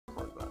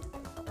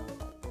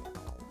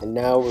and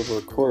now we're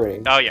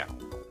recording. Oh yeah.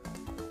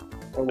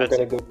 And we're going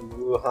to go to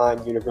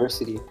Wuhan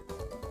University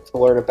to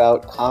learn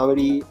about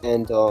comedy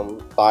and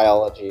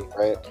biology,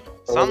 right?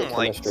 Or Something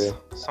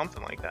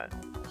like that.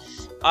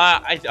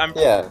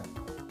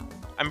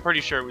 I'm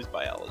pretty sure it was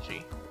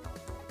biology.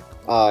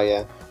 Oh,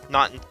 yeah.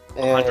 Not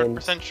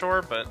 100%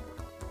 sure, but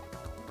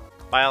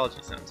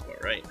biology sounds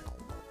about right.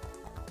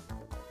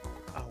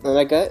 And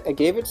I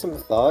gave it some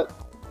thought,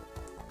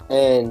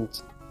 and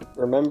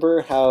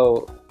remember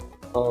how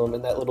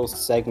in that little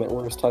segment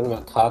where we was talking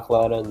about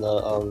Cocklatta and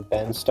the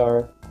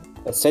Benstar,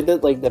 I said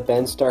that like the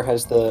Benstar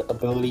has the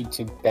ability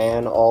to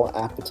ban all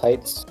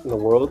appetites in the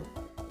world.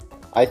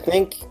 I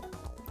think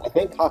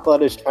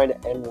Cocklatta is trying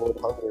to end world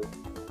hunger.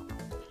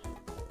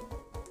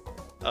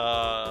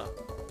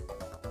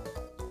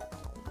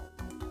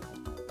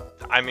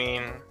 I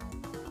mean,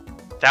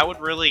 that would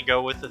really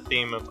go with the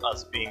theme of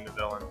us being the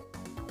villain.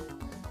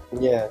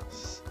 Yeah.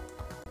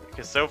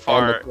 Because so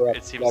far,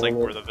 it seems like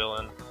we're the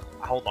villain.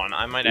 Hold on,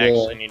 I might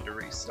actually need to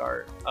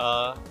restart.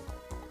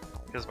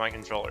 Because my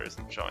controller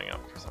isn't showing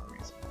up for some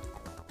reason.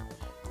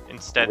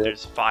 Instead,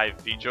 there's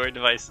 5 VJoy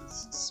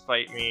devices,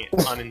 despite me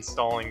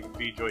uninstalling the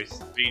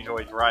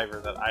VJoy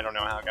driver that I don't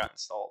know how got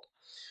installed.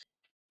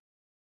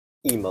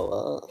 Maybe we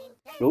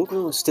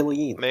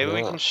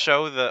can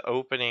show the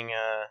opening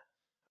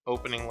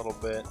little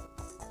bit.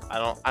 I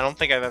don't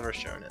think I've ever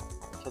shown it,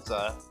 because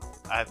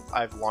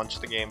I've launched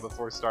the game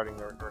before starting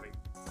the recording.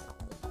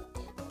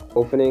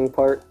 Opening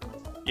part?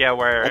 Yeah,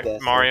 where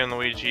Mario and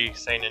Luigi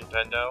say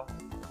Nintendo,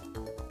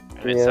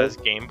 and it says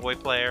Game Boy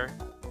player.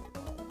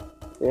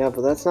 Yeah,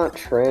 but that's not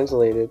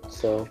translated,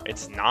 so...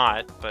 It's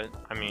not, but,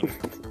 I mean...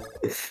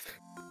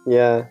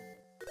 Yeah.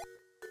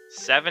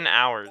 7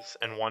 hours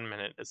and 1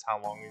 minute is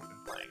how long we've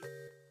been playing.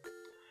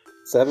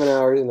 7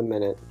 hours and a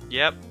minute.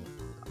 Yep.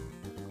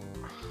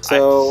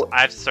 So...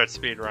 I have to start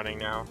speedrunning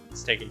now.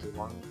 It's taking too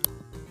long.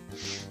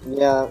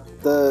 Yeah,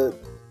 the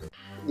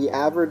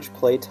average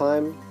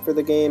playtime for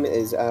the game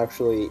is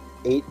actually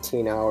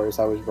 18 hours.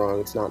 I was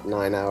wrong. It's not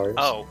 9 hours.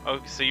 Oh,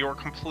 okay, so you were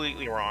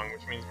completely wrong,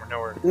 which means we're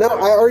nowhere. No,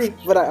 I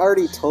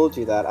already told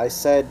you that. I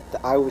said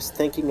I was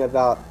thinking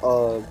about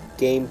a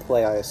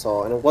gameplay I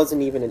saw, and it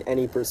wasn't even an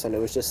any percent. It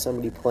was just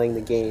somebody playing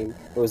the game.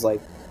 It was like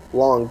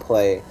long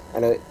play,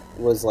 and it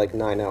was like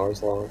 9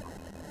 hours long.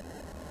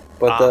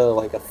 But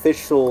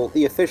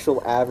the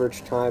official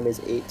average time is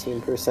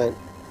 18%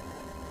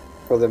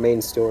 for the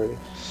main story.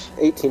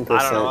 18%.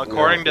 I don't know.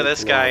 According to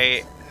this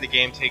guy, the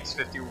game takes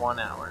 51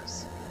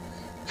 hours.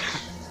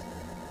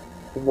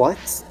 What?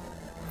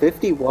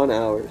 51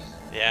 hours?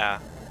 Yeah.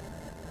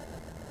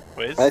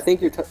 Wiz? I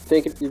think you're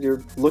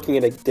looking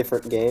at a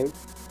different game.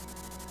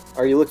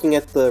 Are you looking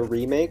at the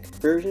remake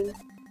version?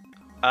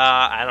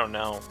 I don't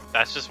know.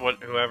 That's just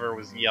what whoever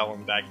was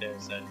yelling back there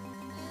said.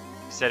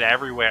 He said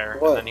everywhere,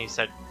 and then he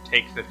said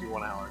take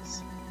 51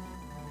 hours.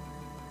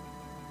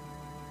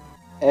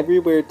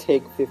 Everywhere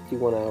take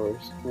 51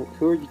 hours.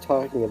 Who are you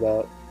talking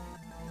about?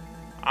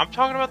 I'm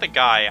talking about the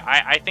guy.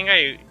 I think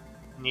I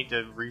need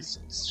to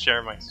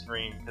share my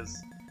screen,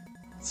 because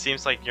it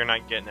seems like you're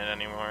not getting it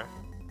anymore.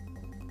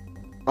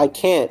 I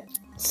can't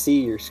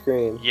see your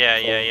screen. Yeah,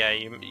 so. Yeah.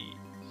 You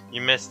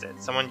missed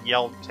it. Someone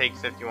yelled take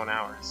 51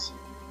 hours.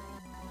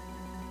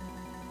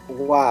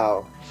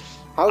 Wow.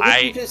 How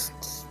did you just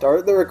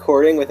start the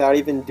recording without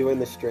even doing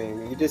the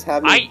stream? You just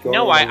have me going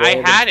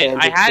I had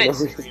it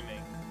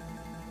streaming.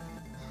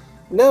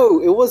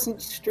 No, it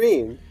wasn't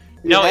streamed.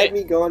 You had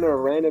me go on a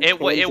random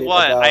tangent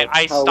about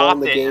I how long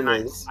the game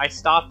is. I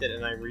stopped it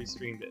and I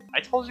restreamed it. I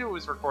told you it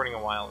was recording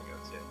a while ago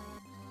too.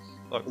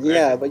 Look,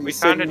 yeah, but you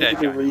said you needed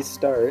to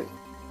restart.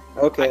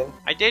 Okay.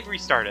 I did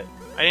restart it.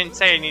 I didn't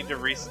say I need to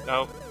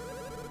I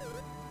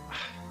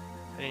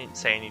didn't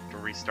say I need to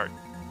restart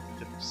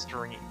the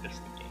stream,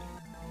 just the game.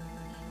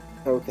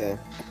 Okay.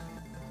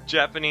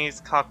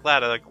 Japanese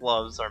Cocklatta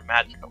gloves are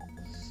magical.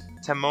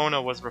 Temona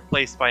was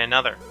replaced by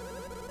another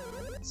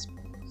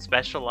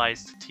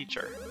specialized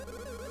teacher.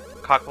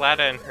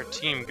 Cocklatta and her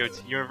team go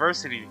to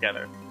university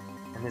together,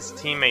 and his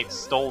teammates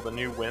stole the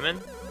new women?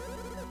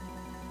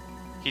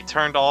 He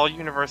turned all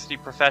university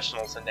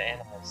professionals into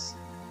animals.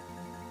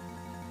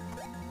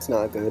 It's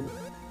not good.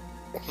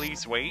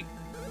 Please wait.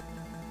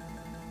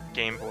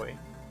 Game Boy.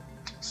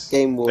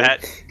 Game Boy.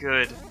 That's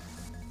good.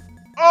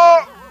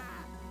 Oh!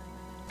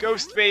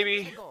 Ghost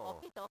baby!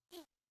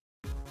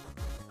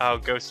 Oh,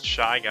 Ghost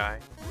Shy Guy.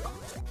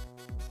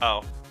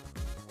 Oh.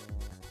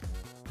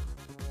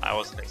 I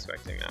wasn't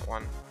expecting that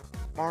one.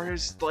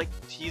 Mario's like,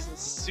 he's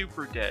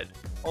super dead.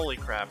 Holy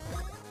crap.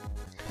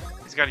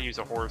 He's gotta use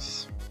a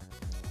horse.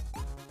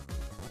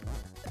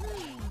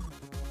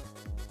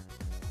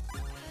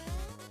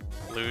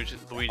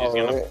 Luigi's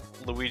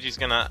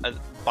gonna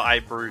buy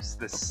Bruce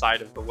this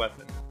side of the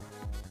weapon.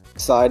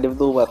 Side of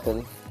the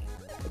weapon.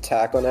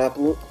 Attack on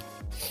Apple.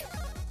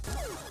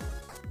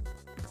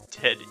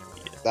 Dead.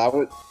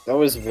 That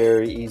was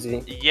very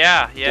easy.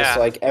 Yeah. Just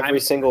like every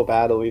single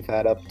battle we've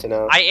had up to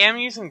now. I am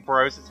using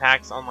Bros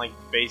attacks on like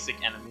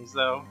basic enemies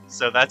though,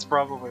 so that's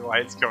probably why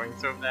it's going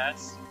so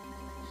fast.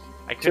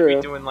 I could be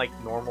doing like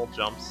normal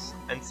jumps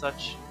and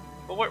such,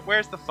 But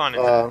where's the fun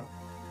in that?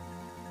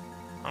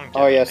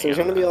 Oh yeah, so there's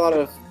gonna be a lot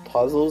of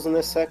puzzles in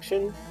this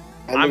section,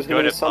 and there's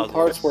gonna be some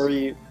parts where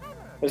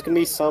there's gonna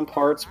be some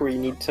parts where you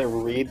need to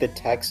read the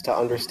text to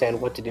understand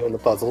what to do in the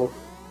puzzle.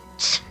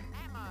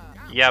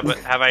 Yeah, but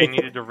have I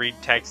needed to read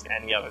text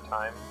any other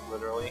time?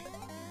 Literally.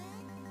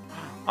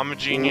 I'm a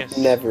genius.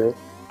 Never.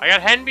 I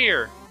got hen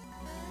beer.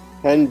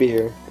 Hen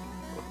beer.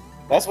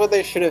 That's what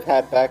they should have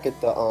had back at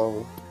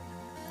the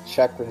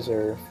Czech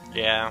Reserve.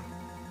 Yeah.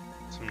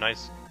 Some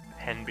nice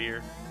hen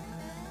beer.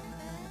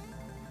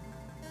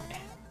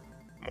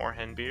 More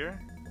hen beer.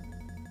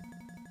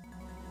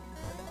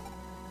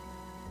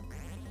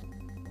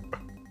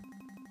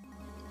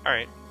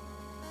 Alright.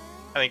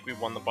 I think we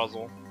won the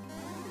puzzle.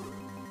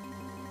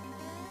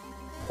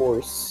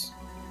 Horse.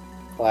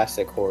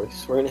 Classic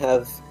horse. We're gonna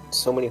have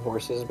so many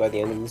horses by the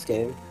end of this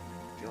game.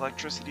 The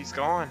electricity's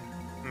gone.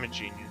 I'm a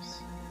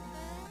genius.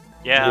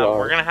 Yeah,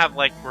 we're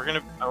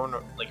gonna own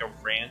like a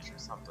ranch or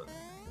something.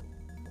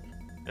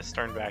 Let's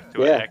turn back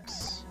to an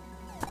X.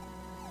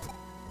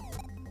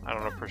 I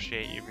don't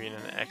appreciate you being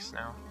an X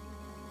now.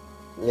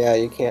 Yeah,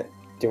 you can't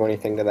do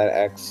anything to that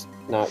X.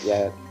 Not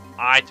yet.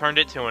 I turned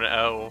it to an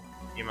O.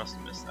 You must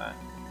have missed that.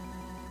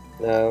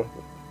 No,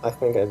 I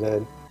think I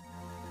did.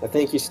 I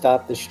think you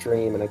stopped the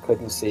stream and I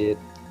couldn't see it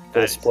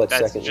for a split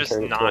second. You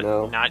turned it to an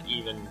O. Not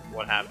even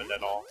what happened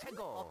at all.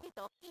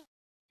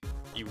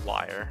 You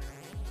liar.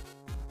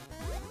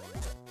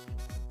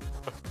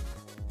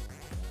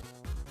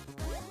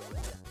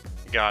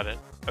 Got it.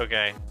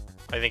 Okay.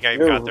 I think I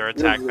got their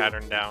attack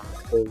pattern down.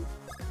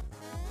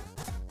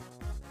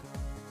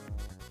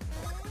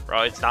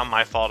 Bro, it's not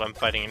my fault I'm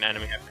fighting an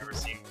enemy I've never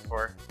seen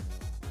before.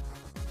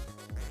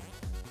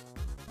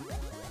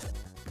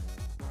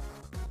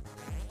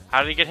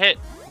 How did he get hit?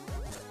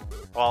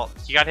 Well,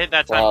 he got hit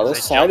that time. Wow, the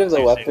side of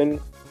the weapon...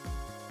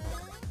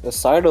 The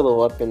side of the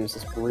weapon is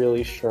just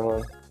really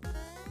strong.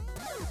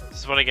 This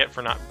is what I get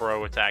for not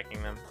bro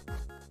attacking them.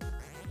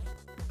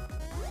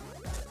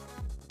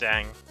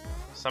 Dang.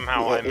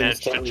 Somehow I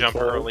managed to jump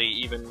early,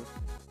 even...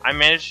 I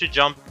managed to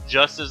jump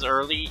just as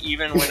early,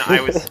 even when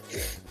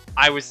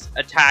I was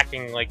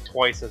attacking like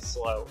twice as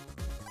slow.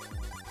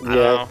 I don't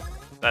know.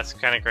 That's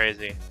kind of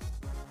crazy.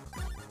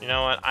 You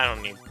know what? I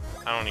don't need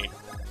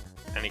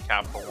any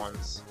capital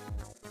ones.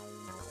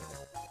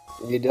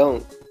 You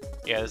don't.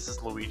 Yeah, this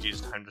is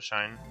Luigi's time to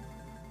shine.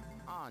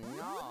 Oh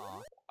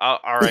no. Oh,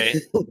 alright.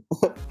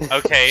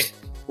 Okay.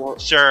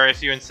 Sure,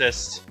 if you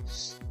insist.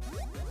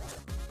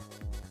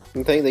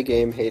 I think the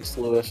game hates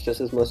Lewis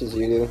just as much as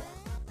you do.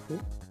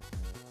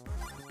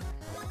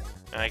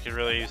 And I could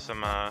really use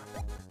some,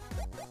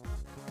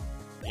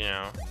 you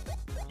know,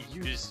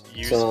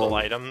 useful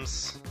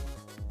items.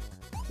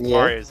 Yeah.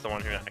 Mario's the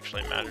one who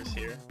actually matters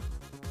here.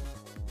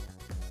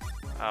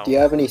 Oh. Do you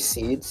have any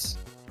seeds?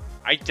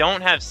 I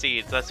don't have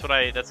seeds. That's what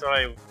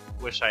I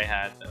wish I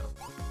had though.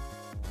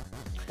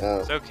 Oh.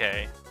 It's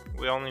okay.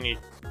 We only need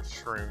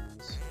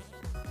shrooms.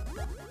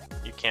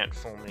 You can't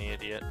fool me,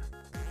 idiot.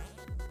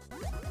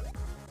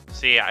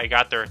 See, I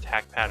got their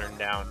attack pattern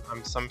down.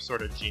 I'm some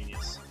sort of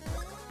genius.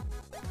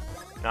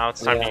 Now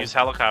it's time to use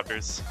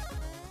helicopters.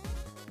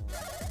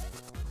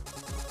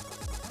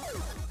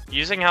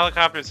 Using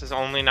helicopters has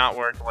only not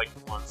worked like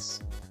once,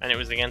 and it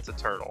was against a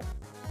turtle.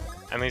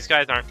 And these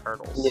guys aren't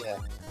turtles. Yeah.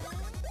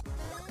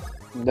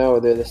 No,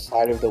 they're the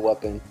side of the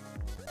weapon.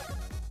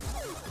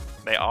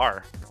 They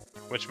are.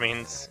 Which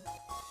means,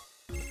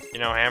 you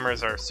know,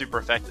 hammers are super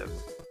effective.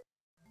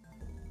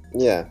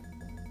 Yeah.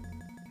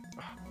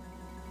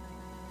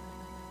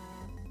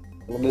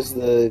 What does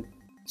the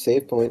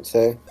save point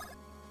say?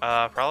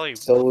 Probably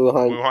still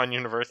Wuhan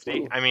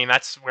University. I mean,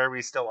 that's where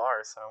we still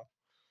are, so...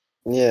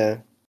 Yeah.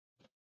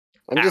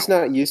 I'm just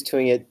not used to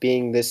it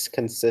being this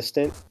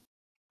consistent.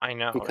 I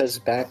know. Because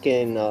back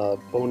in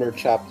Boner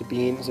Chopped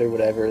Beans or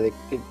whatever, it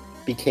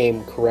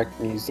became Correct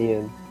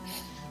Museum.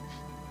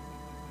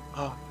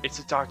 Oh, it's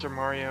a Dr.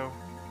 Mario.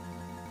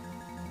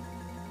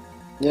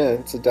 Yeah,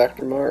 it's a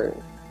Dr.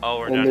 Mario. Oh,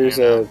 we're done here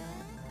now.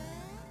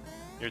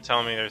 You're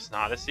telling me there's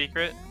not a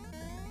secret?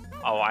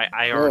 Oh,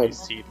 I already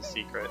see the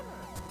secret.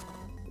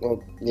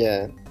 Well,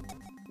 yeah.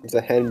 It's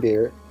a hen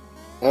beer.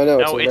 Oh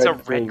no, it's a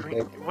red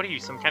green. What are you,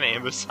 some kind of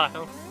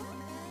imbecile?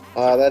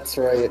 That's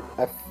right.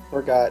 I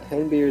forgot.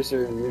 Hen beers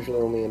are usually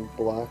only in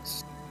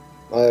blocks.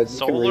 You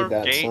Solar can read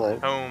that Gate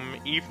sign. Home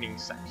Evening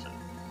Section.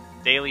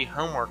 Daily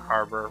Homework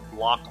Harbor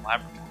Block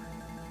Laboratory.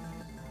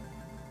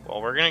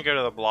 Well, we're gonna go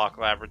to the Block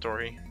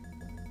Laboratory.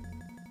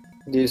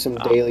 Do some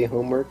daily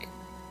homework.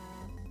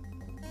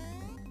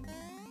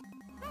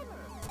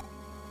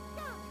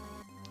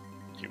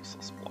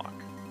 Useless block.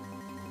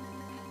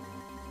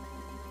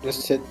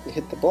 Just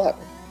hit the block.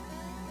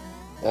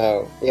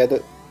 Oh, yeah,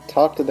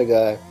 talk to the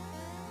guy.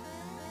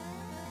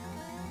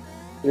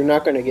 You're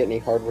not going to get any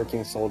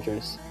hardworking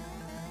soldiers.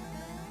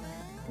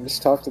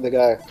 Just talk to the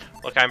guy.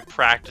 Look, I'm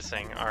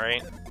practicing,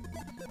 alright?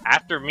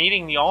 After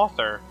meeting the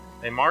author,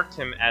 they marked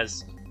him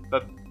as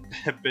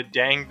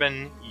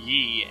Bedangban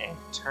Yi and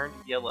turned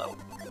yellow.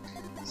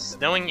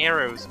 Snowing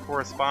arrows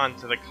correspond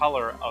to the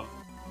color of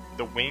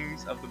the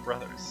wings of the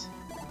brothers.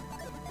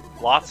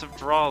 Lots of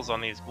draws on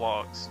these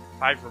blocks,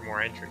 5 or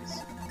more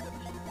entries.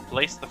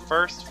 Place the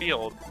first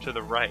field to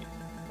the right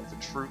of the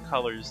true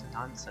colors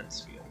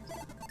nonsense field,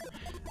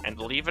 and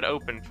leave it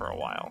open for a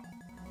while.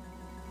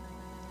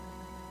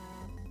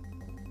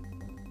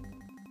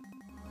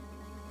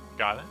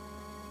 Got it?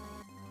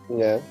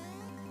 Yeah.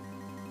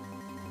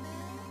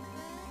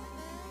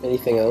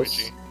 Anything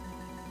else?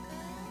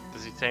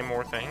 Does he say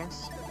more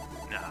things?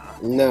 Nah.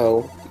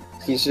 No.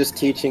 He's just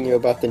teaching you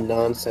about the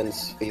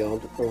nonsense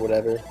field, or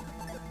whatever.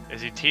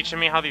 Is he teaching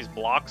me how these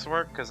blocks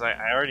work? Because I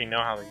already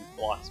know how these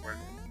blocks work.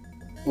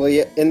 Well,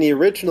 yeah, in the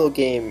original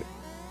game,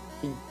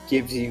 he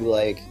gives you,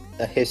 like,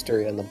 a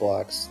history on the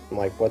blocks, and,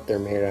 like, what they're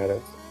made out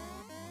of.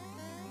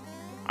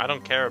 I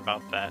don't care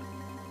about that.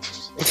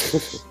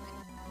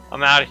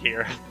 I'm out of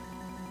here.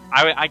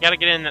 I gotta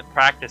get in that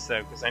practice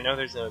though, because I know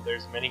there's a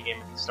mini game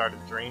at the start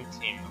of Dream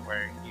Team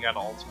where you gotta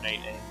alternate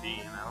A and B,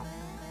 you know?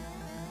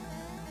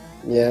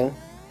 Yeah.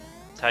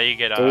 That's how you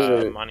get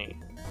money.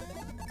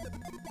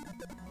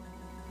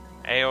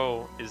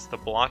 AO is the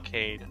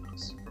blockade of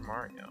Super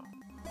Mario.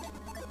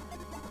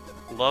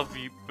 Love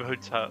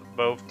Bovta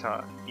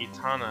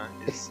Itana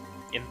is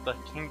in the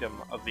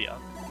kingdom of the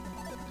other.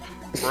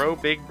 Bro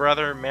Big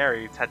Brother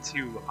Mary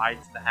tattoo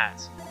hides the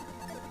hat.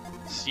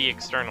 See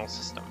external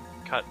system.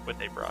 Cut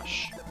with a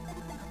brush.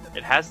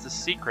 It has the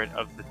secret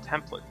of the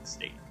template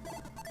state.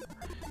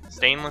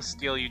 Stainless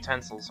steel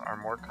utensils are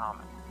more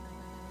common.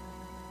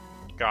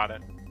 Got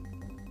it.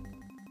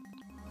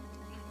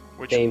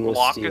 Which Stainless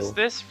block steel. is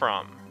this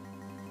from?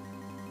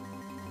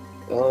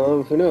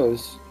 Who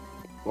knows?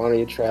 Why don't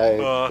you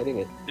try hitting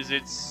it? Is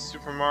it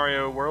Super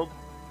Mario World?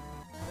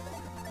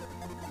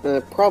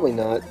 Probably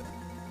not.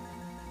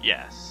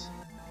 Yes.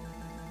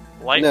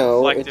 Light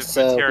reflective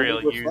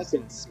material used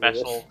in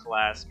special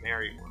glass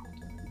Mario World.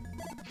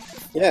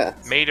 Yeah.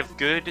 Made of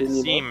good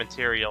sea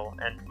material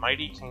and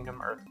Mighty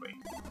Kingdom Earthquake.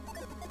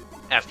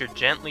 After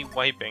gently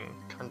wiping,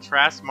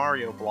 contrast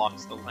Mario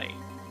blocks the light.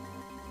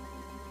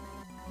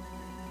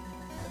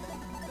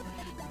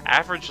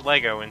 Average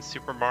Lego in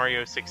Super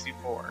Mario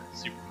 64.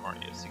 Super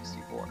Mario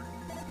 64.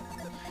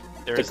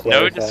 There is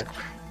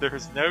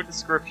no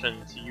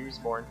description to use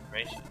more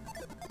information.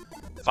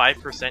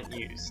 5%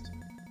 used.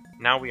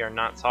 Now we are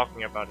not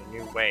talking about a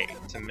new way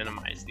to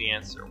minimize the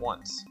answer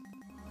once.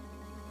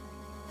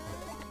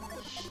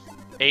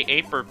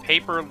 A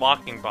paper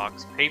locking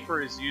box.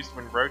 Paper is used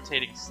when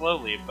rotating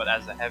slowly, but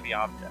as a heavy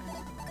object.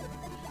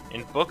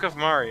 In Book of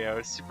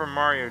Mario, Super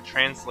Mario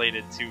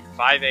translated to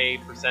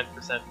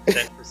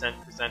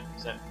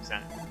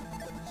 5A%%%%%%.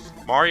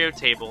 Mario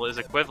Table is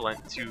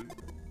equivalent to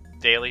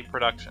daily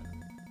production.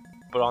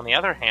 But on the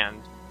other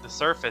hand, the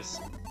surface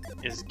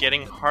is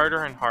getting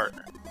harder and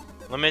harder.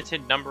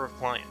 Limited number of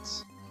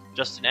clients.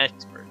 Just an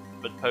expert,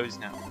 but pose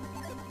no.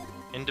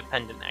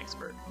 Independent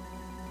expert.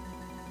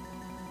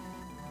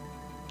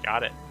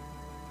 Got it.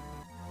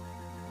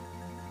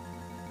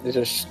 They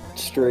just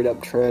straight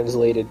up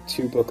translated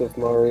to Book of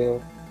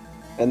Mario,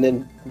 and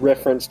then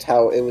referenced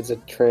how it was a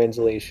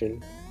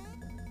translation.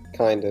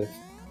 Kind of.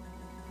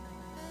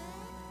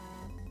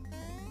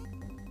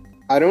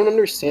 I don't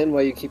understand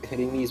why you keep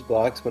hitting these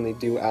blocks when they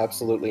do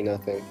absolutely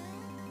nothing.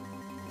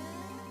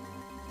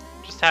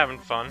 Just having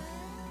fun.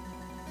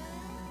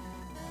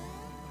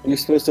 You're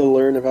supposed to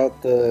learn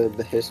about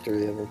the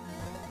history of them.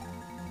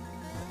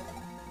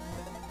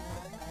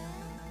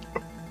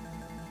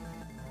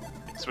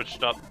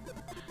 Switched up.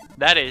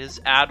 That is,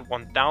 add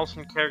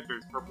 1,000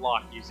 characters per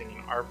block using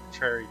an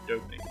arbitrary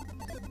doping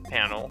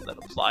panel that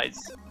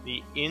applies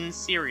the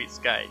in-series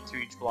guide to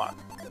each block.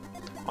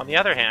 On the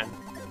other hand,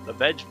 the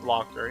veg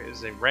blocker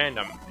is a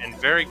random and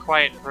very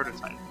quiet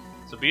prototype,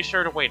 so be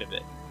sure to wait a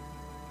bit.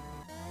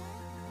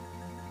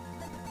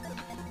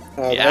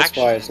 The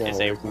action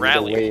is a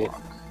rally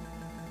block.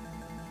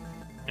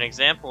 An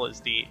example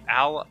is the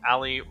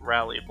Alley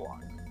Rally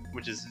block,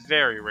 which is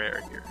very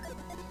rare here.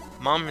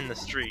 Mum in the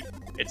Street,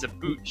 it's a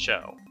boot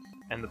show,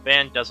 and the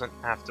band doesn't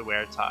have to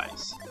wear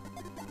ties.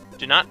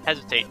 Do not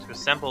hesitate to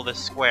assemble this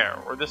square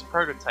or this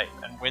prototype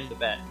and win the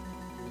bet.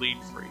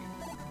 Lead free.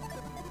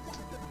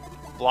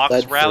 Blocks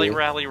lead rally, free.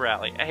 Rally,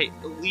 rally. Hey,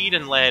 lead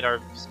and lead are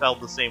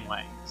spelled the same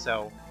way,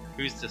 so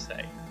who's to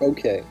say?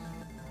 Okay.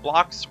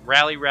 Blocks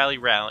rally, rally,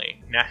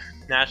 rally.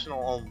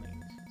 National only,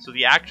 so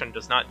the action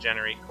does not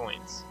generate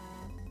coins.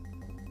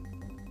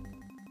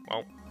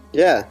 Well.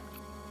 Yeah.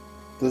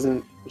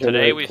 Doesn't.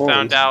 Today we coins,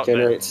 found out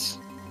generates...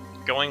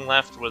 that going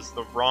left was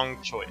the wrong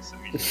choice,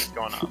 and we should have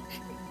gone up.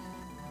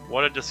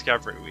 What a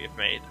discovery we have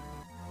made.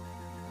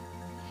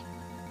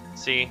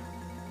 See?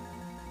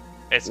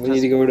 It's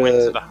because we went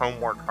to the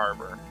homework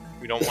harbor.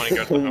 We don't want to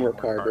go to the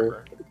homework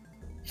harbor.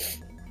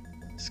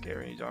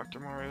 Scary Dr.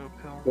 Mario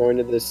pill. Going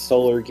to the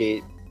Solar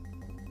Gate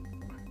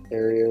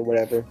area,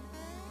 whatever.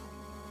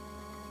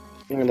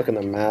 Let me look at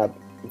the map.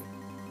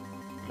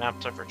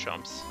 Maps are for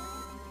chumps.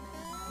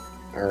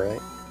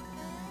 Alright.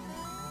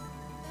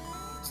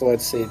 So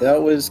let's see,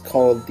 that was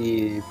called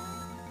the...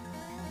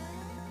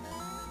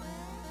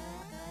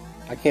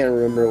 I can't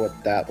remember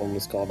what that one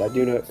was called. I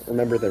do not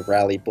remember the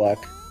rally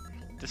block.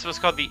 This was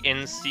called the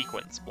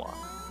in-sequence block.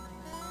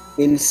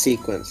 In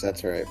sequence,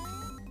 that's right.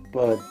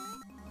 But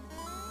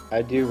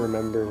I do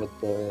remember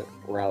what the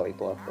rally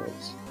block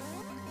was.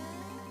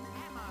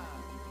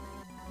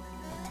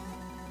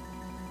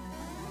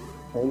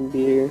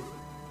 Beer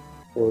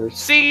or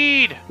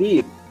seed!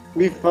 Seed!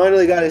 We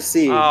finally got a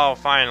seed! Oh,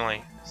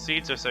 finally.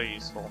 Seeds are so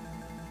useful.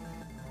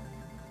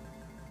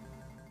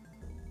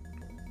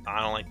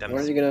 I don't like them.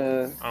 When are you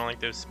gonna... I don't like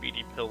those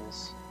speedy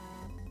pills.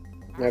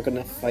 Not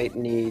gonna fight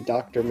any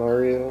Dr.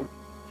 Mario?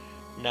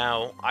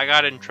 No, I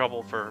got in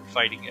trouble for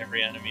fighting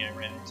every enemy I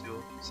ran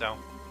into, so...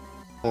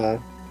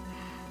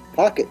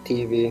 Pocket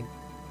TV.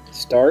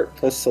 Start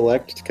plus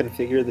select to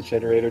configure the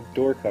generator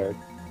door card.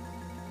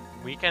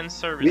 Weekend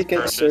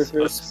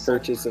service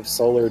purchase of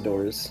solar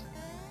doors.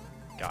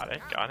 Got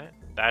it, got it.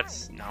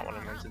 That's not what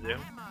I meant to do.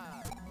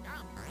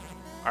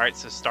 Alright,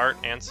 so start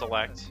and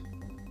select.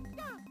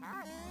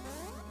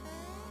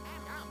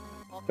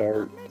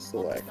 Start,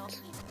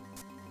 select.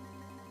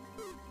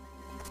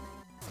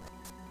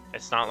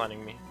 It's not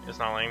letting me. It's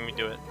not letting me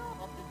do it.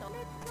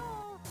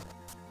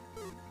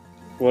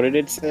 What did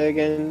it say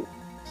again?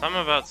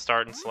 Something about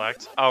start and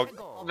select.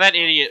 Oh, that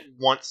idiot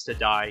wants to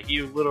die.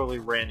 He literally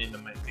ran into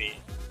my feet.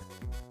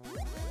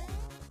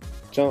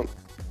 Jump.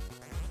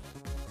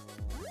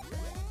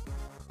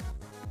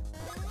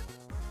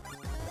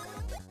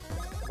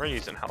 We're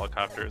using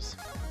helicopters.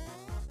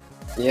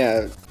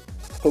 Yeah,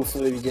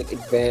 hopefully we get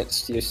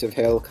advanced use of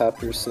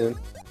helicopters soon.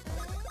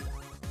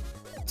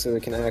 So we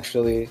can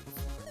actually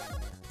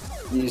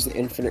use the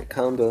infinite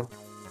combo.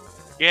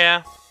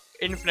 Yeah,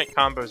 infinite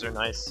combos are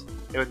nice.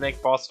 It would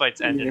make boss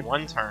fights end in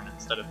one turn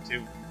instead of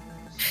two.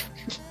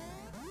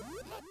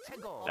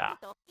 Yeah.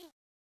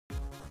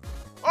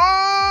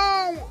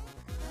 Oh!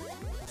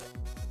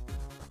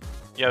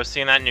 Yo,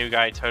 seeing that new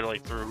guy totally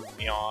threw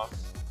me off.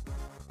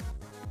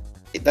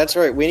 That's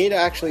right, we need to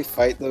actually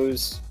fight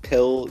those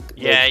pill...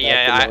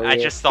 Yeah, I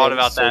just thought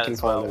about that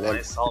as well when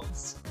I saw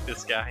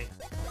this guy.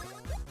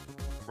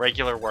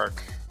 Regular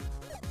work.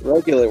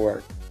 Regular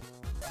work.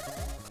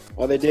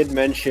 Well, they did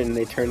mention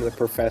they turned the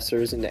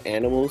professors into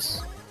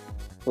animals.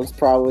 Well, it's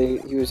probably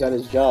he was at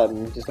his job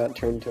and just got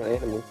turned into an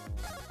animal.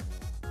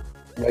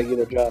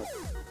 Regular job.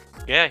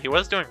 Yeah, he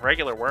was doing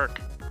regular work.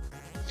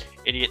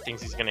 Idiot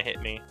thinks he's gonna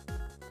hit me.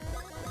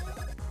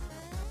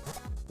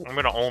 I'm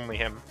gonna only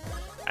him.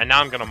 And now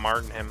I'm gonna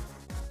Martin him.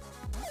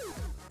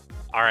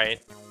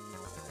 Alright.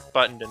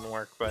 Button didn't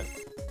work, but...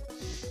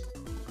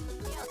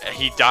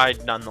 he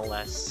died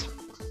nonetheless.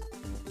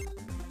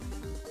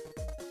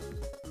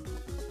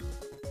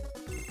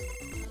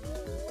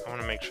 I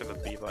wanna make sure the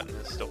B button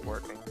is still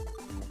working.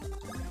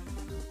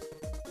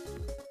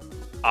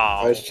 Oh.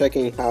 I was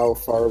checking how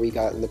far we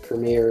got in the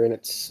premiere, and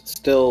it's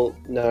still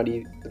not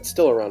even... It's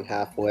still around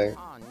halfway.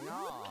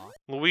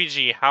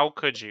 Luigi, how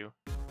could you?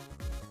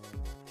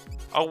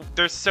 Oh,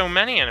 there's so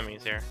many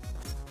enemies here.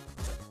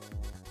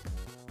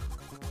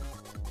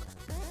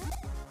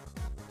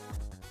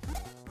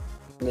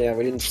 Yeah,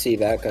 we didn't see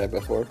that guy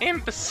before.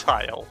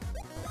 Imbecile.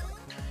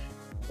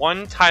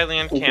 One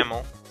Thailand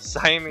camel,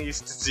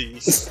 Siamese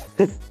disease,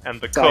 and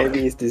the cook.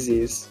 Siamese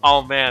disease.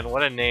 Oh man,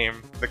 what a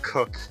name. The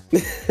cook.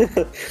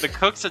 The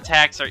cook's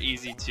attacks are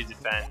easy to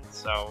defend,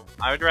 so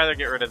I would rather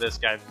get rid of this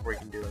guy before he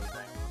can do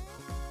anything.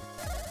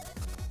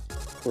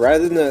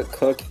 Rather than a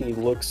cook, he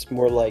looks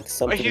more like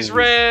something... Oh, he's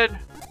red!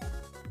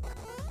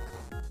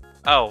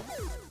 Oh.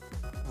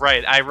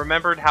 Right, I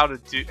remembered how to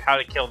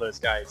kill those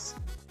guys.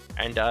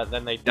 And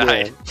then they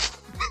died.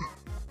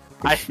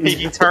 Yeah.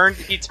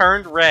 He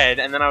turned red,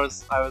 and then I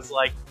was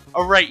like,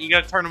 oh right, you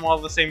gotta turn them all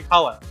the same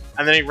color.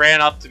 And then he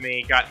ran up to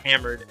me, got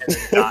hammered, and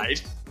then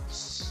died.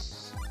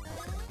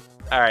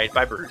 Alright,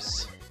 bye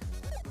Bruce.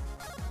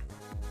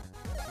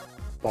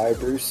 Bye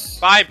Bruce.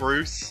 Bye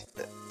Bruce.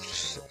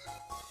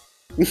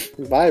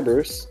 Bye,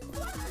 Bruce.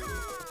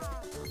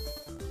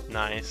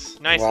 Nice.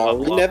 Nice wow,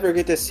 level we never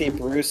get to see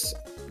Bruce.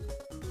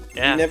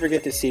 Yeah. We never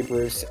get to see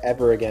Bruce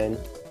ever again.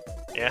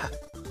 Yeah.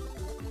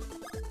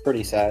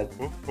 Pretty sad.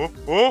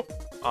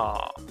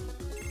 Aw.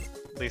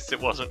 At least it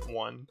wasn't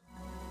one.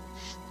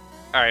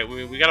 Alright,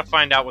 we gotta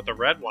find out what the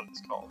red one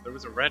is called. There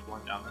was a red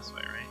one down this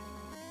way,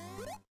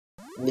 right?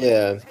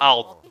 Yeah.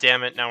 Oh,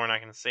 damn it, now we're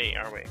not gonna see,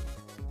 are we?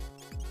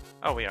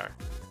 Oh, we are.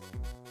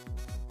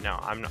 No,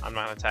 I'm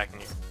not attacking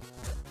you.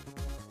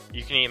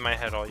 You can eat my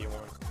head all you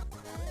want.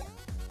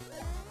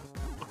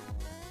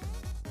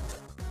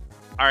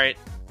 Alright.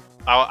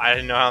 Oh, I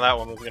didn't know how that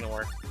one was gonna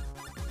work.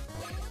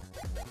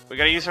 We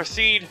gotta use our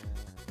seed!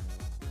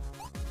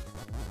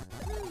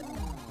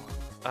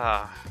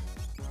 Of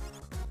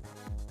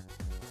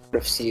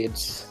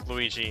seeds.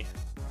 Luigi.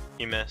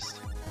 You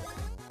missed.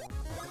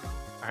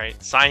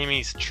 Alright,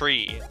 Siamese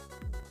tree.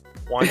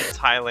 One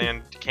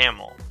Thailand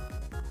camel.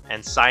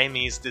 And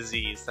Siamese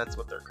disease, that's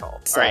what they're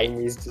called.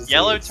 Siamese disease.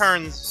 Yellow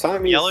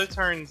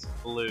turns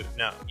blue.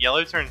 No,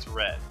 yellow turns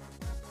red.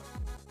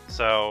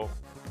 So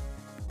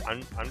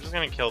I'm just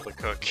gonna kill the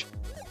cook.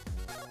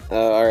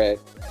 Alright.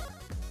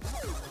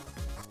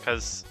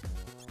 Cause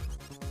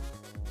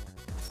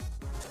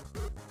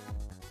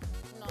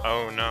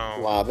oh no.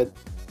 Wow, but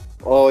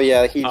oh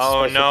yeah, he's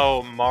oh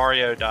no,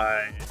 Mario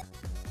died.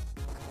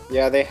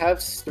 Yeah, they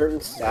have certain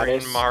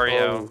status. Green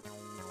Mario.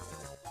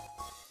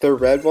 The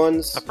red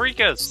ones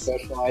Paprikas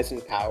specialize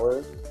in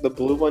power. The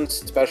blue ones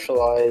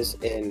specialize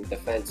in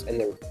defense,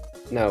 and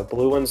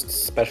blue ones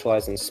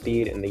specialize in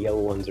speed, and the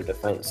yellow ones are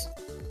defense.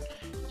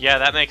 Yeah,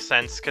 that makes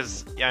sense,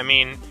 because, I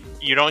mean,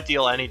 you don't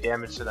deal any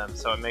damage to them,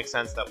 so it makes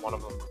sense that one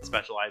of them would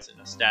specialize in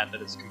a stat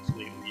that is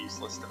completely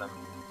useless to them.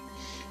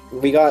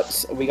 We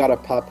got a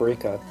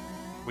paprika.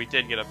 We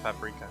did get a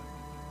paprika.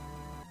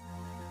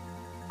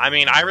 I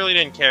mean, I really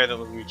didn't care that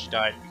Luigi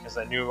died, because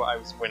I knew I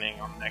was winning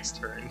on the next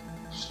turn.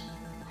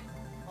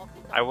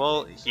 I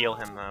will heal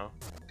him, though,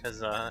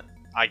 because, I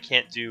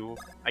can't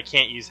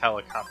use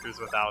helicopters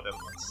without him.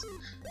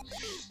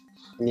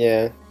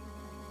 Yeah.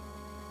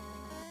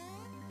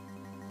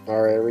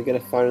 Alright, are we gonna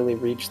finally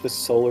reach the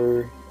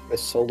solar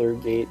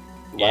gate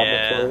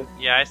laboratory?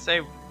 Yeah, I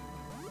say...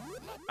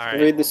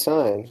 Alright. Read the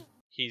sign.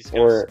 He's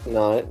or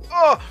not.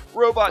 Oh!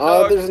 Robot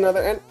dog! Oh, there's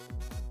another...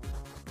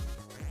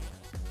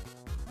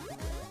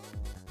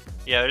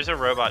 Yeah, there's a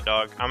robot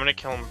dog. I'm gonna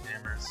kill him with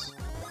hammers.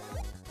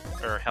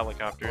 Or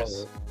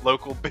helicopters. Oh.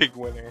 Local big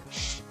winner.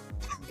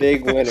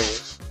 Big winner.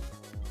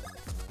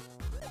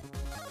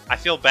 I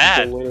feel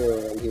bad. The winner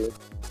around here.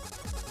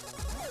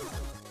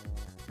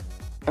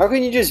 How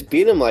can you just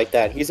beat him like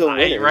that? He's a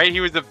winner. Right,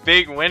 he was a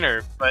big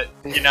winner, but,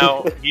 you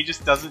know, he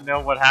just doesn't know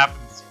what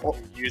happens when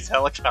you use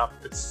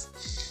helicopters.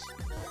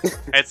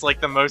 It's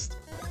like the most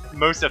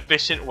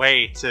efficient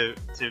way to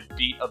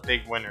beat a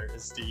big winner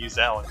is to use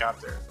a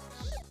helicopter.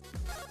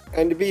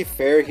 And to be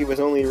fair, he was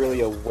only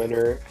really a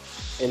winner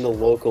in the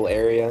local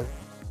area.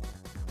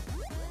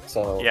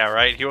 So yeah,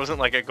 right? He wasn't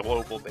like a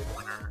global big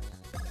winner.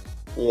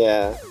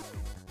 Yeah.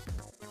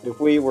 If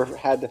we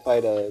had to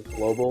fight a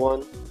global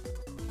one,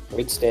 we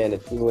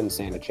wouldn't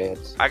stand a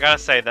chance. I gotta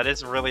say, that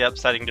is really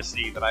upsetting to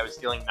see that I was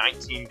dealing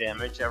 19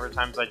 damage every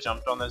time I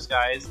jumped on those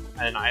guys,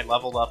 and I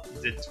leveled up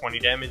and did 20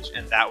 damage,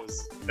 and that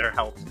was their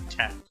health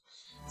 10.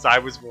 So I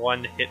was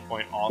 1 hit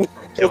point off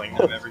from killing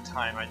them every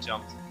time I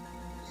jumped.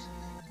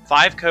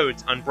 5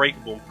 codes,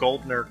 unbreakable,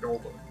 Goldner.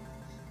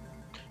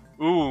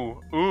 Ooh,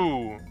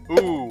 ooh,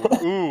 ooh,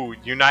 ooh,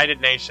 United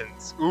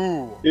Nations.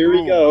 Ooh. Here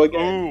we go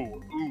again.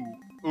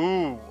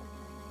 Ooh.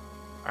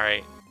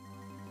 Alright.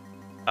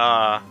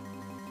 I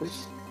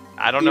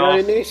don't know.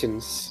 United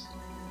Nations.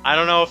 I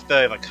don't know if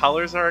the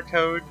colors are a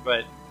code,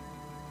 but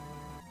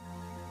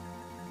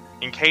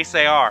in case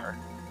they are,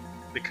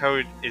 the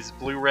code is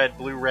blue, red,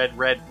 blue, red,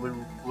 red, blue,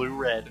 blue,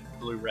 red,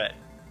 blue, red,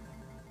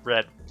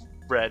 red,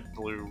 red,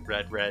 blue,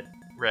 red, red,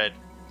 red,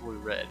 blue,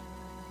 red.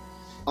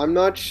 I'm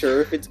not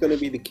sure if it's going to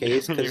be the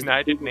case.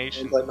 United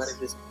Nations. I might have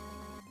just...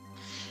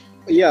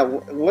 Yeah,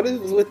 what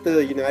is with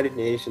the United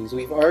Nations?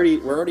 We're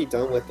already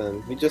done with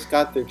them. We just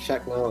got their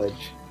Czech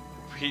Knowledge.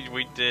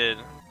 We did.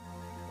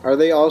 Are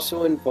they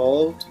also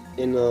involved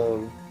in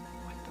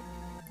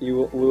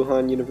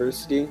Wuhan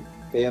University?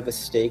 They have a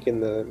stake in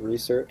the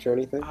research or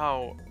anything?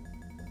 Oh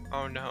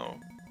no.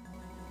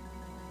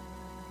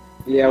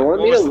 Yeah,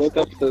 want me to look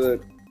up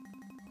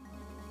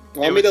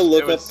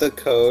the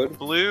code?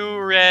 Blue,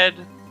 red,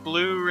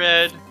 blue,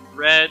 red,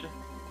 red,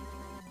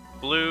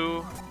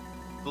 blue,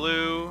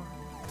 blue,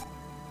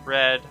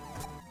 red,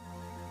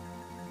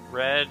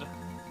 red,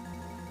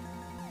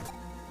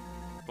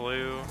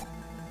 blue,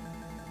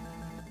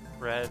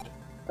 red.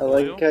 I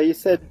like how you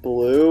said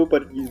blue,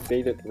 but you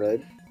made it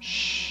red.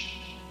 Shh.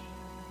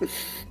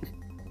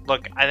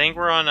 Look, I think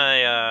we're on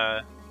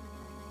a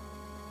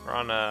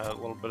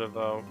little bit of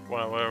a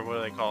what do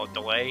they call it?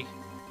 Delay.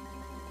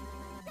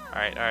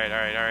 All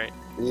right.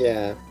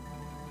 Yeah.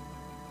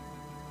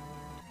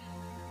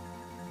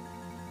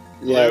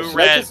 Blue,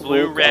 red,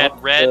 blue,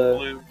 red, red,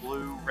 blue,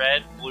 blue,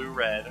 red, blue,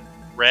 red,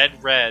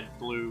 red, red,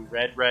 blue,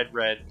 red, red,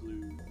 red,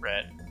 blue,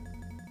 red.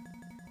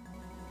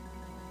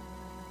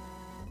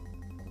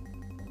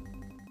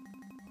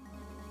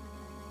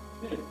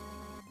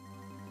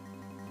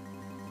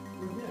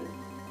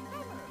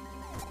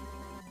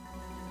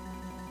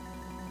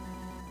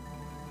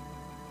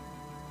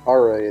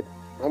 Alright,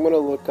 I'm gonna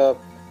look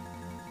up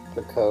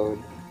the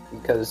code,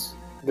 because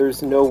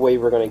there's no way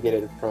we're gonna get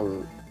it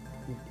from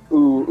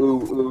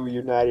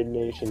United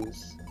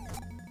Nations.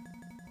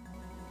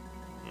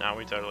 No,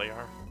 we totally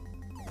are.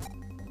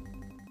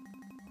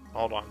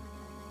 Hold on.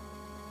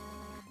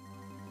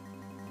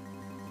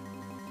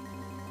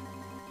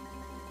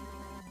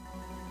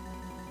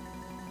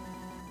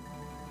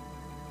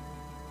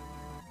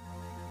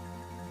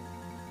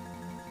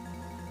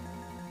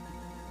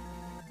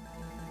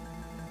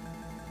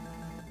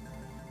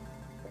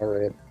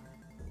 Alright.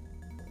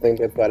 I think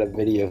I've got a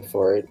video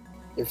for it.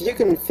 If you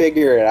can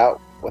figure it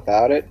out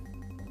without it,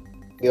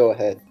 go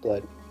ahead,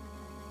 but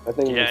I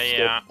think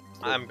yeah,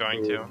 I'm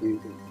going to.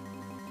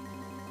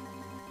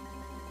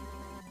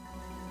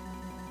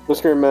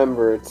 Just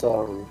remember, it's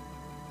wait,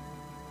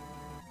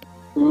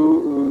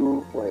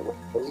 what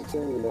was it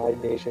saying?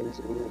 United Nations,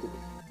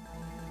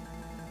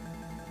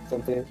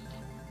 something?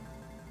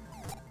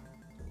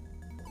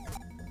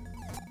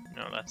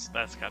 No,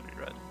 that's gotta be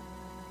red.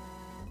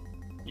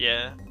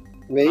 Yeah.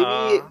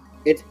 Maybe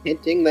It's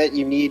hinting that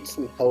you need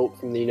some help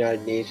from the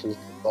United Nations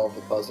to solve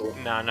the puzzle.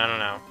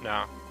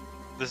 No.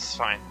 This is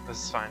fine.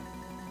 This is fine.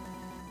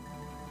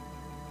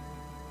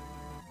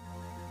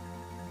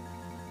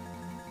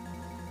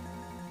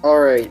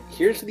 Alright,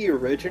 here's the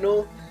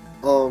original.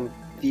 So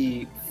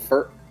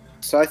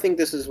I think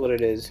this is what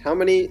it is. How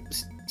many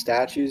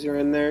statues are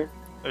in there?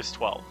 There's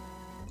 12.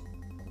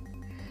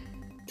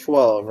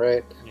 12,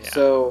 right? Yeah.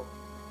 So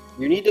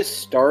you need to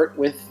start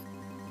with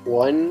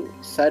one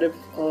set of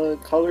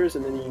colors,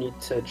 and then you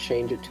need to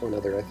change it to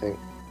another, I think.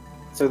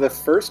 So the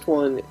first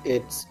one,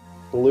 it's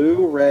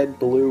blue, red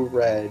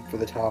for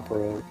the top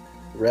row,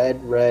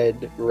 red,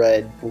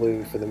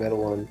 blue for the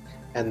middle one,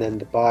 and then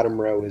the bottom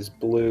row is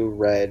blue,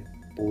 red.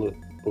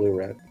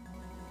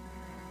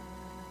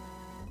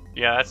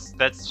 Yeah,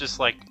 that's just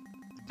like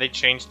they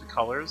changed the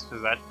colors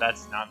because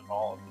that's not at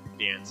all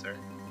the answer.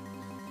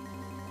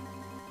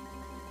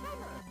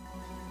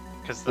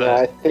 Yeah,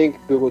 I think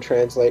Google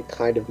Translate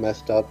kind of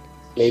messed up.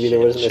 Maybe there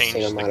wasn't the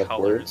same amount of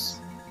words.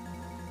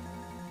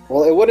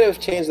 Well, it would have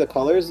changed the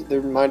colors.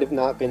 There might have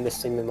not been the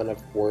same amount of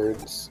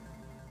words.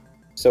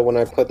 So when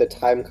I put the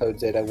time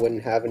codes in, I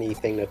wouldn't have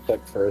anything to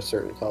put for a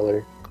certain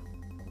color.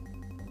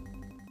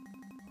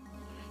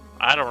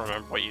 I don't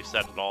remember what you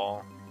said at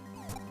all.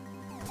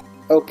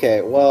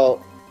 Okay,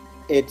 well,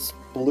 it's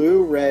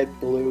blue, red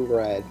for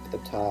the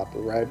top,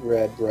 red,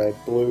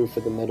 blue for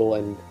the middle,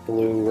 and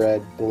blue,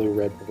 red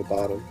for the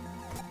bottom.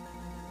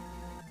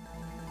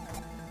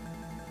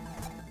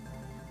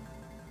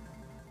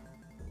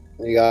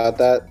 You got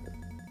that?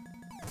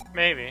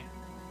 Maybe.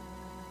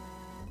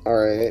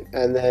 Alright,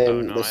 and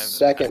then the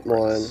second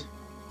one...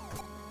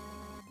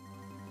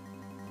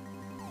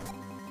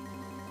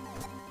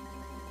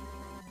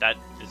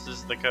 This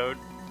is the code?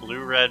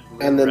 Blue, red, blue,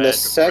 and then red, the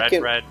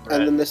second, red,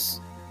 and then this...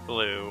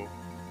 blue.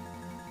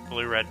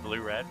 Blue, red.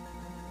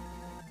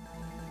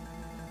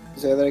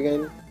 Say that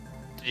again?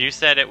 You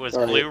said it was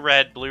All blue, right.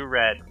 red, blue? Or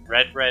red,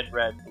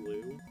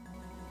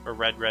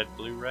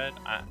 blue, red?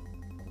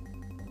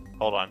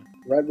 Hold on.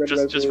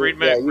 Just read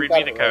me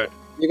the code. Right.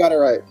 You got it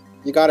right.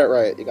 You got it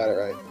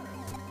right.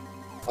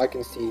 I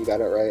can see you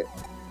got it right.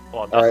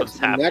 Well, nothing's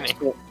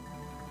happening.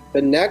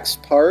 The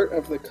next part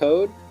of the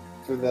code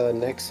for the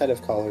next set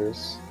of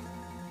colors,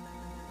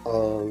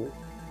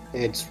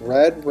 it's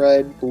red,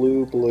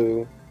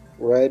 blue,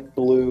 red,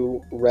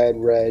 blue, red,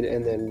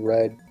 and then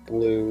red,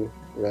 blue,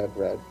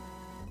 red.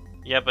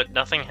 Yeah, but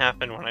nothing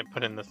happened when I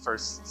put in the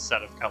first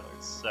set of colors,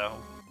 so...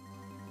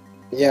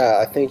 Yeah,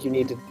 I think you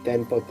need to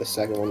then put the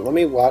second one. Let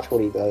me watch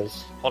what he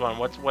does. Hold on,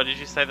 what did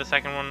you say the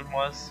second one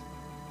was?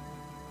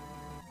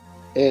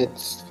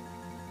 It's...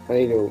 I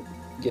need to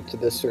get to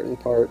this certain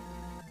part.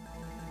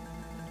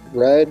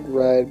 Red,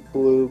 blue,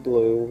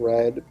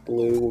 red,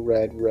 blue,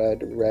 red,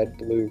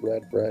 blue,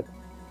 red.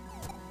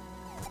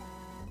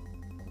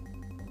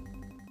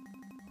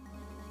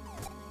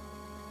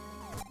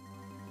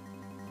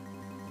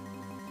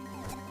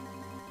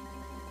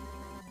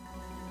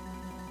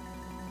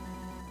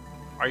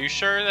 Are you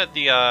sure that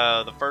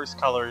the first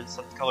colors,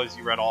 the colors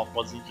you read off,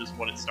 wasn't just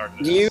what it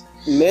started as? You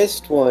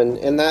missed one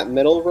in that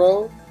middle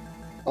row.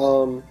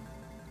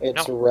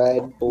 It's no.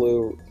 Red,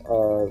 blue,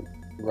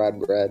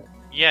 red.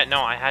 Yeah,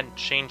 no, I hadn't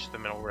changed the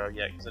middle row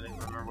yet because I didn't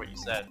remember what you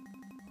said.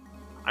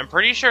 I'm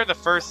pretty sure the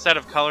first set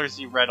of colors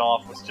you read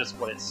off was just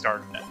what it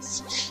started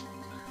as.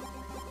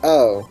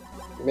 Oh,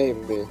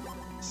 maybe.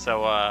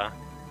 So,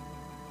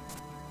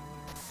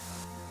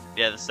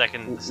 yeah, the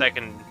second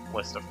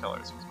list of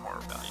colors was more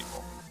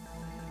valuable.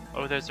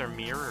 Oh, those are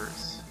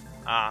mirrors.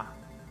 Ah.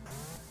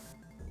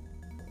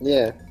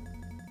 Yeah.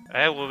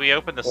 Hey, will we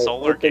open the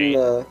solar gate?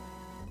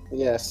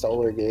 Yeah,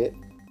 solar gate.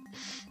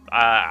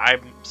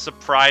 I'm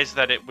surprised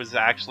that it was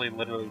actually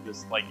literally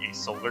just like a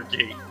solar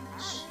gate.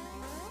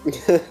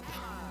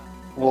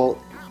 Well,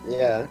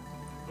 yeah.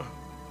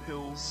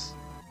 Hills.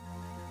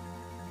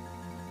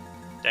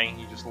 Dang,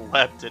 he just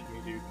leapt at me,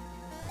 dude.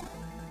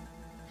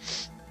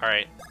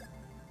 Alright.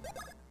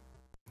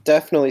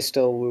 Definitely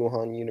still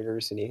Wuhan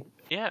University.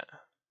 Yeah.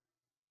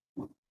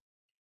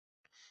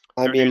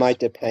 I mean, it might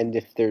depend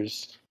if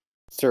there's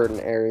certain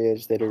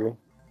areas that are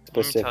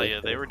specific. Let me tell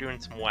you, they were doing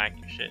some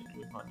wacky shit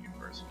in Wuhan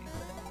University.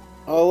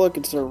 Oh, look,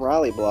 it's a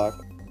rally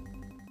block.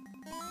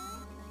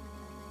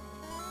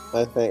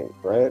 I think,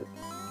 right?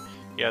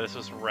 Yeah, this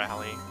was a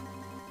rally.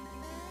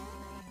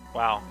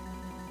 Wow.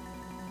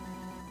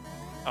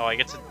 Oh, I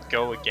get to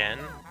go again?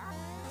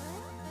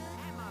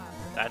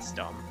 That's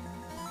dumb.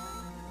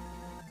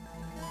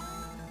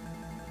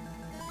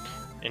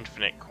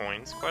 Infinite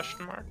coins,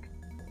 question mark?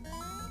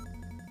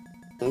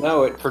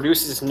 No, it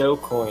produces no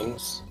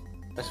coins.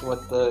 That's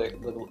what the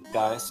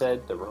guy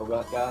said, the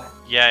robot guy.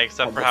 Yeah,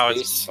 except for how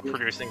it's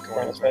producing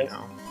coins right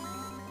now.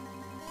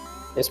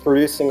 It's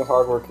producing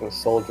hardworking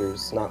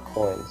soldiers, not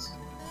coins.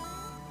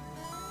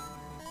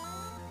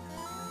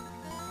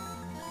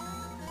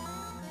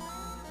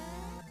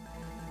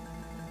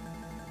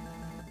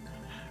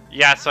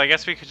 Yeah, so I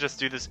guess we could just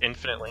do this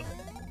infinitely.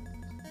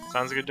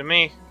 Sounds good to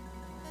me.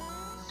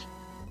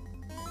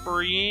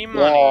 Free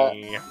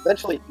money. Yeah,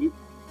 eventually,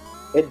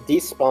 it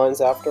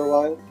despawns after a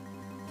while.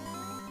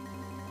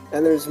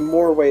 And there's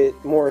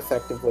more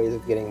effective ways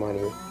of getting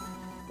money.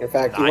 In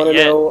fact, you Not want to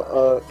yet.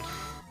 know?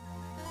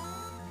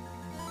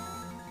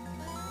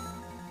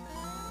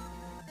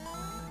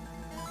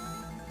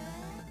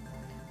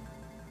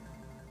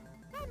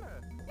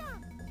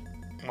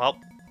 Well,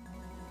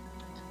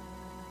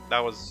 that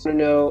was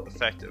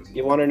effective.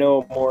 You want to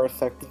know a more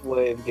effective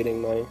way of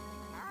getting money?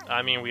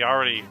 I mean, we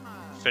already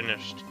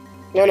finished.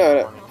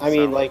 No. I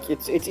mean, like,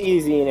 it's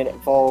easy and it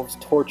involves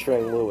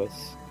torturing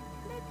Lewis.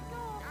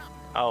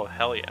 Oh,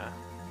 hell yeah.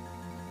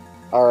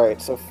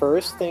 Alright, so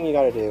first thing you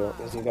gotta do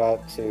is you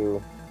got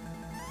to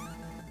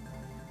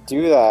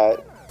do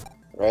that,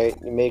 right?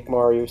 You make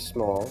Mario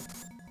small.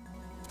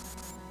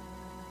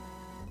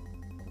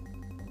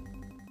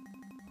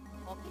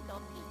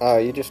 Oh,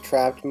 you just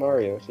trapped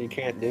Mario, so you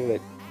can't do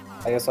it.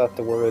 I guess I'll have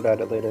to worry about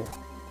it later.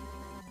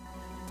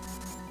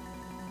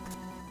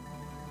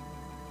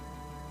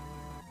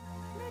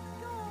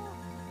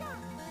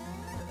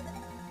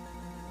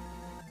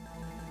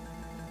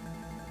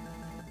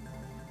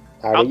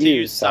 How to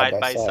use side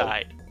by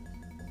side.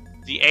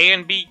 The A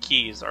and B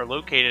keys are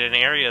located in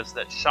areas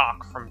that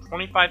shock from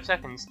 25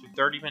 seconds to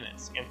 30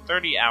 minutes and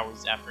 30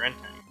 hours after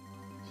entering.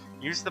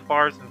 Use the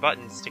bars and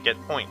buttons to get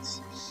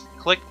points.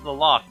 Click the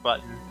lock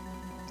button.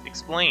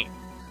 Explain.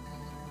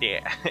 The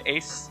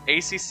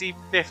ACC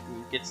 50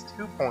 gets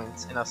 2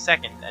 points in a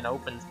second and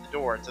opens the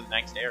door to the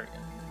next area.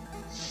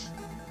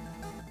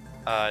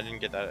 I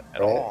didn't get that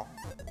at all.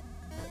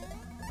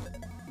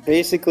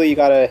 Basically, you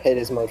gotta hit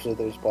as much of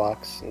those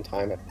blocks and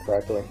time it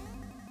correctly.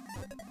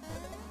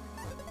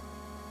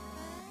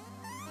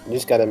 You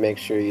just gotta make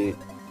sure you...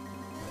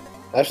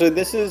 Actually,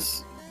 this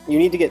is... You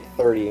need to get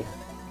 30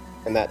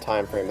 in that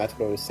time frame, that's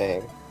what I was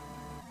saying.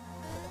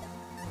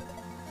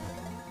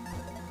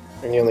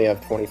 And you only have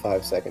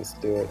 25 seconds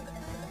to do it.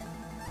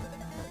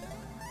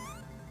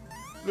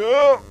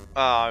 No!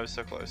 Ah, I was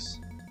so close.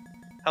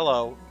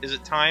 Hello, is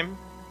it time?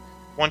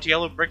 Want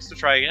yellow bricks to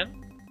try again?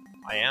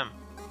 I am.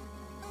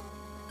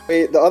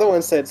 Wait, the other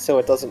one said so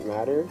it doesn't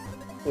matter?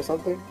 Or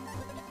something?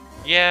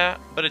 Yeah,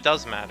 but it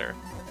does matter.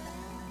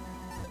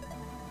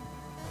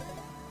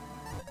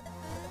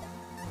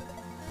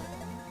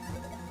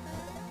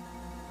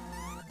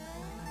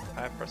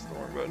 I pressed the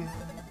wrong button.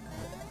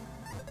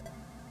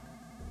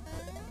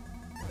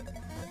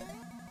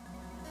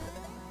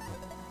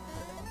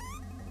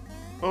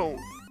 Oh.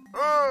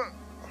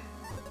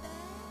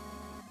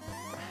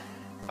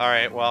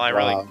 Alright, well, I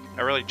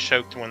really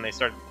choked when they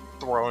started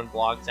throwing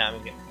blocks at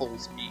me at full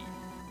speed.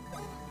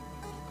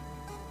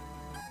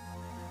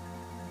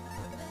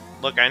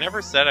 Look, I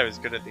never said I was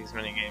good at these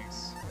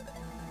minigames.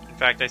 In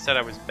fact, I said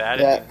I was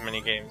bad at these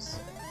minigames.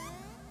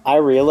 I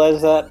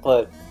realize that,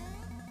 but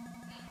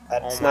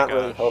that's not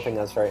really helping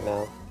us right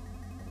now.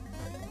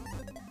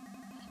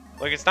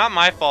 Look, it's not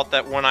my fault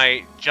that when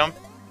I jump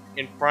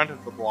in front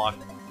of the block,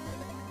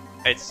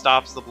 it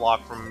stops the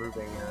block from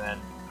moving, and then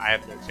I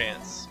have no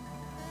chance.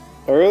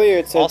 Earlier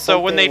it said also,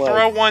 when they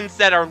throw ones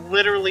that are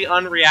literally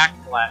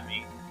unreactable at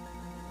me,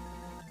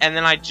 and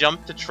then I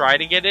jump to try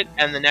to get it,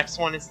 and the next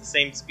one is the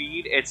same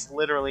speed, it's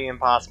literally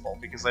impossible,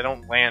 because I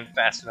don't land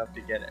fast enough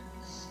to get it.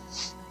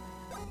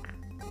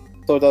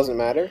 So it doesn't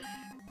matter?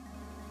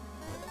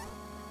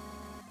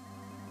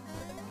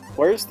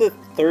 Where's the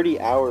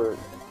 30-hour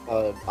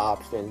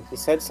option? He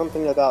said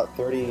something about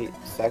 30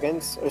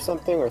 seconds or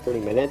something, or 30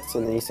 minutes,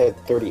 and then he said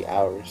 30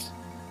 hours.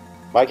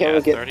 Why can't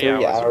we get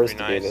 30 hours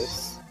to do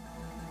this?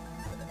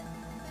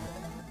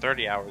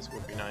 30 hours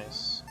would be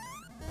nice.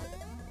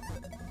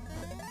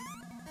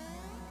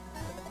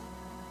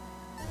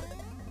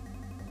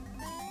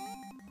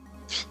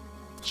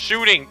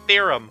 Shooting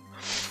theorem!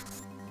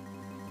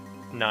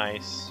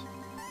 Nice.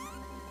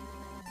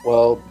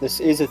 Well,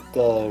 this is at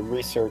the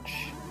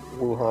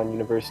Wuhan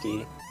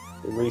University.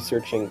 They're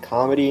researching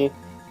comedy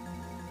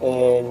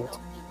and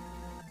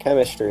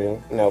chemistry,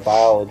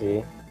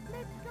 biology.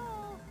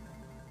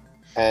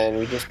 And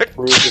we just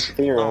proved the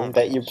theorem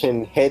that you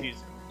can hit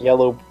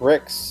yellow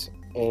bricks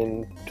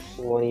in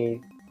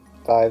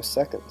 25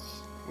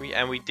 seconds.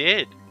 We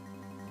did.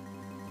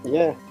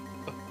 Yeah.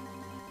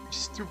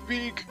 It's too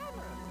big.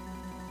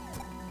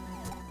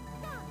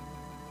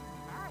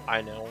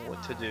 I know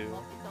what to do.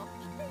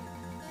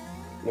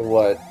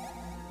 What?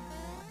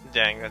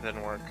 Dang, that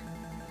didn't work.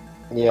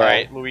 Yeah.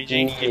 Alright,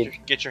 Luigi,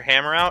 get your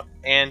hammer out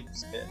and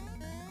spin.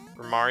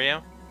 For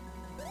Mario?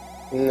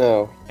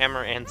 No.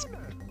 Hammer and spin.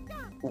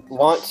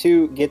 Want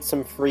to get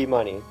some free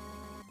money.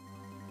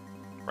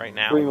 Right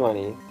now? Free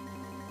money.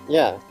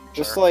 Yeah.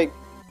 Just like...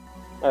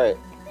 Alright,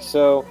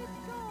 so...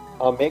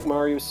 I'll make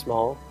Mario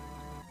small.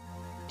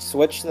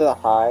 Switch to the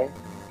high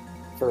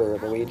for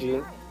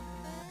Luigi.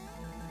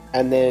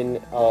 And then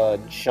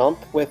jump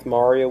with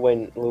Mario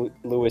when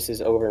Lewis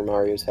is over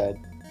Mario's head.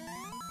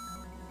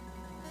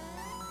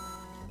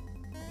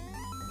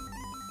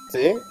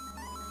 See?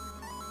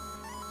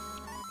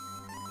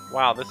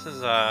 Wow, this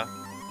is an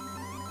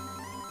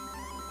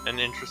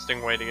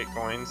interesting way to get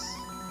coins.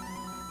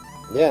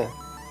 Yeah.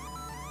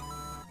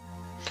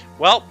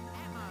 Well,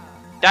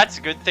 that's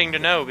a good thing to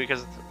know,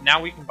 because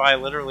now we can buy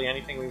literally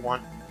anything we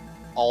want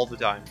all the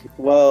time.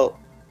 Well,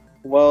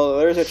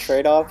 there's a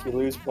trade-off. You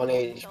lose 1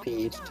 HP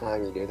each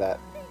time you do that.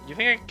 You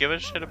think I give a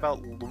shit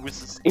about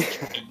Lewis's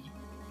HP?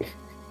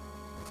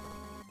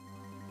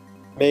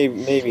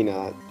 Maybe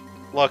not.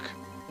 Look,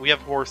 we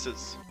have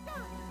horses.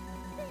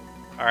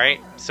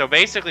 Alright, so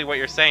basically what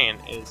you're saying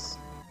is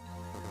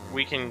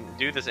we can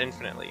do this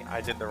infinitely.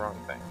 I did the wrong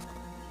thing.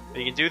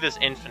 We can do this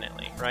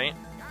infinitely, right?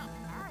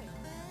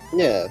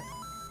 Yeah.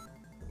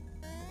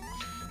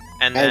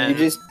 And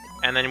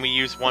then we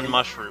use one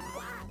mushroom.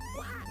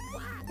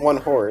 One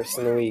horse,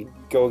 and then we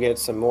go get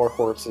some more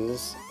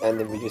horses, and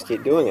then we just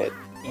keep doing it.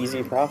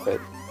 Easy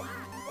profit.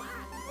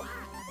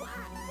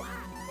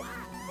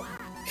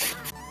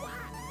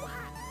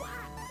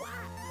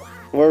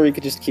 Or we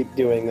could just keep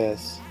doing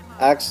this.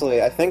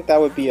 Actually, I think that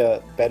would be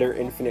a better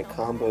infinite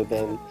combo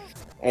than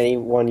any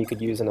one you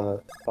could use in a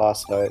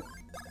boss fight.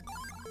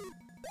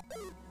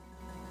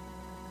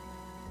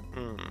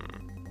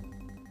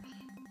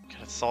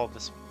 Gotta solve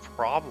this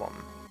problem.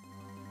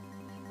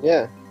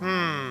 Yeah.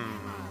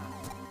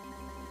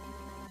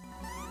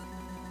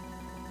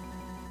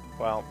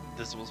 Well,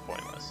 this was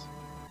pointless.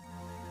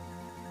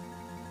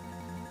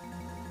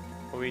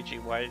 Luigi,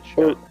 why did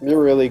you...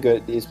 You're really good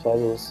at these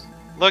puzzles.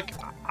 Look,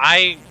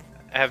 I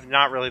have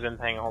not really been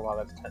paying a whole lot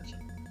of attention.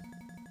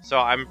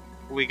 So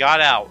we got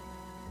out,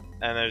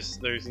 and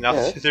there's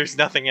nothing there's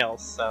nothing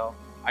else. So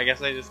I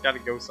guess I just got to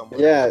go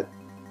somewhere. Yeah.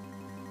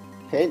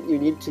 Hint: you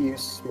need to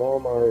use Small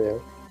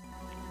Mario.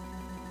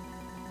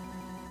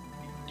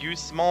 Use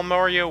Small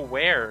Mario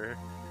where?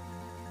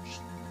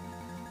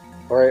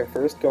 All right,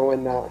 first go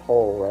in that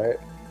hole, right?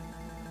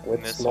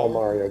 With Small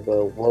hole? Mario,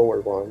 the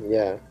lower one.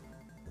 Yeah.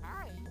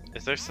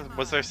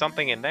 Was there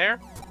something in there?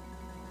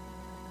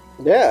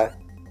 Yeah.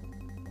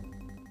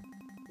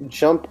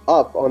 Jump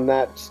up on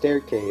that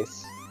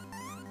staircase.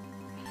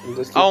 And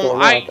just keep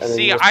going up, and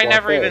see. then I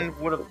never even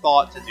would have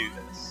thought to do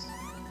this.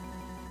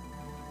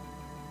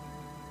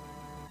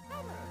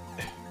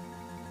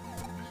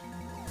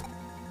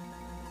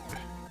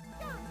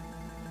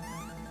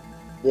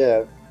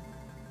 Yeah.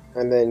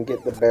 And then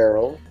get the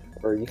barrel,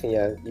 or you can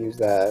use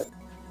that.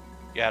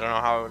 Yeah, I don't know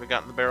how I would have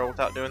gotten the barrel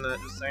without doing that.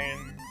 Just saying.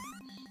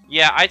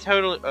 Yeah, I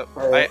totally,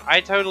 Right.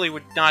 I totally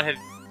would not have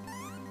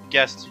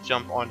guessed to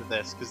jump onto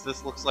this because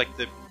this looks like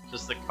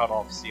just the cut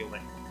off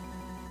ceiling.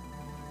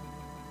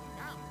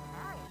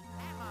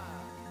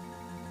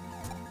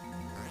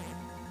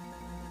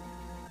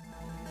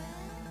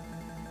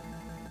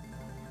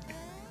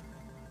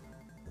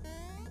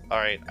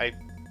 Alright,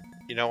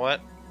 you know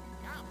what?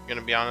 I'm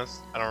gonna be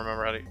honest, I don't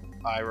remember how to,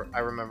 I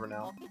remember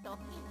now.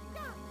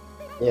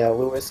 Yeah,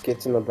 Lewis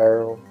gets in the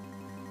barrel.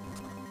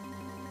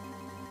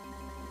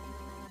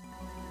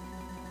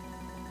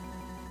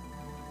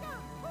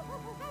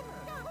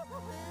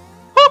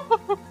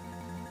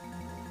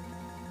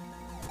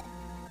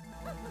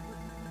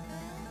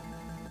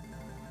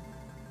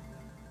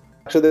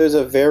 Actually, there's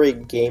a very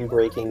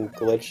game-breaking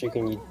glitch you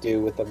can do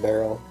with the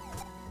barrel.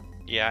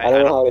 Yeah, I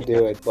don't know how to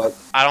do it, but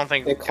I don't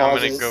think it I'm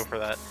gonna go for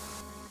that.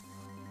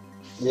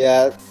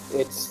 Yeah,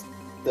 it's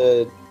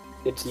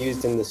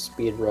used in the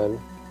speed run,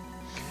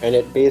 and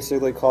it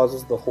basically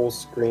causes the whole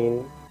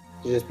screen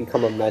to just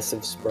become a mess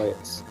of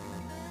sprites.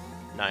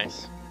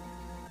 Nice.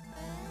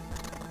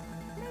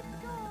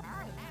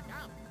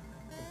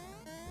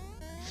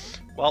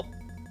 Well,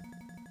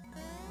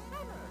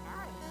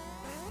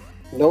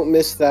 don't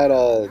miss that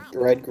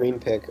red-green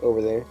pick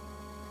over there.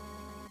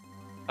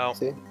 Oh,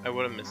 see? I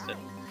would have missed it.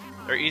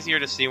 They're easier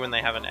to see when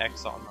they have an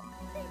X on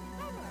them.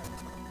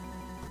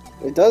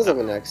 It does have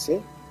an X,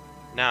 see?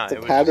 Nah, the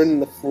pattern in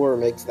the floor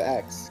makes the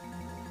X.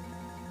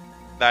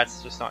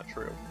 That's just not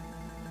true.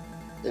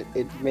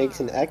 It makes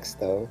an X,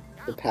 though.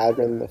 The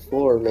pattern in the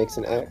floor makes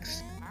an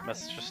X.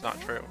 That's just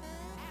not true.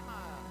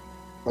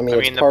 I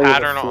mean, the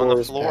pattern on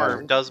the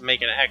floor does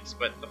make an X,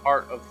 but the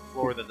part of the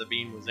floor that the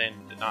bean was in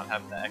did not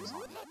have the X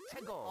on it.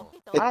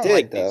 It I don't did,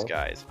 like though. These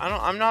guys.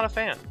 I'm not a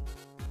fan.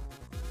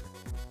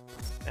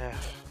 Ugh.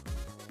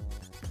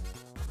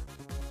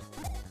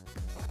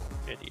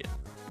 Idiot.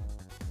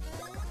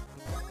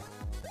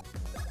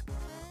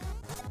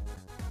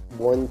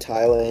 One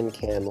Thailand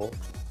camel.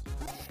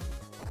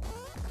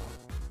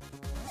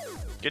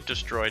 Get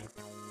destroyed.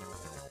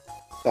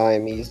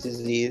 Siamese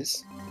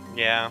disease.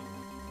 Yeah.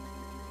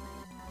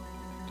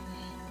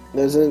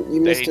 You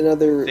missed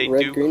another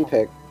red-green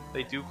pick.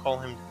 They do call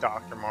him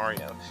Dr.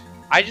 Mario.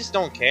 I just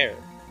don't care.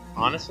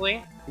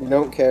 Honestly. You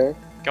don't care?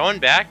 Going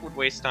back would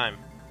waste time.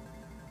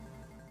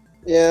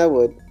 Yeah, I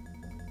would.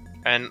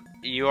 And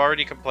you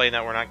already complained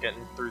that we're not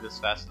getting through this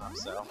fast enough,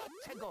 so...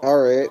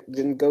 Alright,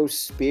 then go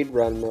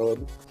speedrun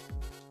mode.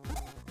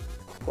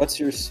 What's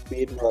your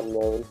speedrun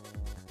mode?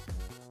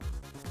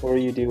 What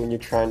do you do when you're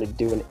trying to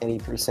do an any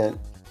percent?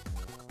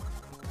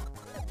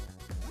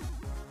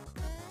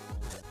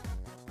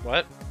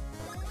 What?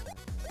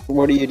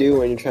 What do you do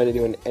when you're trying to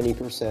do an any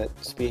percent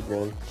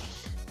speedrun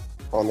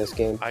on this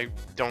game? I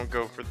don't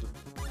go for the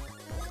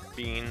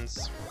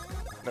beans.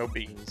 No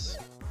beans.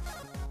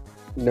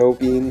 No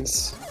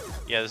beans?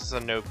 Yeah, this is a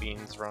no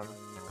beans run.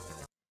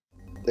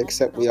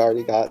 Except we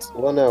already got...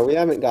 Well, no, we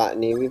haven't got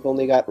any. We've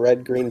only got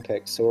red-green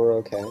picks, so we're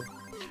okay.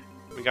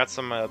 We got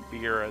some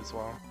beer as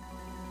well.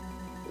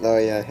 Oh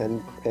yeah,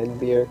 hen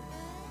beer.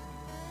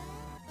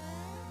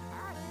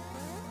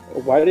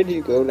 Why did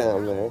you go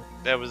down there?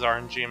 That was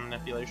RNG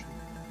manipulation.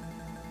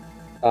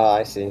 Oh,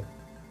 I see.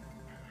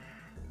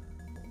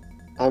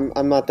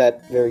 I'm not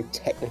that very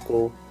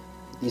technical,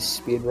 these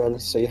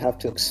speedruns, so you have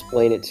to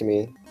explain it to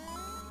me.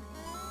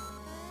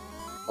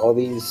 All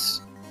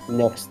these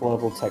next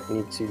level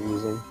techniques you're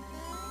using.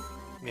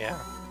 Yeah.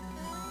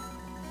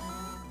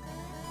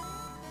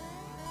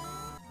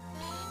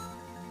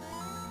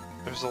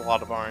 There's a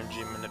lot of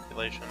RNG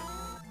manipulation.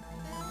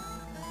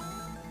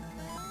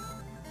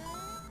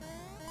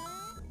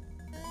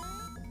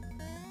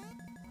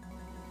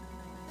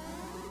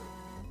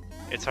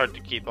 It's hard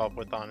to keep up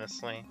with,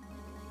 honestly.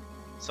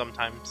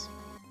 Sometimes,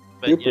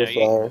 but you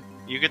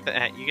get the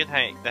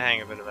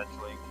hang of it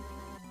eventually.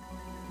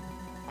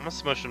 I'm gonna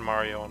smush in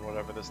Mario on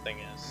whatever this thing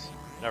is.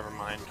 Never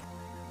mind.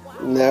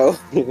 No,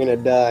 you're gonna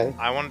die.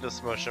 I wanted to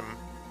smush him,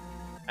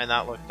 and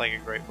that looked like a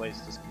great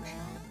place to smush him.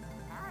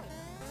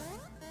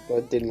 But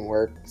it didn't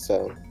work,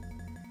 so.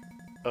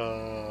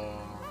 Okay.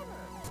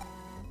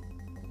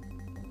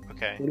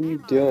 What are you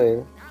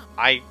doing?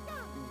 I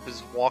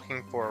was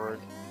walking forward.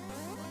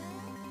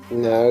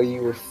 No,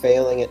 you were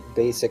failing at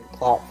basic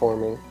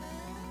platforming.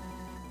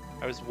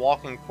 I was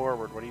walking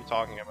forward, what are you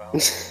talking about?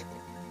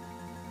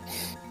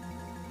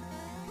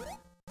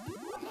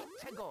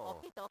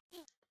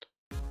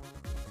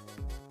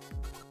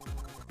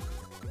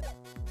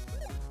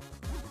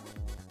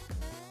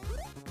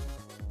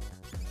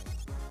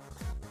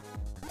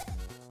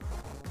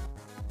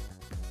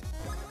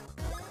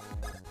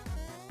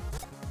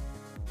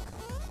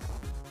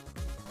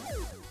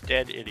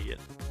 Dead idiot.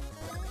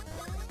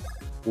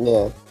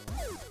 Yeah.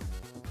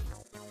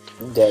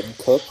 Dead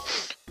cook.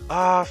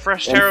 Ah,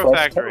 fresh Taro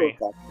Factory.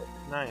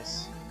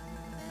 Nice.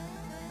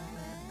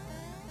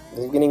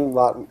 We're getting a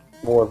lot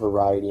more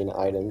variety in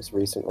items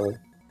recently.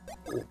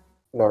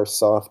 In our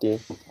softy.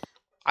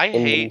 I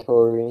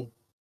inventory. hate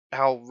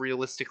how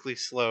realistically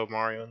slow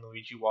Mario and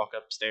Luigi walk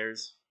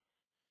upstairs.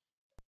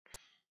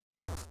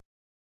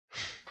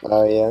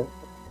 Oh yeah?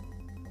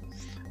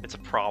 It's a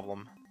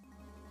problem.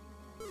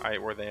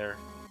 Alright, we're there.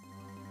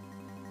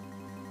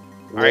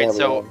 Yeah, Alright,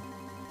 so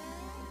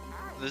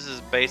this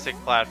is basic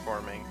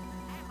platforming.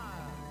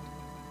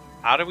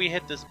 How do we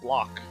hit this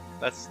block?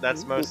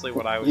 That's mostly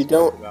what I was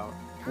talking about.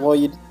 Well,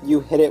 you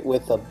hit it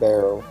with a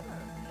barrel.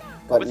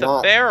 But with not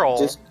a barrel?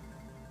 Just,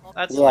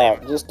 that's yeah,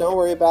 lame. Just don't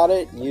worry about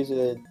it. Use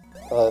a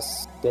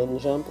spin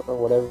jump or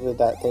whatever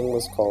that thing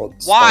was called.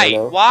 Why?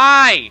 Spino.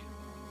 Why?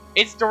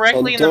 It's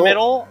directly in the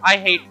middle? I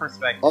hate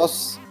perspective.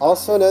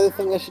 Also, another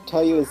thing I should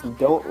tell you is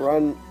don't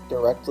run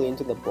directly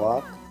into the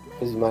block,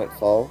 because you might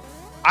fall.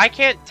 I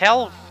can't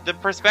tell. The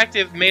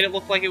perspective made it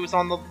look like it was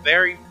on the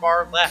very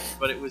far left,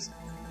 but it was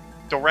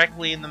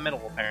directly in the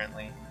middle,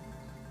 apparently.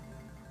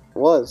 It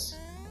was.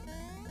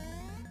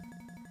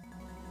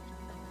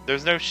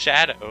 There's no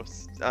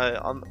shadows,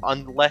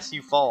 unless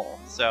you fall,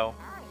 so...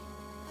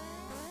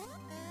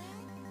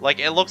 Like,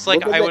 it looks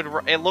like I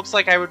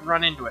would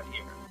run into it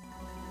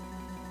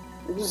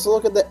here. Just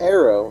look at the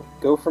arrow.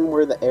 Go from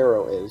where the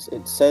arrow is.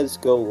 It says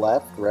go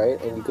left,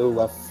 right? And you go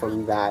left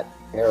from that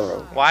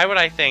arrow. Why would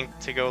I think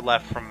to go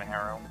left from the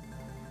arrow?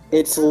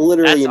 It's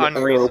literally an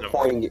arrow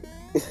pointing you.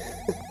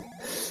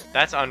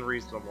 That's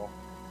unreasonable.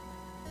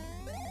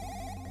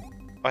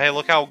 Oh hey,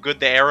 look how good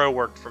the arrow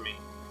worked for me.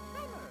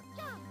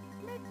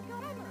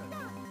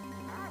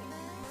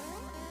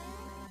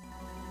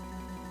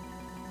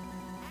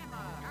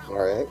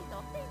 Alright.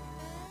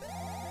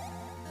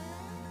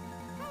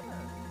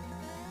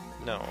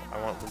 No,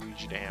 I want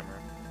Luigi to hammer.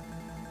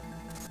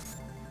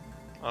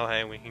 Oh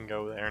hey, we can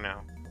go there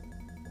now.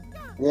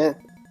 Yeah.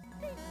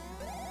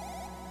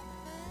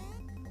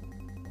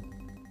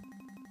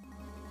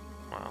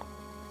 Wow.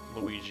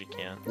 Luigi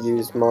can't.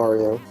 Use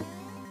Mario.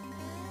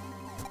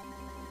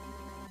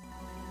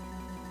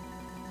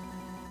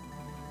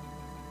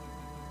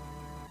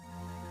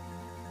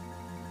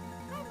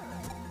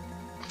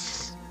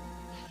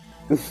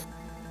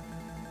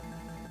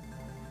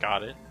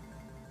 Got it.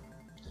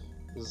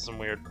 This is some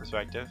weird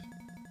perspective.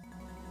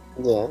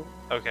 Yeah.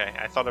 Okay,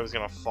 I thought I was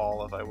gonna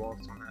fall if I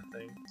walked on that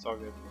thing. It's all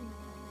good.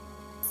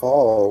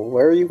 Fall?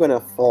 Where are you gonna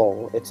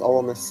fall? It's all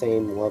on the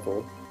same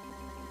level.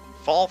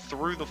 Fall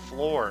through the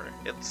floor.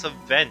 It's a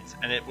vent,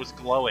 and it was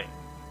glowing.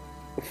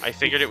 I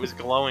figured it was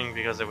glowing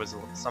because it was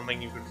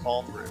something you could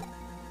fall through.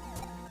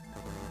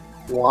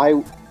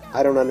 Why?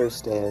 I don't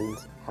understand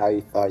how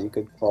you thought you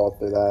could fall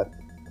through that.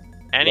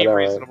 Any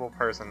reasonable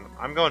person...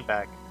 I'm going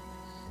back.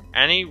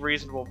 Any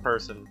reasonable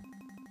person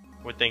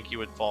would think you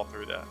would fall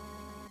through that.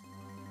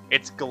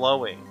 It's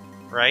glowing,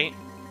 right?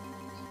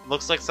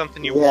 Looks like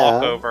something you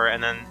walk over,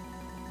 and then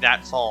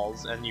that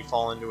falls, and you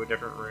fall into a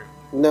different room.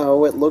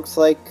 No, it looks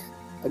like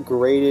a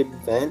graded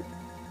vent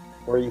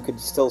where you could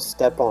still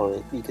step on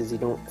it because you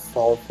don't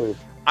fall through.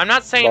 I'm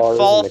not saying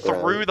fall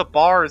through the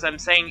bars, I'm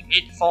saying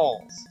it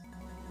falls.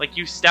 Like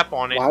you step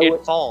on it,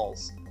 it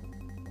falls.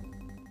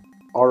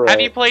 Alright.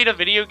 Have you played a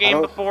video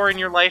game before in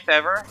your life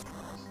ever?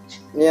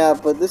 Yeah,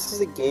 but this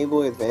is a Game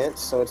Boy Advance,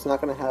 so it's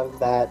not gonna have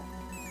that,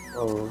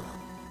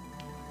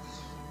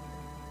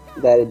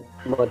 that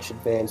much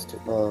advanced,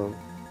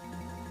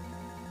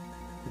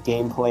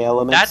 gameplay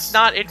elements. That's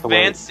not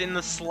advanced in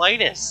the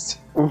slightest.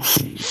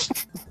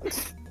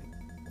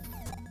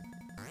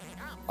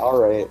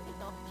 Alright.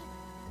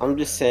 I'm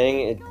just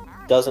saying it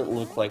doesn't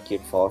look like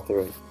you'd fall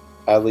through it.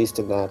 At least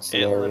in that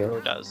scenario. It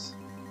literally does.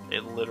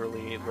 It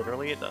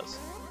literally it does.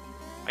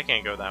 I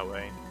can't go that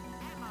way.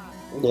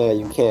 Yeah,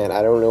 you can.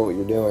 I don't know what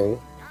you're doing.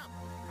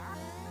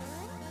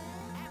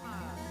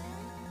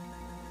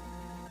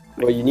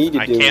 What you need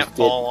to do is get,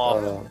 fall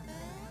off.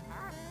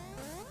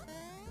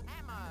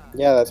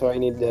 Yeah, that's why you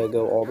need to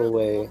go all the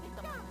way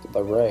to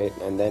the right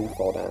and then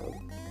fall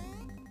down.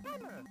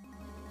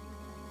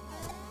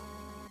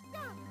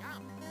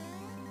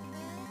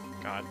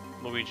 God,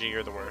 Luigi,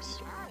 you're the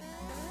worst.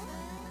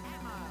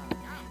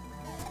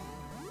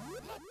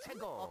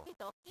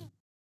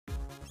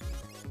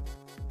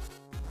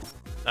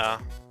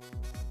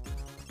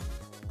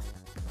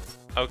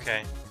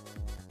 Okay.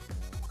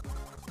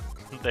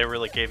 They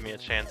really gave me a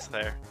chance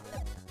there.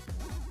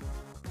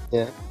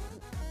 Yeah.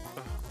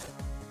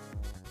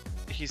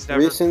 He's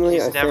never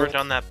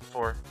done that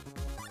before.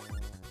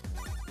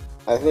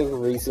 I think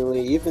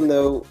recently, even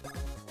though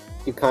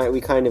we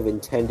kind of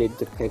intended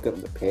to pick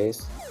up the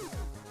pace,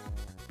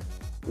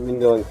 we've been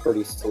going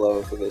pretty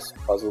slow for this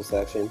puzzle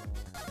section.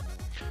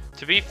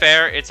 To be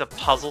fair, it's a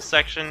puzzle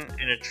section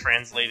in a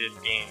translated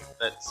game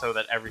so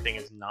that everything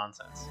is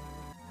nonsense.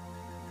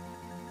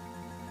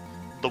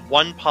 The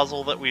one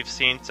puzzle that we've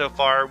seen so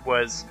far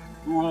was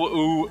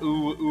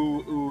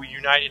ooh,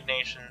 United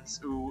Nations,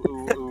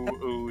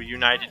 ooh,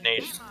 United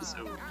Nations,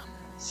 ooh.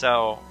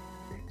 So,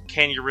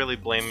 can you really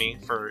blame me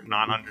for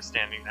not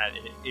understanding that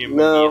immediately?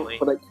 No,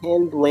 but I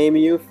can blame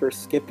you for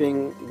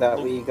skipping that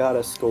we got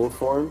a school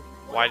form.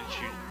 Why did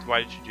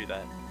you do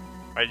that?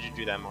 Why did you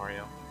do that,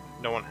 Mario?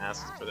 No one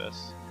asked for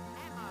this.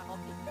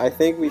 I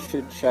think we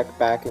should check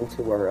back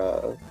into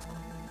our,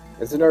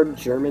 is it our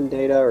German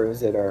data or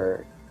is it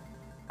our...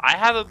 I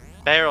have a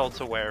barrel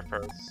to wear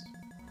first.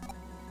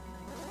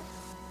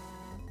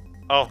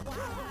 Oh.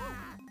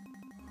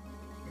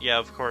 Yeah,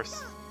 of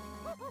course.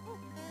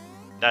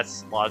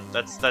 That's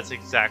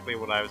exactly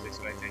what I was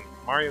expecting.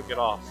 Mario, get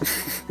off.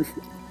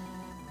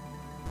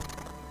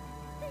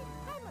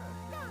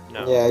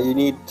 No. Yeah, you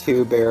need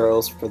 2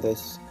 barrels for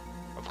this.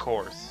 Of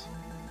course.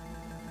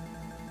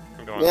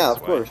 I'm going yeah, this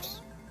of way. course.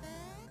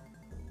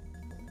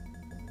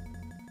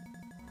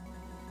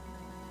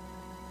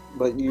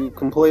 But you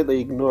completely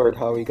ignored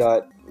how we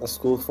got a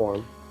school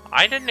form.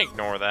 I didn't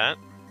ignore that.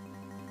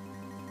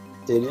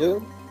 Did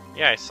you?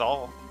 Yeah, I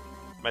saw.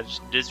 I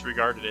just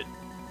disregarded it.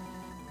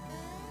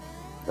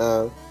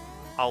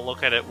 I'll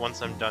look at it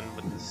once I'm done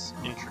with this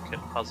intricate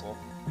puzzle.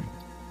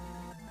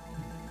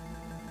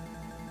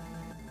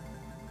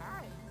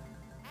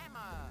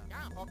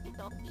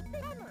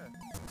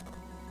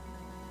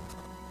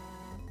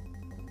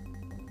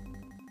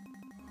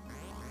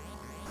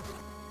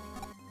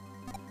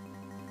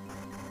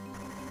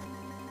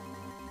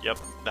 Yep,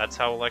 that's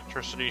how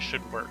electricity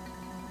should work.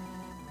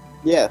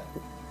 Yeah.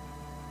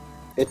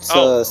 It's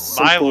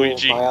simple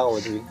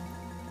biology.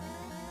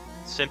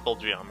 Simple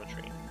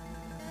geometry.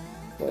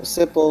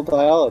 Simple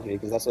biology,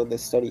 because that's what they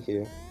study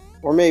here.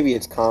 Or maybe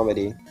it's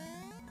comedy.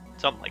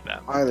 Something like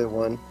that. Either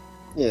one.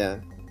 Yeah.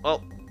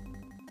 Well,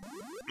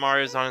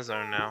 Mario's on his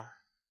own now.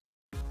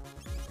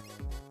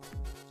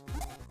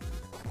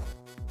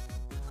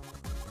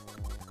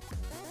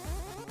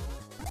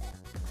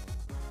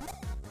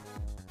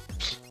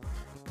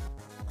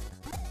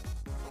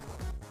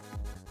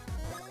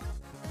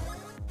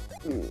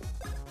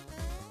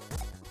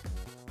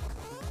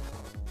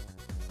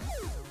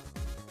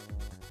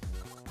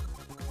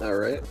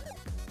 Alright.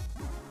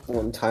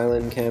 One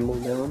Thailand camel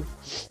down.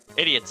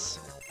 Idiots.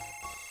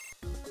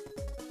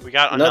 We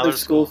got another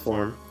school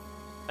form.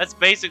 That's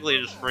basically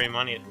just free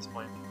money at this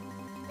point.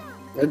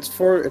 It's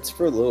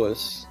for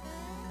Lewis.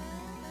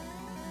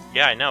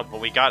 Yeah, I know,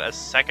 but we got a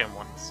second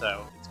one,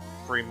 so it's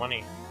free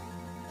money.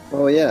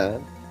 Oh yeah.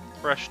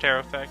 Fresh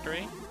Taro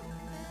Factory,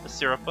 a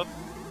syrup up,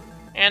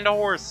 and a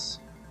horse.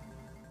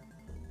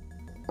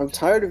 I'm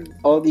tired of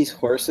all these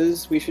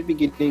horses. We should be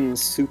getting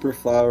super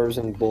flowers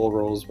and bull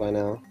rolls by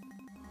now.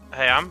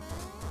 Hey,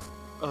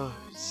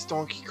 it's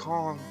Donkey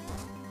Kong.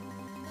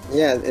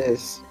 Yeah, it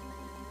is.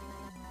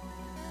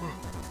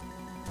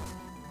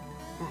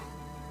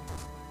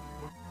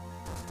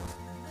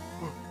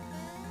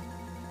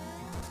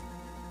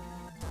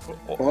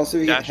 Also,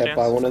 if you get hit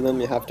by one of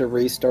them, you have to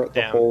restart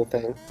the whole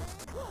thing.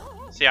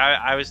 See,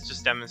 I was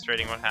just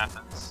demonstrating what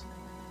happens.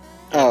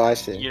 Oh, I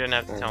see. You didn't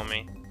have to tell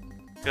me.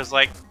 Because,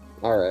 like...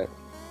 Alright.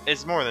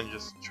 It's more than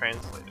just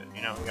translated,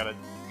 you know? We gotta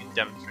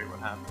demonstrate what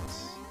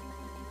happens.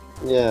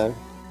 Yeah.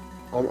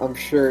 I'm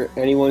sure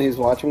anyone who's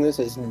watching this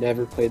has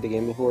never played the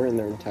game before in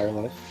their entire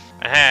life.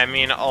 Hey, I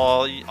mean, a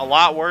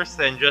lot worse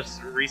than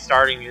just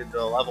restarting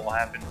the level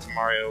happened to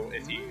Mario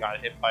if he got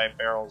hit by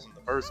barrels in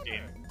the first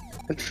game.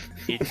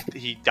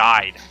 He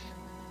died.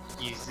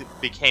 he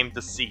became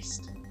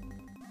deceased.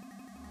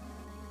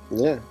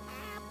 Yeah.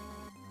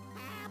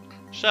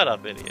 Shut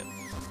up, idiot.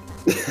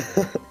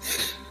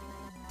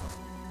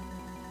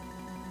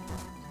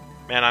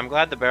 Man, I'm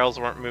glad the barrels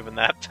weren't moving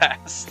that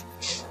fast.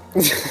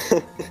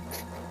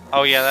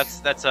 Oh yeah,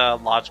 that's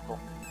logical.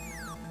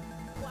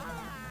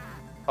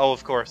 Oh,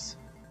 of course.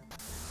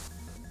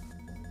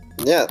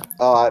 Yeah,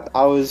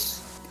 I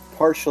was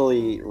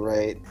partially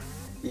right.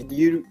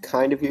 You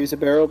kind of use a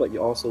barrel, but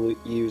you also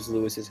use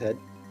Lewis's head.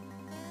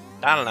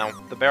 I don't know.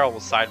 The barrel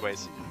was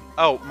sideways.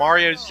 Oh,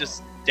 Mario's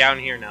just down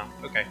here now.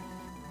 Okay.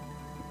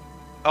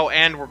 Oh,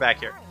 and we're back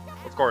here.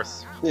 Of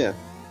course. Yeah.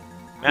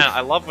 Man,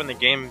 I love when the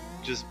game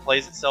just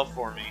plays itself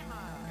for me.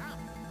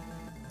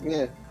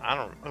 Yeah. I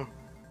don't...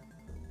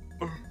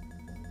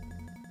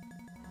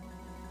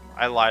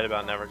 I lied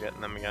about never getting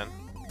them again.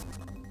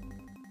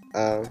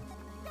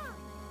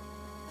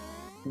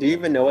 Do you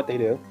even know what they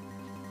do?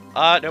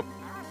 Nope.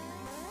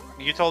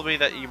 You told me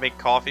that you make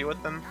coffee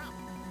with them?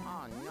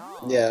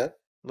 Yeah.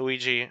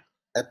 Luigi,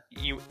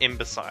 you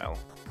imbecile.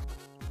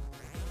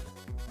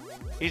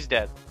 He's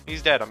dead.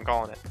 He's dead, I'm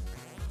calling it.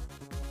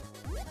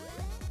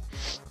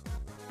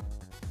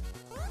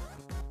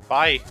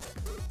 Bye.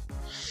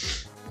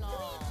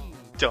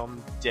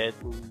 Dumb dead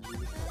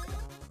Luigi.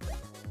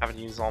 Having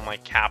to use all my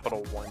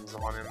capital ones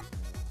on him.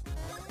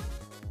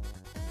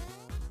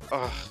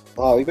 Ugh.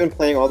 Oh, we've been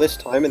playing all this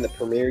time and the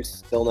premiere's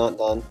still not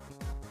done.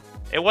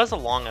 It was a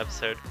long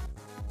episode.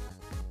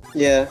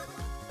 Yeah.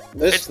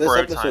 This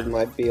episode time.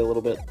 might be a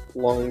little bit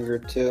longer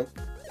too.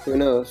 Who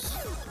knows?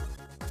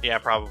 Yeah,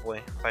 probably,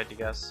 if I had to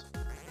guess.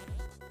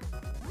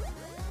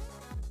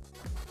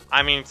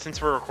 I mean,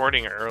 since we're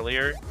recording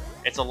earlier,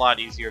 it's a lot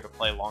easier to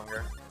play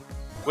longer.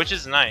 Which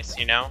is nice,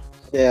 you know?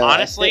 Yeah.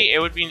 Honestly, it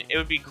would be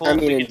cool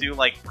if we mean, could do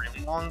like really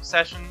long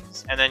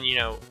sessions, and then, you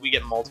know, we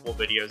get multiple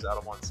videos out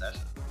of one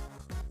session.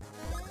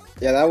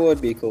 Yeah, that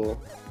would be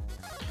cool.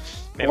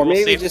 Maybe or we'll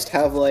maybe just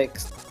have like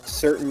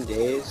certain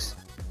days.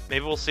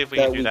 Maybe we'll see if we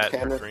can do that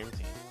for Dream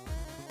Team.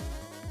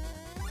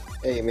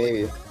 Hey,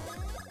 maybe.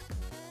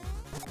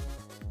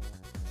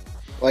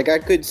 Like, I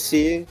could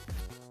see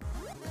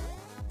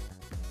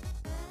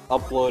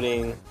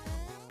uploading,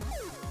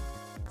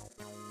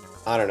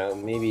 I don't know,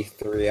 maybe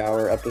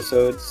 3-hour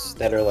episodes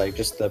that are like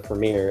just the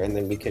premiere, and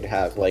then we could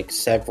have like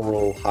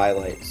several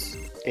highlights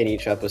in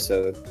each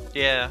episode.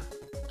 Yeah.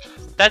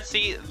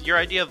 Your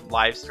idea of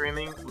live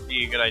streaming would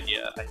be a good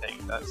idea, I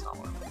think. That's not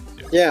what I'm going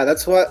to do. Yeah,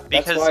 that's why I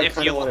if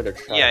kind of wanted to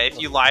try. Yeah,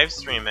 if you live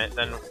stream it,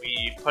 then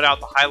we put out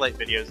the highlight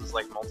videos as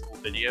like multiple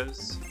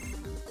videos.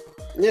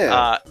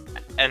 Yeah.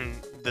 And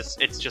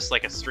it's just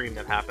like a stream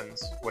that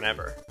happens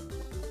whenever.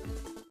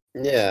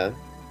 Yeah.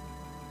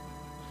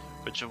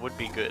 Which would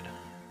be good.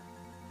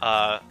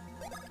 I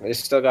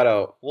just still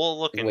gotta we'll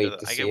look into wait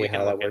to see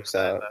how that works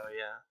out. Though,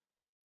 yeah.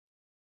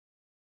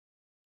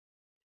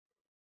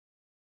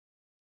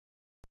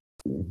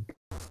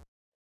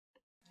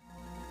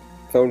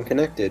 Phone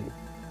connected.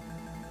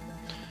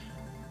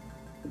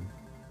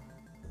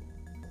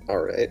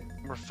 Alright.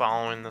 We're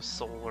following the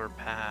solar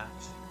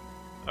path.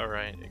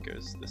 Alright, it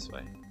goes this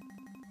way.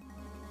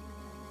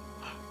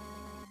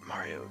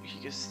 Mario, he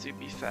gets to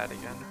be fat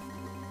again.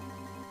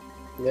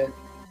 Yeah.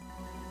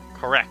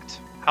 Correct.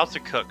 How to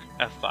cook,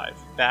 F5.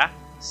 Bath,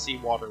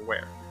 seawater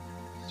where?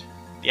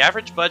 The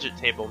average budget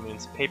table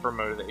means paper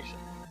motivation.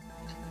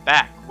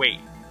 Back,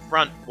 weight.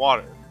 Front,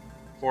 water.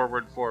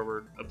 Forward,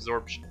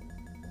 absorption.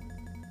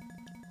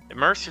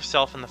 Immerse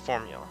yourself in the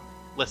formula.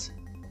 Listen.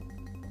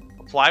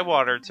 Apply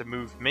water to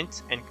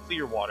movement and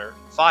clear water.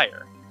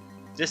 Fire.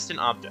 Distant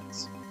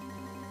objects.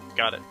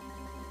 Got it.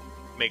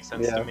 Makes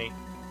sense to me.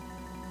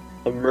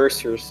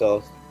 Immerse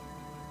yourself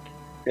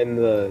in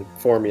the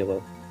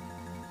formula.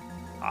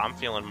 I'm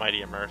feeling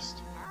mighty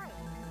immersed.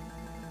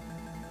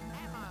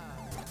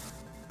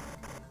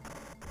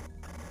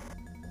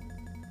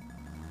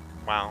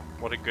 Wow,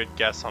 what a good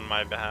guess on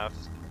my behalf.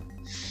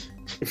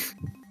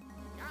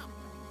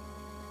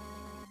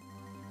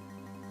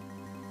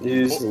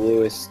 Use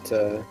Lewis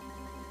to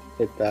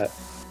hit that.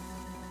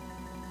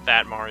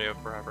 Fat Mario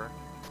forever.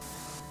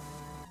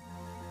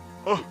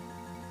 Oh!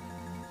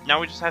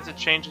 Now we just have to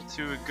change it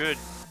to a good.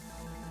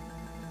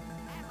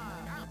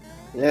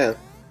 Yeah.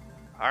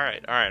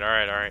 Alright.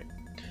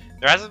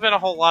 There hasn't been a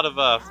whole lot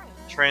of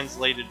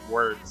translated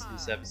words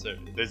this episode.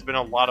 There's been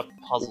a lot of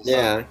puzzles.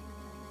 Yeah.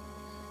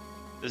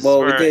 We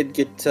did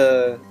get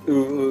to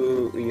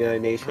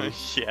United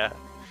Nations. Yeah.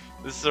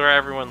 This is where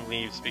everyone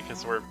leaves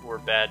because we're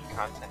bad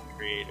content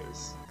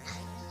creators.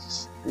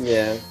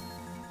 Yeah.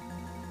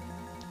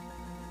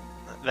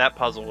 That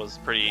puzzle was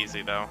pretty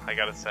easy though, I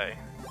gotta say.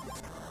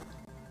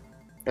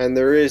 And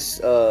there is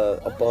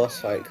a boss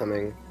fight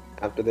coming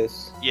after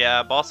this.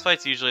 Yeah, boss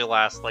fights usually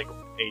last like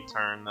a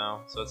turn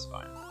though, so it's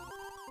fine.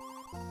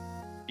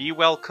 Be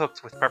well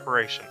cooked with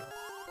preparation.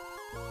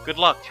 Good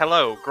luck,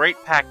 hello, great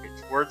package,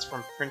 words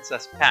from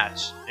Princess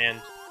Patch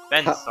and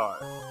Benstar.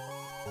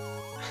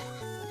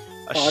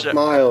 Patch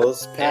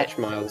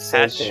Miles,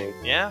 same thing.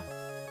 Yeah?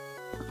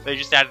 They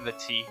just added the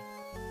T.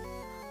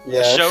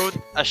 Yeah.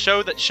 A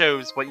show that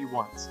shows what you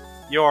want.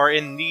 You are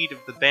in need of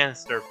the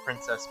Benstar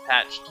Princess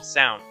patch to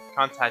sound.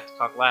 Contact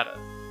Cocklatta.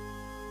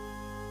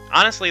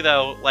 Honestly,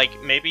 though, like,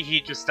 maybe he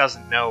just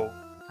doesn't know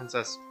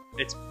Princess...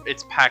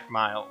 It's Pack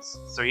Miles,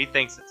 so he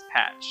thinks it's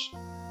Patch.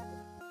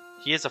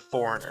 He is a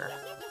foreigner.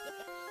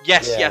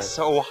 Yes, Yeah. yes,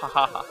 oh ha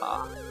ha ha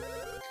ha.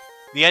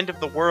 The end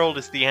of the world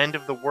is the end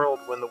of the world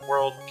when the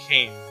world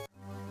came.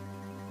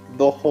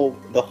 The whole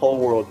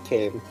world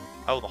came.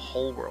 Oh, the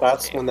whole world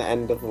That's came. when the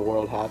end of the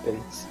world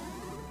happens.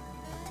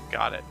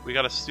 Got it. We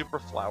got a super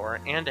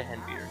flower and a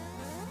henbeard.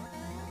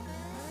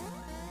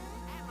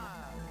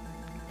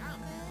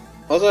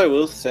 Also, I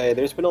will say,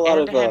 there's been a lot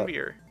And of a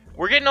henbeard.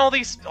 We're getting all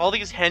these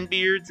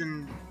henbeards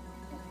and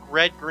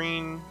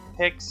red-green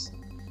picks,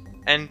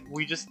 and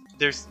we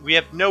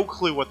have no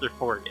clue what they're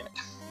for yet.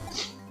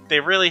 They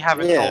really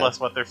haven't told us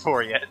what they're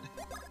for yet.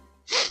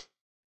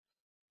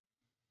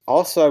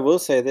 Also, I will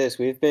say this: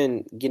 we've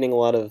been getting a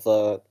lot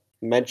of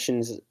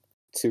mentions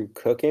to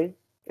cooking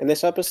in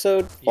this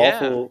episode. Yeah.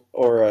 Awful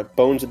or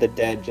Bones of the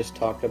Dead just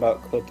talked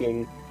about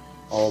cooking.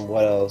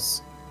 What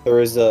else? There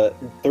was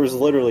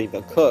literally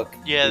the cook.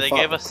 Yeah, We they fought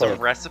gave the us some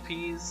cook.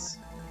 recipes.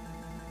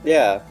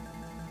 Yeah.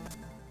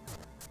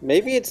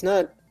 Maybe it's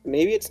not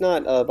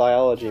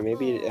biology.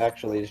 Maybe it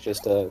actually is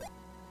just a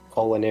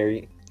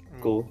culinary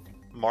school.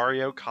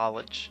 Mario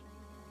College.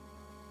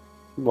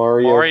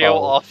 Mario College.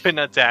 often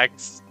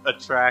attracts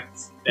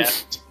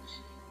theft.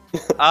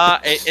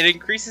 It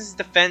increases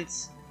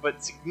defense,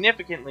 but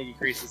significantly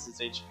decreases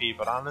its HP.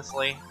 But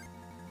honestly,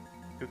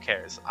 who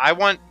cares? I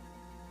want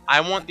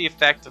the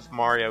effect of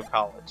Mario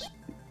College.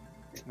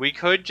 We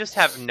could just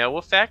have no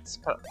effects,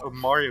 but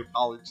Mario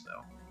College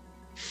though.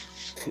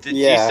 Do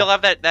you still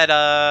have that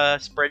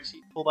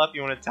spreadsheet pulled up?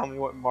 You want to tell me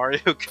what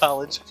Mario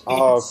College means?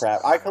 Oh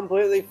crap! I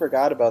completely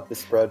forgot about the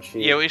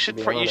spreadsheet. Yeah, you should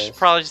probably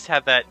just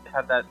have that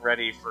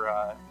ready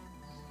for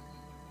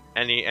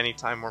any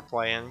time we're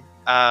playing.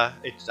 I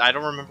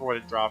don't remember what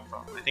it dropped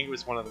from. I think it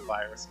was one of the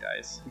virus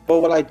guys. But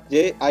what I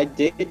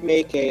did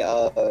make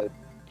a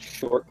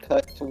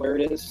shortcut to where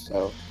it is.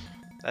 So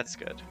that's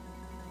good.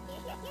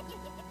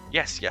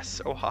 Yes, yes.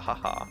 Oh, ha ha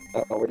ha.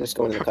 Uh-oh, we're just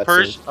going to the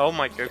cutscene. Oh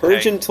my god. Okay.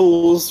 Persian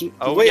tools.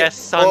 Oh Wait. yes,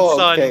 son.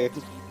 Okay.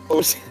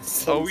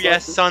 Oh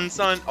yes, son.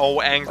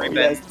 Oh, angry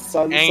Ben. Yes,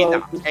 son.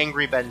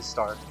 Angry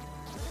Benstar.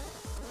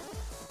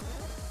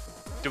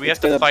 Do we have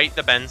to fight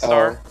the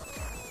Benstar?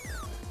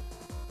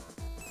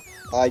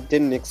 I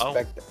didn't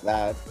expect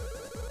that.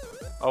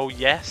 Oh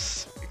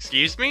yes.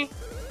 Excuse me?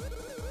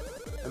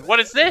 And what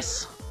is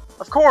this?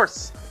 Of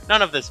course,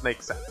 none of this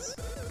makes sense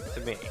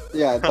to me.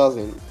 Yeah, it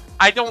doesn't.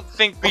 I don't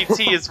think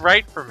BT is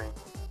right for me.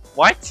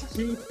 What?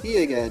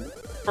 BT again.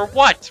 For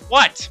what?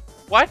 What?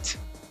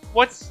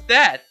 What's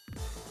that?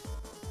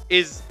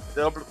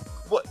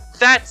 What?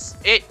 That's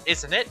it,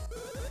 isn't it?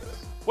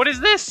 What is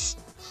this?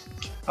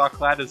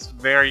 Cocklatta is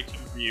very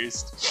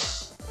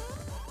confused.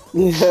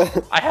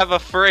 Yeah. I have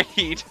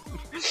afraid.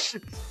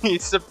 He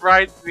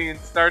surprised me and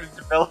started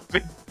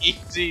developing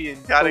ET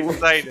and got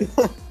excited.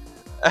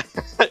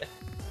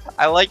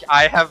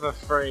 I have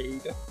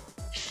afraid.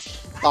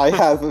 I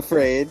have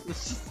afraid.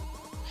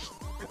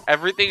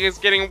 Everything is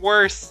getting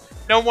worse.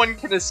 No one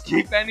can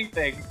escape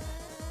anything.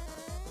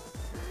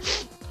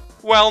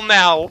 Well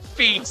now,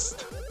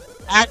 feast.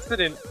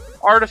 Accident.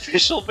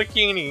 Artificial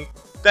bikini.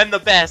 Then the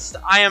best.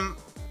 I am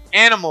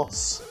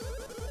animals.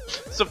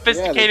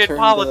 Sophisticated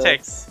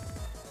politics.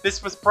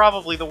 This was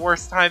probably the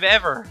worst time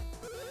ever.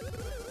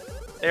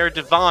 They are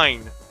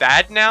divine.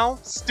 Bad now?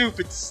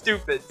 Stupid,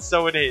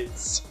 so it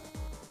is.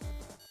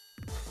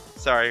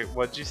 Sorry,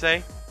 what'd you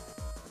say?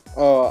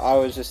 Oh, I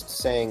was just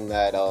saying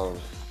that,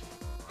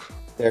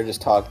 they're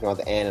just talking about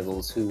the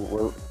animals who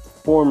were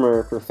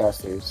former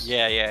professors.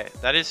 Yeah,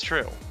 that is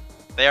true.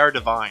 They are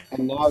divine.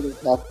 And now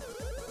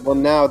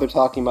they're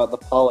talking about the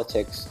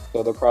politics,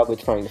 so they're probably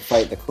trying to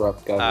fight the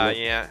corrupt government.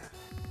 Yeah.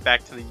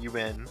 Back to the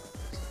UN.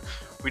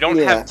 We don't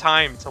have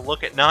time to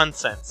look at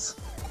nonsense.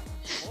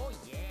 Oh,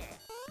 yeah.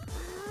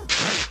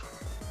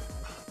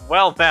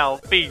 Well now,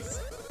 peace.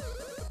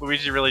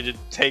 Luigi really did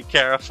take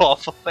care of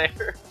Awful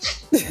there.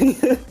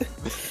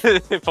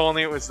 If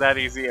only it was that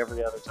easy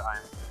every other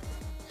time.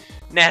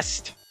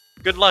 Nest!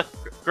 Good luck,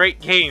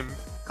 great game,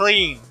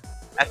 clean!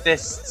 At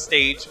this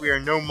stage, we are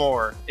no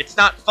more. It's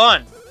not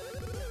fun!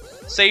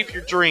 Save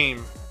your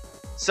dream.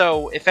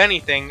 So, if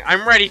anything,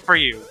 I'm ready for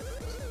you!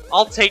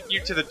 I'll take you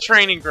to the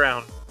training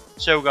ground.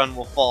 Shogun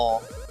will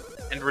fall,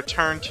 and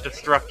return to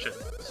destruction.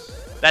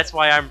 That's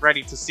why I'm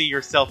ready to see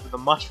yourself in the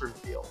mushroom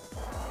field.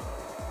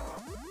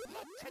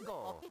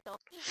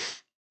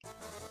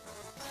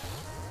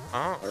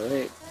 Oh.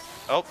 Alright.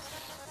 Oh.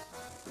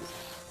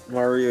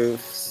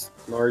 Mario's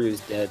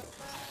dead.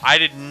 I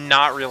did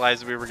not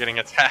realize we were getting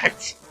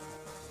attacked.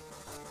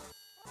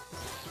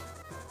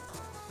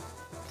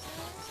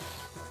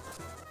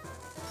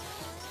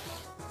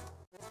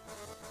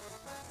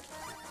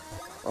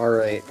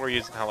 Alright. We're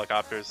using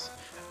helicopters.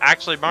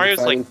 Actually,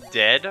 Mario's like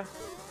dead.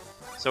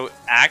 So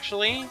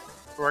actually,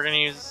 we're gonna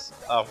use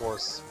a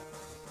horse.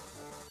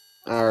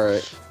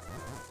 Alright.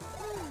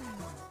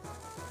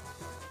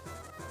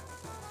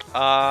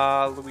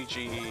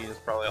 Luigi is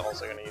probably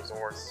also gonna use a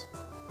horse.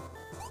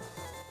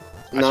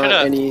 Not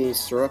any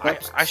syrup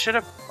ups? I should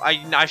have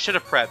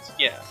prepped,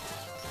 yeah.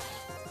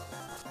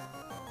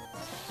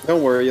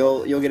 Don't worry,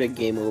 you'll get a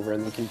game over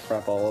and you can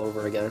prep all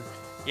over again.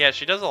 Yeah,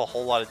 she does a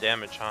whole lot of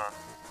damage, huh?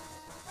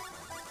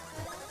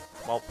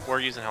 Well, we're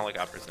using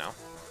helicopters now.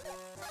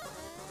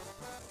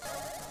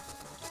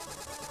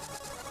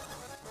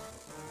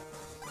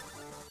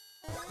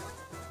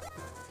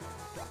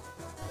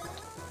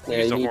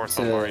 Yeah, use a horse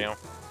on Mario.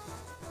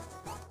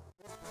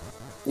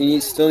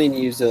 You still need to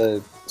use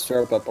a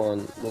syrup up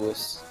on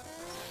Lewis.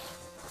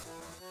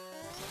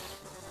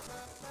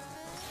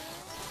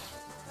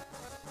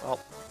 Well,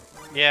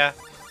 yeah.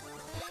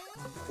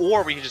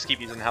 Or we could just keep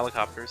using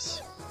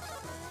helicopters.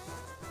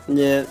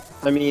 Yeah,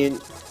 I mean,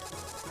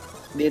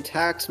 the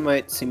attacks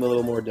might seem a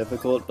little more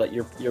difficult, but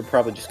you're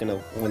probably just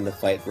gonna win the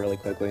fight really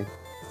quickly.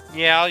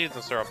 Yeah, I'll use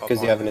the syrup up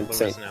because you have an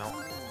insane. Now.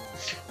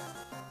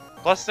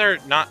 Plus, they're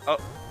not. Oh.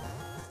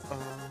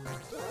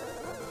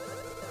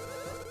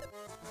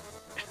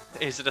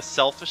 Is it a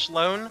selfish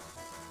loan?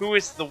 Who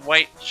is the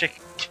white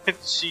chicken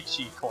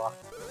Chi-Chi clock?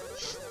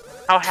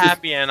 How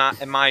happy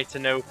am I to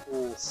know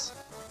fools?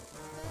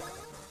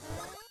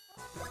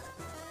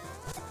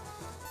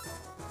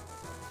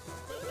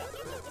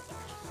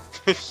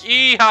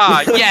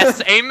 Yeehaw!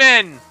 Yes,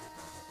 amen!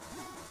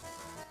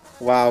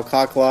 Wow,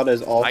 Cocklatta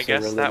is also I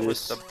guess religious. That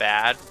was the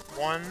bad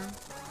one?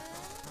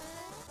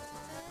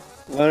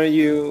 Why don't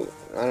you...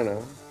 I don't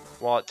know.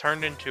 Well, it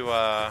turned into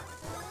a...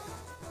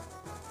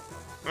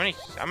 I'm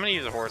gonna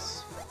use a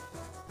horse.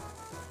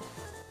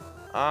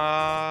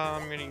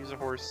 I'm gonna use a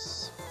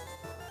horse.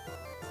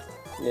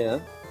 Yeah.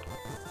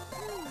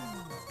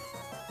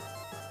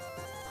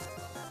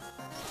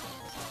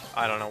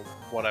 I don't know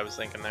what I was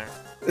thinking there.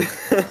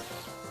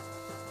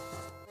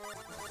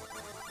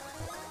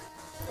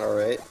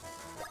 Alright.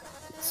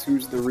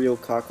 Who's the real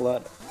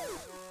Cocklatta?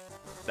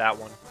 That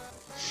one.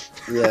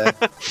 Yeah.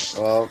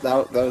 Well,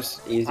 that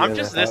was easy. I'm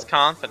just this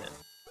confident.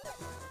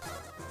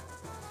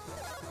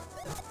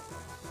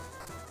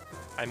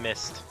 I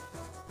missed.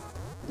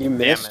 You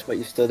missed, but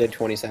you still did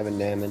 27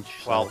 damage.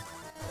 So. Well,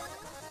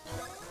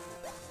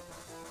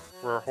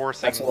 we're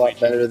horsing. That's a lot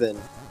better than.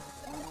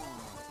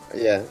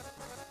 Yeah.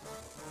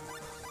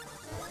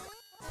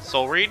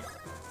 Soul Reed?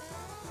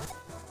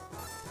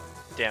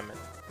 Damn it.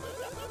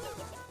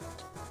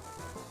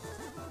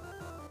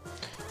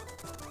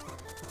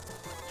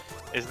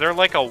 Is there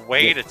like a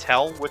way to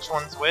tell which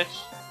one's which?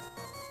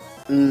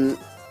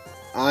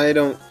 I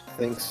don't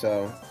think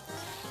so.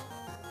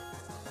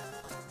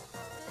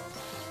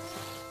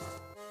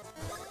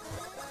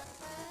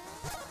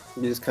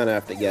 You just kind of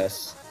have to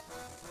guess.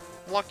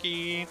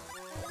 Lucky.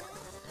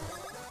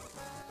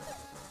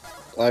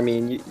 I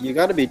mean, you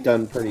got to be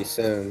done pretty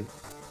soon,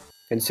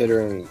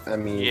 considering, I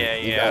mean,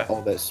 you got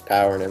all this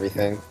power and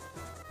everything.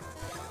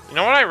 You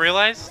know what I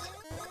realized?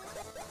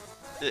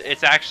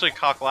 It's actually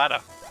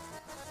Cocklatta.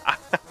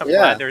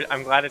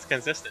 I'm glad it's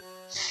consistent.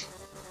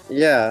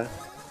 Yeah.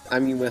 I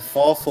mean, with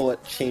Fawful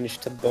it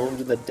changed to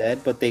Bones of the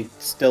Dead, but they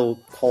still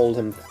called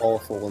him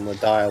Fawful in the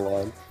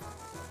dialogue.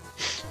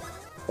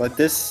 But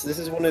this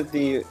is one of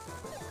the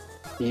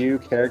few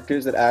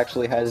characters that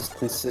actually has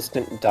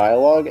consistent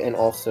dialogue and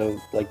also,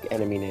 like,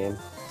 enemy name.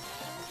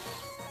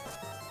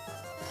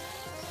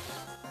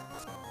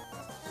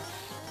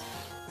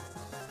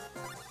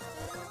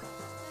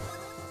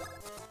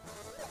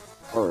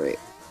 Alright.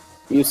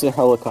 Use of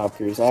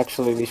helicopters.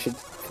 Actually, we should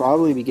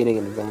probably be getting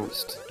an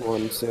advanced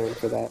one soon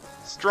for that.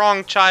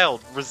 Strong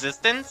child.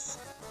 Resistance?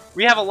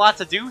 We have a lot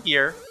to do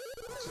here.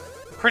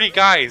 Pretty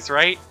guys,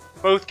 right?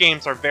 Both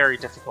games are very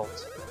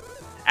difficult.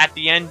 At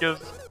the end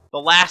of the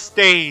last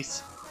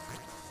days.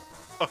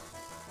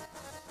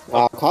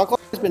 Wow,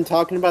 Cocklatta's been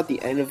talking about the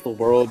end of the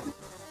world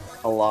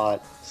a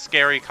lot.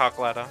 Scary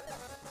Cocklatta.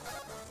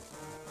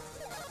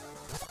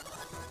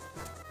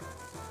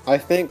 I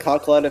think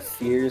Cocklatta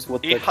fears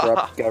what the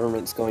corrupt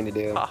government's going to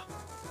do.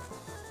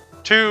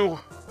 2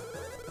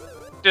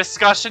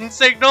 discussion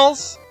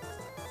signals?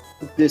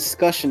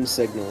 Discussion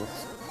signals.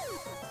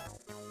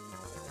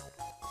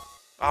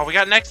 Oh, we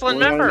got an excellent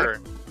member!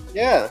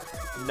 Yeah.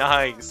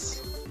 Nice.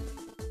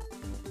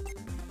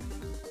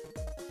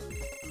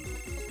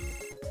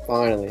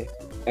 Finally.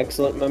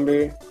 Excellent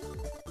member.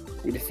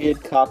 We defeated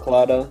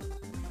Cocklatta.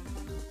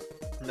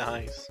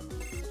 Nice.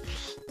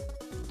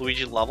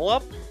 Luigi level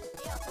up?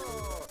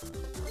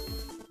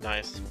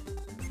 Nice.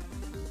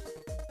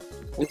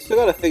 We still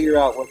gotta figure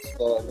out what's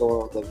going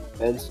on with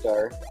the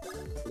Benstar.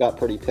 Got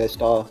pretty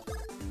pissed off.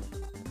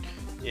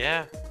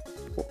 Yeah.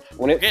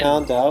 When it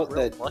found out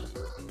that...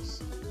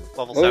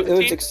 Level 17? It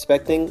was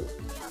expecting...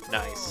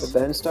 Nice. The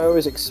Benstar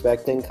was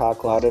expecting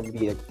Cocklatta to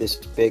be this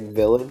big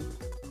villain.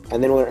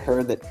 And then when it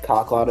heard that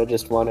Cocklatta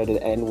just wanted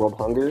to end world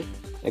hunger,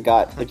 it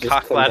just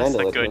Cocklatta's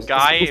the good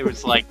guy, it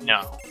was like,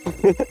 no.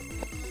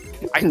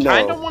 I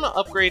kinda want to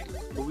upgrade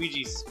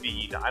Luigi's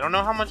speed. I don't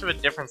know how much of a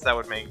difference that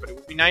would make, but it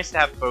would be nice to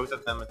have both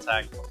of them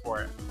attack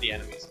before the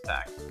enemies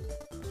attack.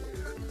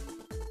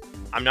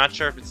 I'm not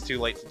sure if it's too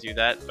late to do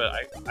that, but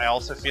I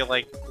also feel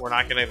like we're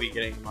not going to be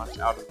getting much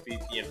out of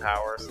BP and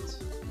power.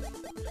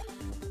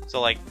 So,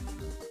 like,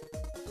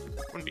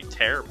 it wouldn't be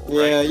terrible,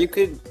 yeah, right? you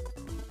could...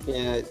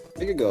 Yeah,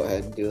 you could go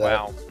ahead and do that.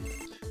 Wow.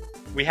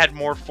 We had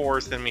more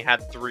 4s than we had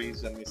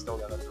 3s, and we still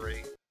got a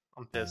 3.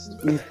 I'm pissed.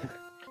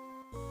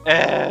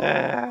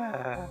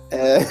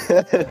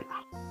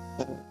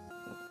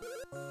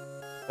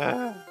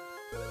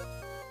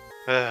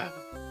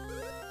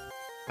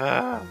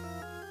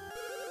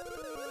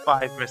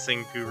 5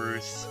 missing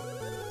gurus.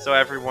 So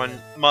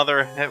everyone,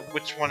 Mother,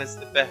 which one is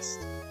the best?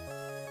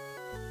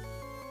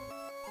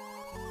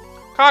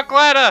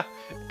 Cocklatta!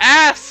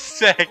 Ass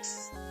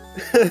sex!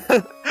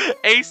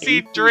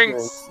 AC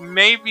drinks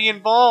may be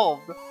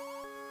involved.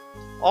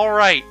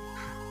 Alright.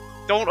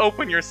 Don't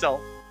open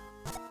yourself.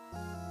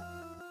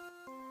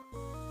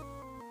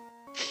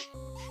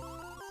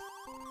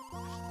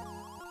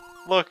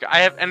 Look, I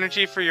have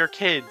energy for your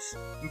kids.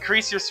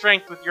 Increase your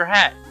strength with your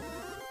hat.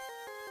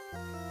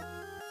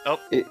 Oh.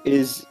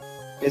 Is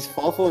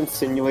Fawful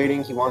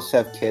insinuating he wants to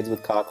have kids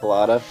with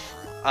Cocklatta?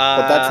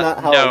 But that's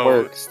not how it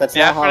works. That's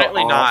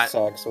definitely not how ass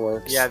sex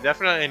works. Yeah,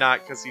 definitely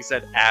not, because he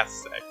said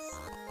ass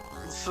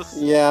sex.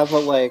 Yeah,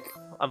 but like...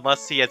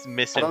 Unless he has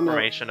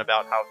misinformation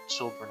about how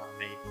children are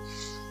made.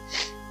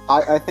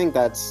 I think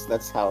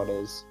that's how it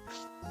is.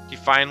 He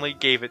finally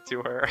gave it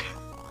to her.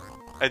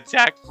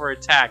 Attack for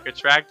attack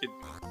attracted me.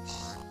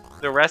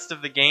 The rest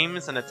of the game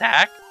is an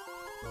attack?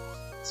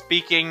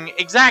 Speaking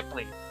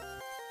exactly!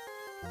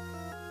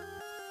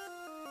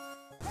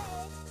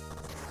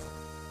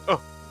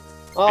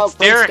 Oh, it's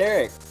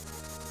Derek!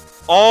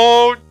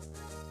 Oh,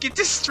 get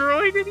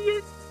destroyed,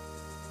 idiot!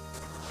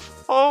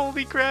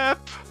 Holy crap!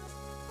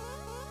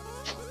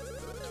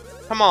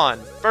 Come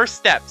on, first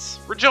steps,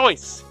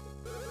 rejoice!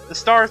 The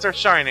stars are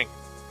shining.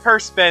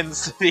 Curse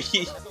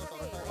Benstar.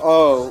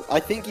 Oh, I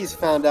think he's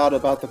found out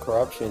about the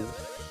corruption.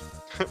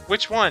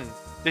 Which one?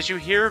 Did you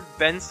hear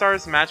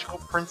Benstar's magical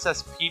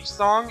Princess Peach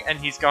song and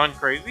he's gone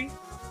crazy?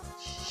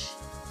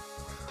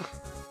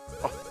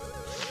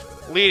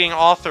 Leading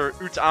author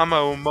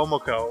Utamo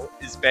Momoko,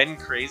 is Ben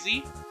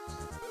crazy?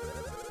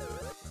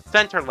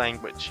 Center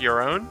language,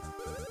 your own?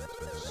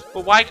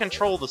 But why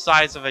control the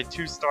size of a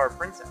 2-star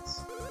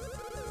princess?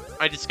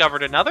 I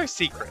discovered another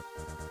secret.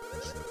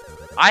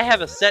 I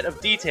have a set of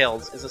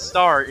details as a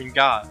star in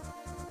God.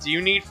 Do you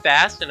need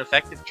fast and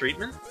effective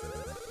treatment?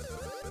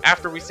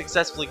 After we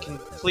successfully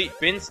complete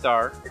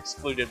Benstar,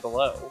 excluded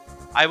below,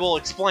 I will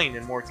explain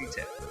in more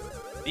detail.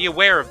 Be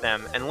aware of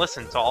them and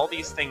listen to all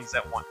these things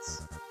at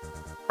once.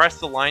 Press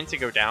the line to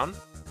go down.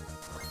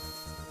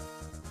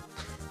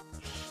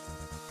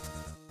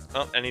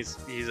 Oh, and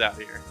he's out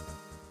here.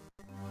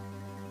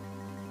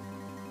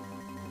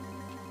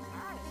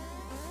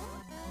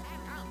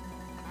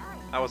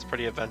 That was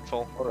pretty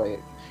eventful. Alright.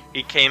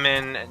 He came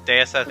in,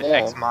 Deus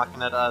Ex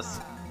Machina at us,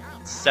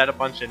 said a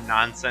bunch of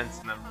nonsense,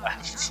 and then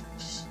left.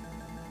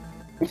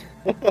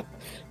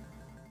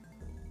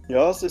 He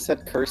also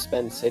said curse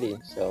Bend City,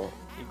 so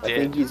I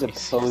think he's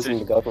opposing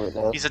the government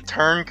now. He's a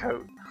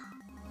turncoat.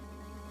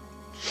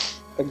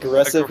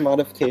 Aggressive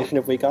modification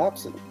of weak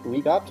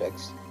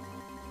objects.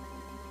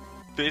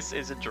 This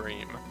is a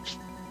dream.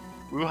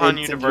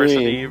 Wuhan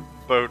University,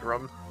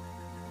 Bodrum.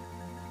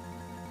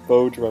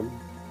 Bodrum.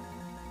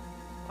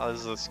 Oh,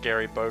 this is a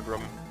scary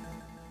Bodrum.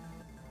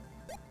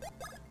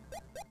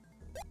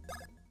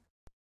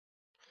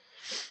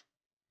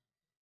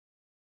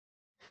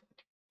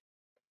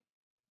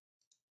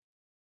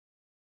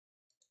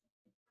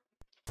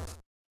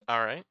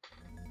 Alright.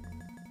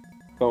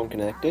 Phone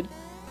connected.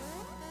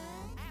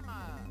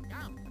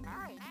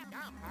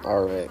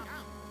 Alright.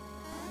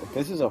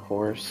 This is a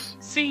horse.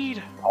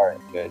 Seed! Alright,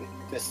 good.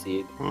 This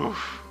seed.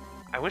 Oof.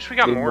 I wish we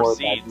got more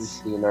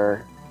seeds. In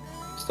our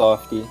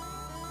softy.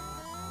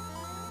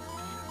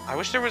 I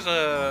wish there was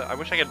a... I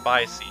wish I could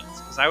buy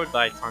seeds, because I would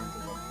buy tons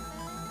of them.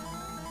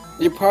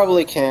 You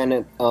probably can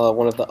at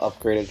one of the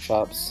upgraded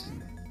shops.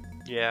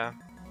 Yeah.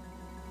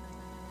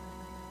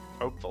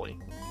 Hopefully.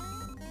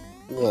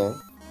 Yeah.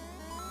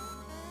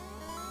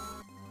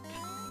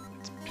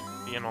 It's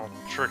being all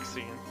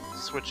tricksy and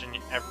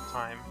switching every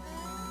time.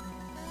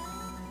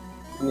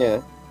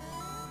 Yeah.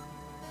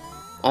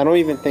 I don't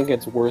even think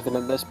it's worth it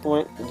at this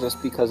point,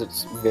 just because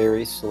it's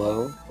very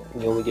slow.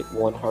 You only get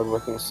one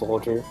hardworking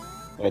soldier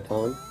at a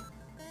time.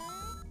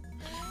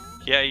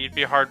 Yeah, you'd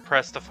be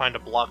hard-pressed to find a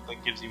block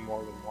that gives you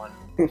more than one.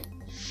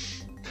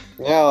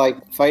 Yeah,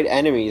 like, fight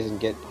enemies and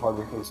get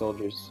hardworking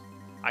soldiers.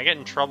 I get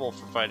in trouble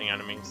for fighting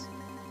enemies.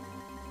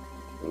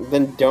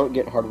 Then don't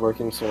get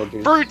hardworking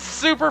soldiers. Fruit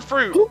Super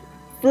Fruit!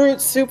 Fruit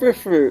Super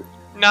Fruit!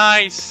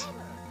 Nice!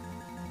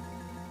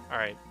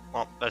 Alright,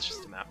 well, that's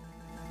just a map.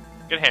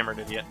 Get hammered,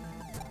 idiot.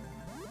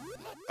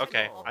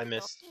 Okay, I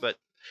missed, but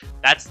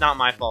that's not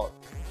my fault.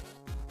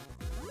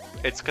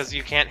 It's because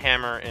you can't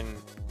hammer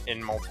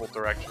in multiple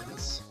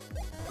directions.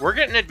 We're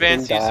getting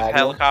advanced use of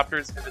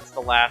helicopters if it's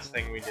the last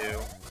thing we do.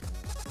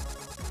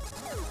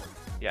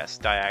 Yes,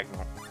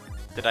 diagonal.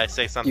 Did I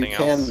say something else?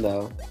 You can,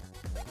 though.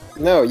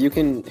 No, you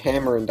can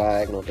hammer in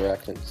diagonal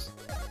directions.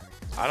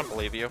 I don't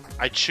believe you.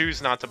 I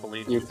choose not to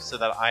believe you so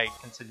that I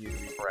continue to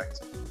be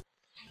correct.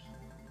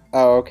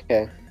 Oh,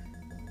 okay.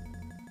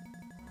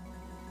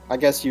 I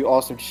guess you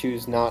also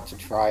choose not to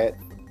try it.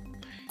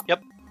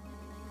 Yep.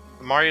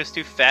 Mario's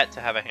too fat to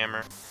have a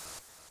hammer.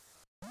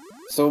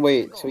 So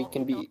wait, so he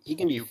can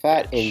be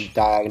fat in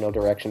diagonal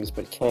directions,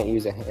 but can't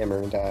use a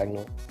hammer in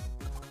diagonal.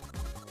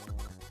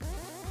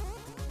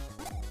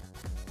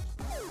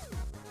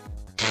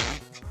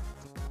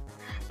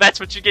 That's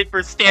what you get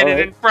for standing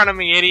in front of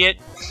me, idiot!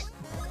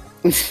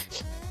 And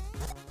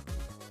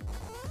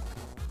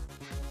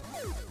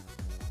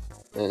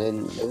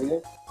then there we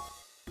go.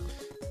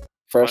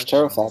 Fresh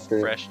Tarot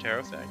Factory. Fresh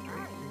Tarot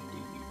Factory.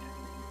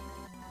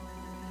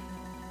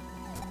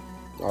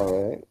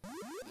 Alright.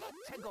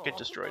 Get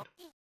destroyed.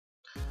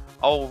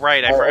 Oh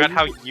right, I forgot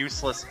how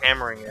useless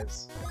hammering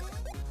is.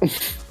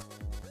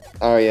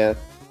 Oh yeah.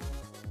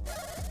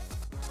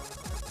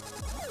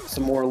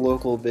 Some more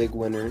local big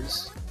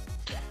winners.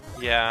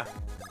 Yeah.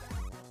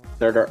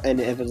 That are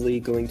inevitably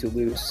going to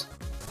lose.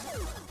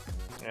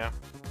 Yeah.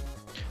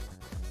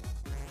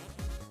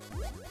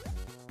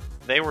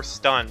 They were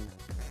stunned.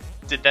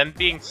 Did them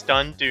being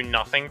stunned do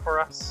nothing for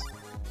us?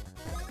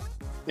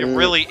 It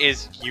really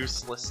is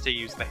useless to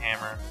use the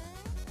hammer.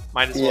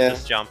 Might as well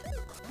just jump.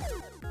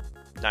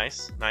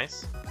 Nice,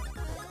 nice.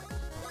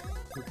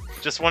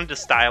 Just wanted to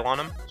style on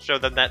him. Show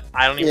them that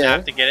I don't even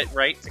have to get it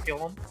right to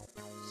kill him.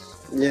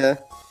 Yeah.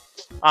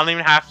 I don't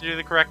even have to do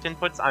the correct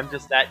inputs, I'm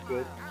just that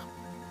good.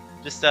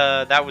 Just,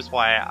 that was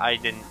why I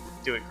didn't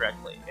do it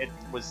correctly. It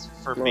was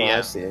for BM.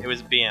 I see. It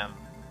was BM.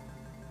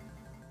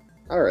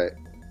 Alright.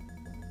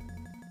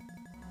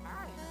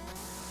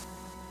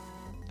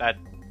 That...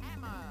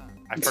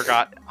 I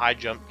forgot high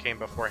jump came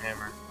before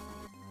hammer.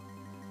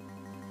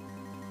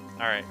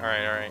 Alright,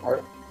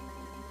 alright.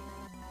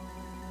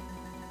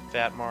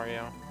 Fat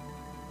Mario.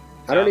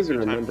 I don't even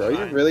remember. Are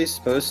you really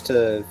supposed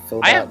to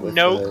fill that I have with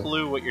no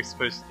clue what you're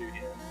supposed to do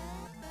here.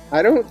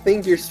 I don't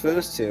think you're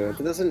supposed to.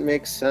 It doesn't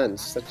make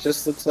sense. That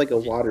just looks like a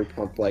water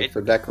pump,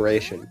 for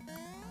decoration.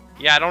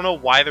 Yeah, I don't know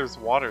why there's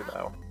water,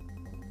 though.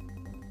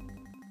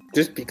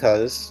 Just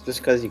because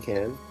you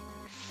can.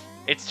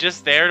 It's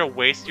just there to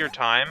waste your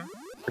time.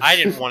 I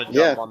didn't want to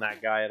jump on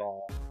that guy at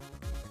all.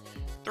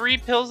 3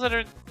 pills that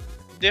are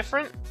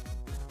different?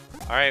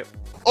 Alright.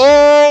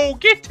 Oh!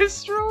 Get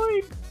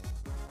destroyed!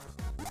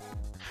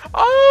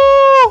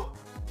 Oh!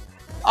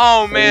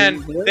 Oh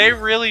man, they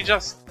really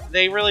just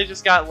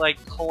got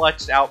like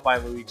clutched out by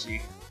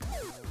Luigi.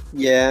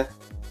 Yeah.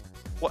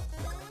 What?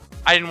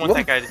 I didn't want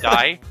that guy to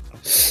die.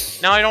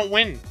 Now I don't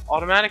win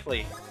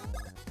automatically.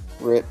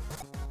 Rip.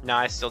 No,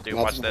 I still do.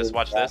 Watch this.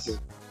 Watch this.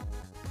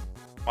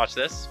 Watch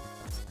this.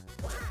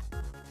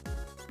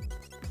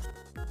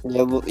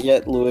 Yeah,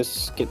 yet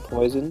Lewis get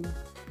poisoned.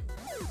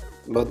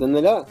 But then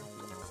they die.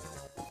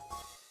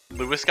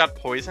 Lewis got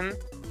poisoned?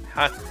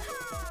 How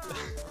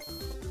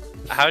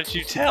did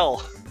you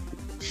tell?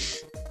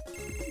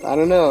 I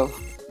don't know.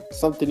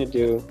 Something to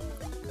do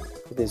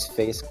with his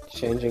face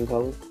changing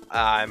color.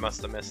 I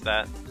must have missed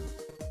that.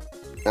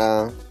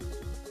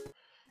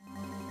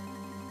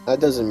 That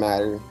doesn't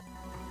matter.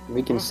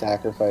 We can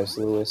sacrifice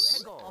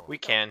Lewis. We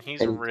can.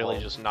 He's really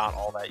just not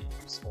all that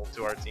useful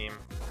to our team.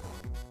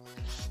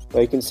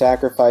 We can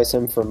sacrifice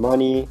him for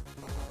money,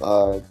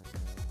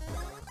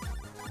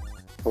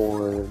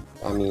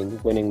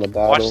 winning the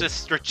battle. Watch this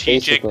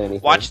strategic.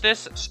 Watch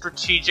this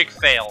strategic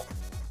fail.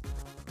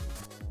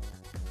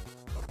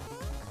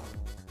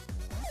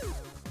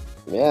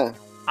 Yeah.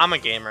 I'm a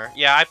gamer.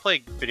 Yeah, I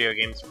play video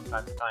games from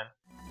time to time.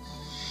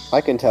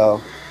 I can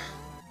tell.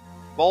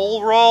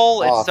 Bowl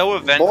roll. It's so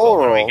eventful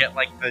when we get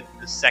like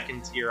the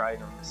second tier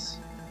items.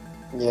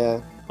 Yeah.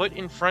 Put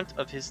in front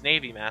of his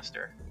Navy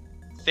Master.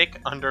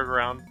 Thick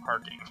underground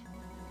parking.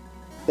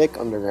 Thick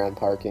underground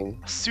parking.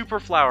 Super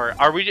flower.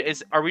 Are we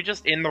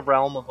just in the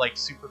realm of like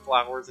super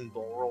flowers and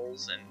bowl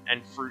rolls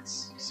and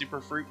fruits,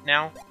 super fruit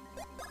now?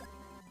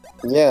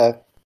 Yeah.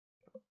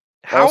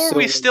 How are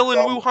we still in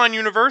Wuhan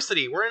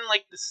University? We're in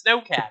like the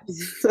snow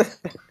caps.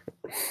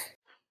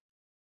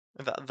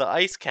 the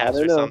ice caps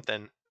or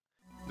something.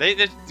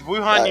 The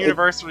Wuhan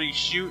University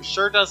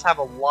sure does have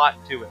a lot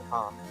to it,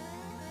 huh?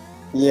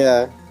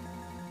 Yeah.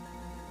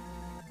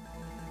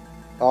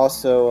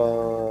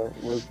 Also,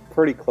 we're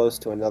pretty close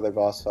to another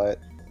boss fight.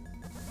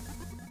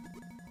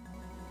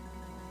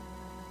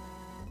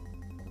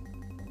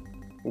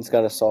 He's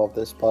got to solve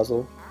this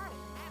puzzle.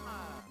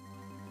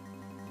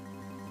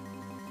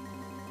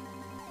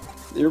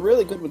 You're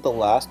really good with the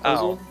last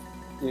puzzle.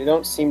 Oh. You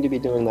don't seem to be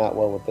doing that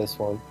well with this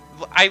one.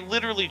 I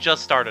literally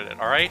just started it,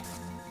 alright?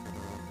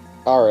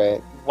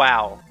 Alright.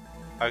 Wow.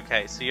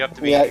 Okay, so you have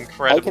to be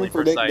incredibly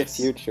precise. I can predict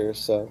the future,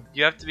 so...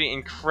 You have to be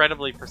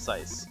incredibly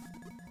precise.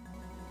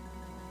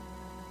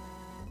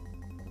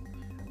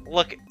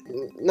 Look...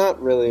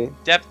 Not really.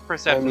 Depth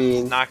perception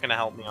is not going to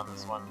help me on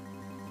this one.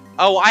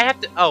 Oh, I have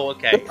to... Oh,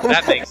 okay.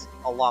 That makes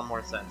a lot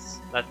more sense.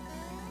 That...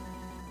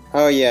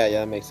 Oh, yeah,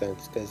 that makes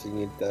sense, because you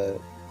need the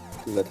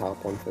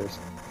top one first.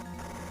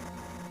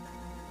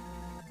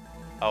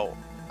 Oh,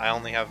 I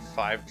only have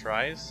 5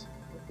 tries?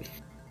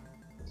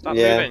 Stop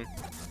moving.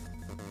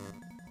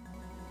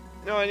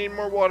 No, I need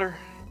more water.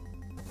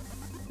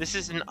 This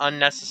is an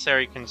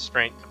unnecessary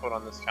constraint to put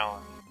on this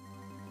challenge.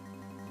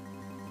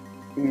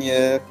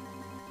 Yeah.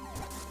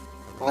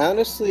 I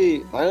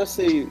honestly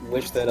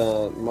wish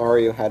that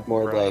Mario had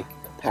more like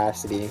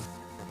capacity.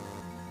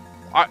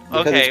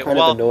 Okay, it's kind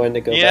well, of annoying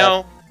to go you back.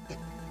 know,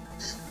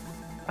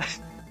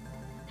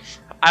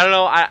 I don't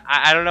know.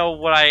 I don't know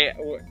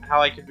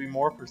how I could be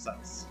more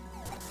precise.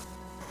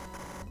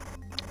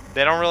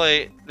 They don't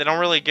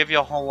really give you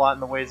a whole lot in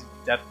the ways of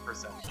depth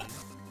perception.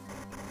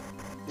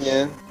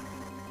 Yeah.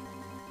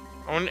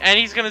 And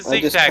he's gonna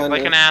zigzag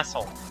like an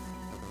asshole.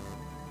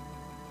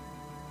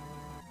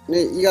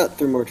 You got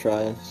 3 more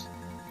tries.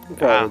 You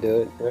probably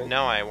do it, right?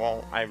 No, I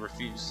won't. I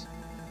refuse.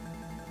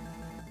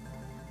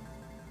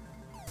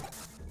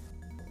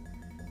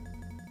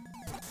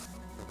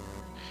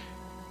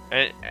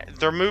 And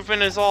their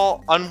movement is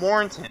all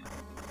unwarranted.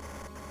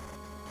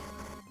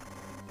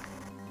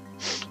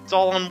 It's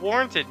all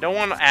unwarranted. No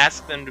one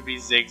asked them to be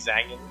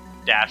zigzagging,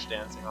 dash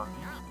dancing on me.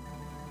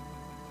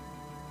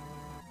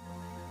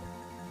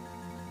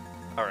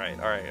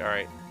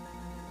 Alright.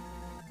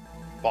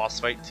 Boss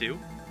fight 2?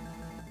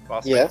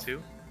 Boss fight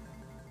 2?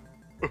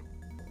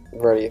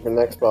 Ready for the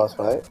next boss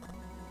fight.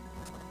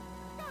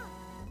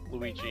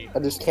 Luigi. I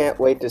just can't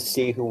wait to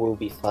see who we'll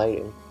be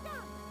fighting.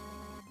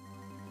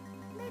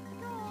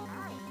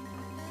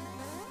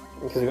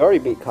 Because we already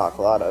beat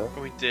Cocklatta.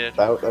 We did.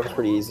 That was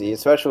pretty easy,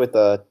 especially with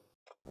the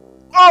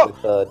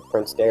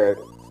Prince Derek.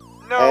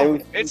 No,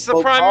 it's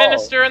the Prime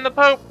Minister and the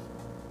Pope.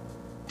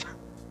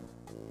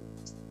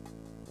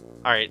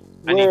 All right,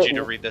 I need you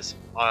to read this.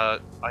 I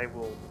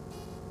will.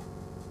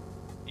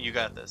 You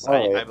got this.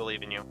 I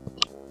believe in you.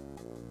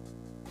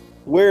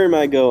 Where am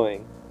I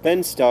going?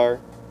 Benstar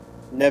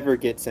never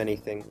gets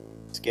anything.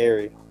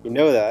 Scary. You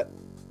know that.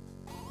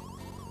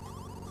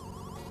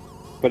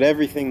 But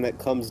everything that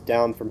comes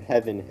down from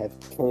heaven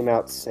came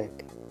out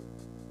sick.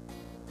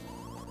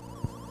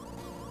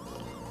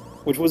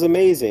 Which was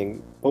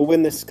amazing, but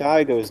when the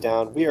sky goes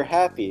down, we are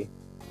happy.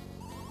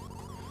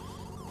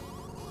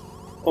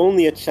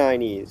 Only a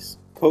Chinese.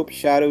 Pope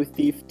Shadow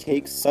Thief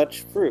takes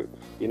such fruit,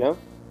 you know?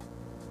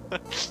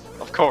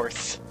 Of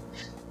course.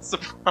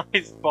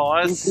 Surprise,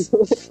 boss.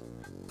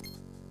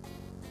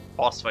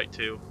 Boss fight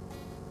 2.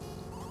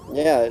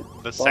 Yeah,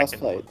 the boss second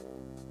fight.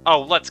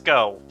 Oh, let's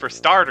go. For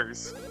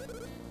starters.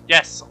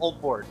 Yes,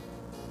 old board.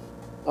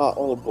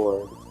 Old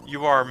board.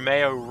 You are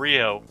Mayo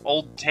Rio.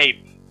 Old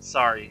tape.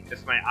 Sorry,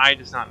 if my eye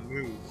does not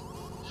move.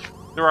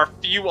 There are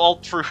few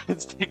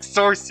altruistic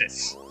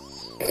sources.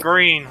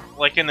 Green,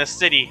 like in the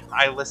city,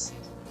 I listened.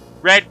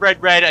 Red,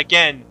 red, red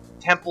again.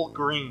 Temple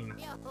green.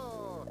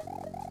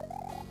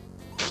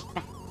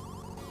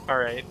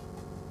 Alright.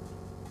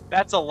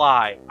 That's a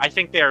lie. I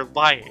think they are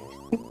lying.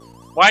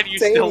 Why do you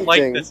still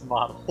like this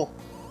model?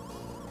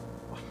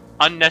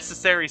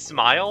 Unnecessary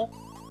smile?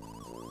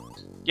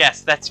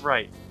 Yes, that's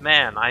right.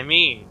 Man, I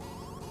mean...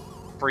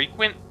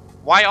 frequent?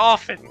 Why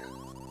often?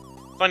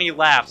 Funny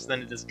laughs,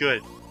 then it is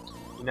good.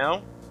 You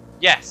know?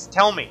 Yes,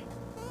 tell me!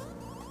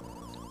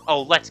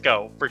 Oh, let's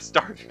go, for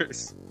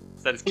starters.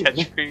 Is that his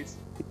catchphrase?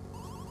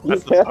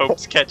 That's the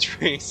Pope's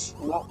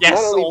catchphrase. Yes,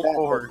 old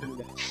board.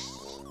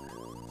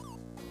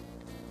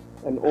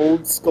 An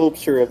old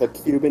sculpture of a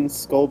Cuban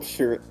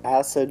sculpture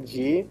Asa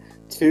G.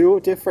 2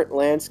 different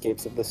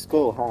landscapes of the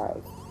skull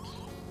have.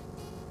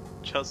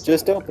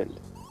 Just opened.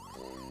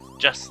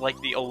 Just like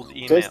the old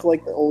email. Just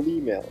like the old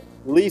email.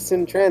 Release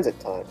in transit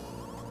time.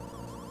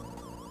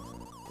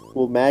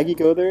 Will Maggie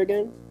go there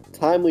again?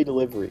 Timely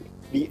delivery.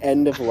 The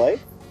end of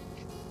life?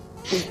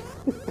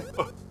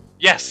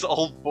 Yes,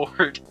 old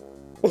board.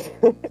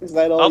 Is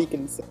that all you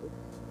can say?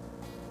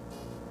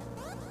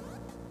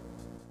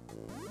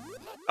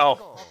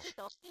 Oh.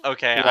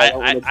 Okay,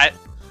 Yeah, I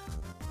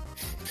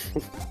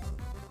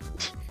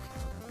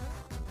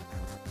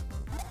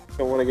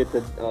don't want to get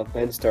the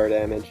Benstar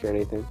damage or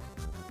anything.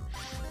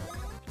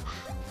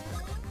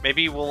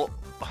 Maybe we'll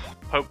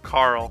Pope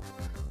Carl.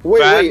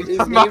 Wait, his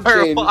name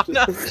marijuana.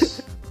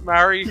 changed.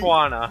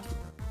 Marijuana.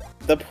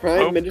 The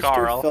Prime Pope Minister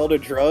Carl. fell to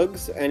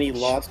drugs and he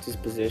lost his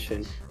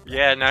position.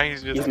 Yeah, now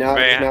he's just He's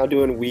now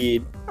doing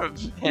weed.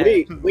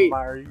 Wait.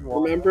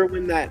 Marijuana. Remember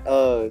when that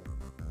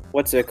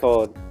what's it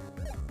called?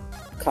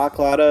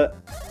 Cocklatta,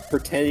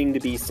 pretending to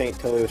be Saint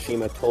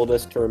Toyoshima, told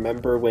us to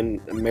remember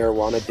when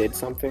marijuana did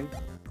something?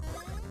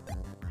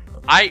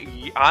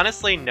 I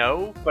honestly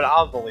know, but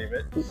I'll believe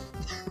it.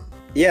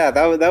 Yeah,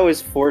 that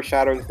was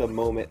foreshadowing the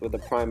moment when the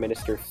Prime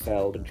Minister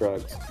fell to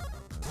drugs.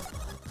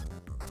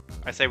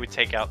 I say we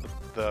take out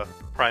the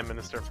Prime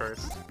Minister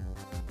first.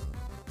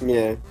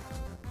 Yeah.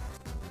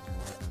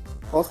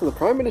 Also, the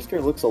Prime Minister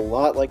looks a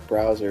lot like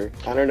Browser.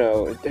 I don't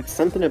know, it's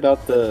something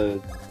about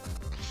the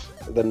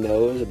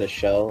nose or the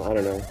shell, I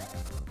don't know.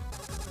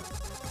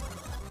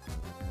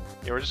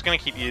 Yeah, we're just gonna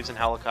keep using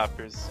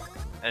helicopters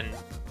and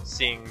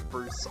seeing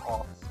Bruce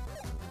off.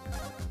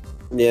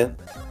 Yeah.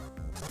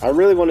 I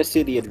really want to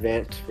see the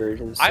advanced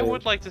versions. I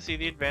would like to see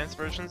the advanced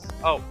versions.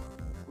 Oh,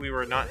 we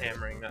were not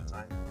hammering that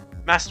time.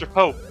 Master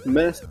Pope.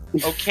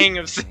 O King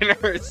of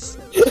Sinners.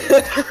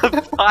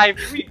 5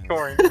 wheat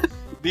corn.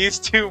 These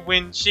 2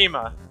 win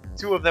Shima.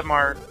 2 of them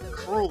are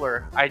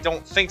crueler. I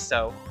don't think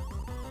so.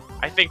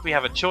 I think we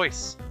have a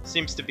choice.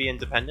 Seems to be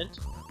independent.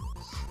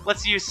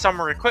 Let's use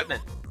summer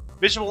equipment.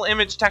 Visual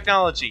image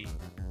technology.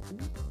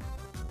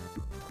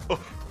 Oh.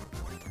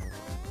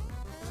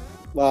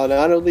 Wow,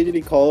 not only did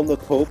he call him the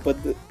Pope, but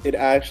it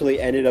actually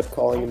ended up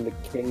calling him the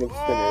King of Sinners.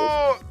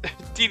 Oh,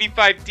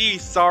 DD5D,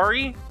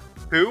 sorry?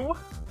 Who?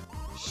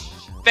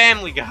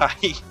 Family Guy.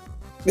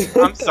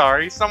 I'm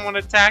sorry, someone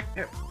attacked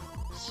him.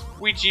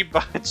 Ouija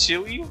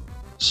chili?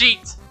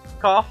 Cheat.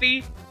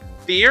 Coffee?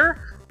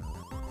 Beer?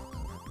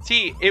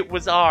 Tea, it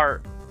was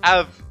our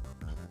Av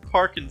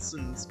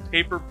Parkinson's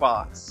paper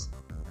box.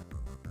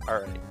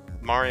 Alright,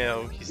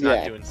 Mario, he's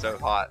not doing so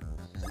hot.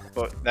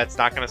 But that's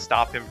not gonna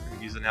stop him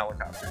from using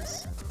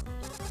helicopters.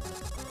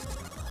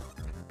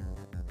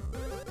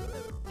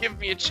 Give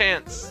me a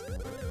chance.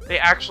 They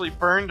actually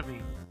burned me.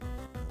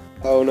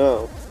 Oh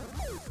no.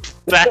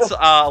 That's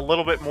a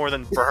little bit more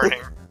than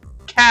burning.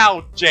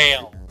 Cow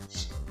jail.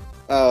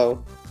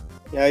 Oh.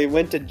 Yeah, he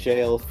went to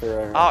jail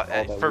for all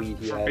that weed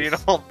he has.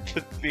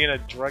 being a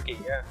druggie,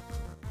 yeah.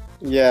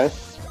 Yeah.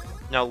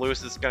 Now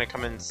Lewis is gonna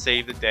come and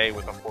save the day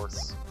with a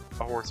horse.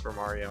 A horse for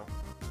Mario.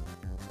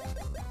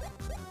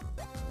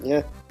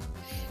 Yeah.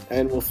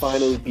 And we'll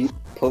finally beat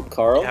Pope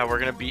Carl. Yeah, we're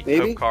gonna beat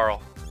Pope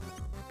Carl.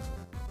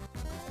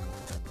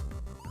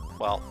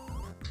 Well,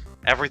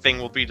 everything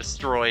will be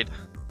destroyed.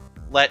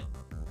 Let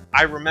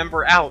I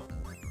remember out.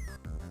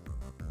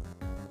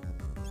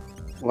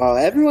 Wow,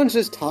 everyone's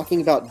just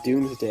talking about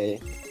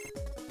Doomsday.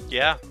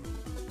 Yeah.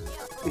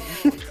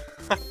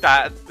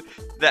 that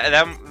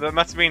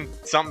must mean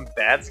something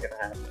bad's gonna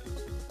happen.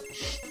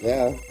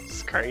 Yeah.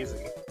 It's crazy.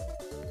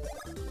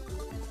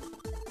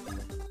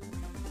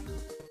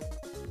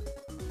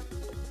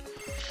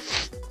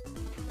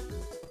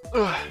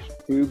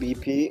 Ooh,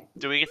 BP.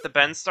 Do we get the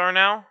Benstar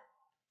now?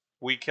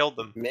 We killed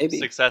them. Maybe.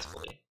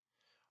 Successfully.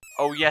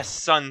 Oh yes,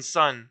 son.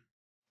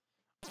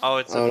 Oh,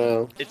 it's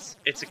a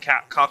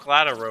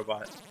Cocklatta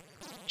robot.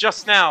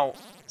 Just now,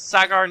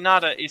 Sagar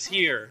Nada is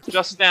here.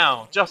 Just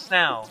now.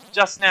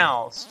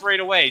 Straight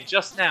away.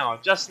 Just now.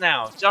 The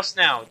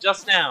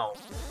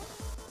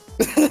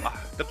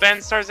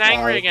Benstar's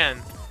angry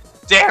again.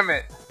 Damn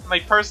it, my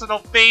personal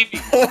baby.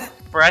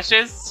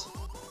 Precious.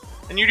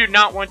 And you do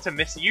not want to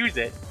misuse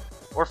it.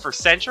 Or for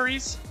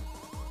centuries?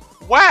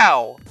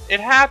 Wow! It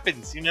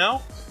happens, you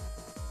know?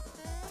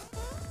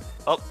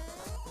 Oh.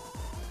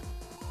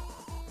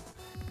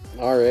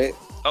 Alright.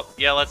 Oh,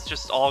 yeah, let's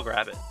just all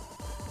grab it.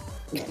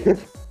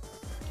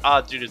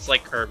 Dude, it's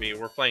like Kirby.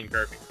 We're playing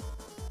Kirby.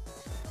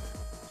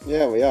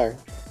 Yeah, we are.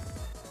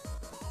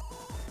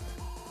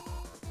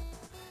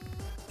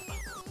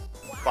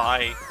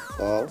 Bye.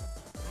 Oh.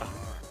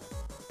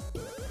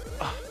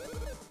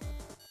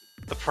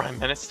 The Prime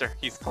Minister.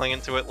 He's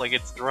clinging to it like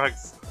it's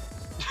drugs.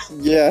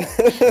 Yeah.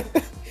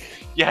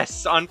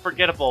 Yes,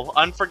 unforgettable.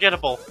 I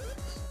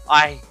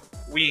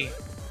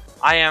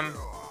am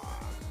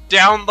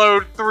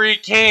download 3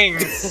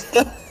 kings.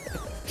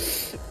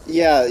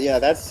 yeah,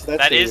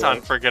 that is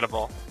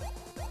unforgettable.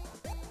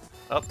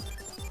 Oh,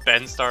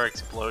 Benstar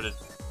exploded.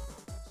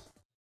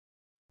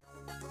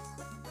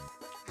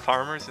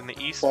 Farmers in the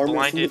east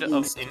blinded in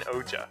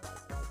Oja.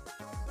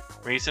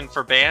 Reason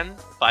for ban?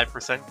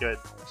 5% good.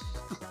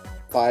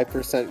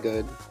 5%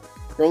 good.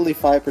 We're only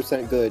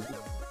 5% good.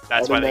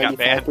 That's why they got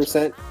banned.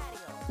 95%?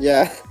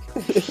 Yeah.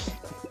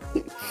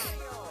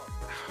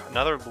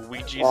 Another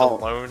Luigi's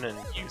alone and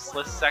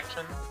useless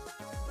section?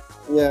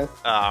 Yeah.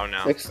 Oh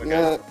no.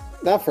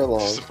 Not for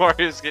long.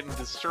 Mario's getting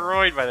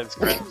destroyed by those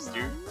credits,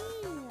 dude.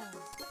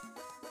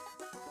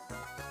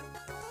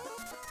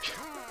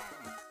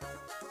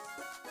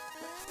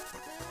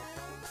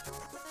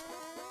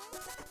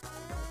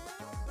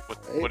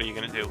 What are you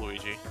gonna do,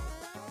 Luigi?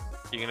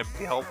 You gonna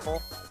be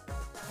helpful?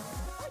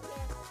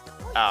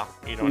 Oh,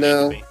 you don't need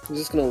to be. I'm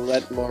just gonna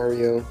let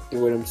Mario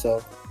do it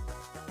himself.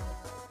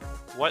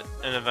 What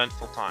an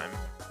eventful time.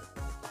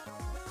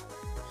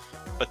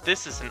 But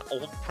this is an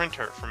old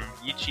printer from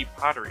Yichi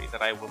Pottery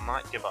that I will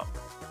not give up.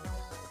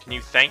 Can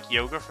you thank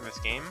Yoga for this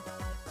game?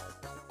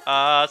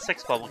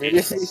 6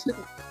 publications.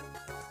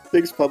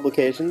 6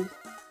 publications?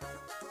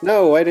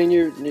 No, why didn't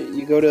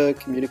you go to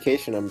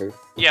communication number?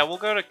 Yeah, we'll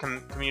go to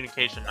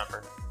communication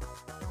number.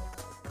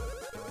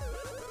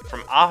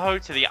 From Aho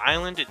to the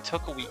island, it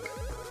took a week.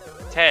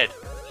 Ted,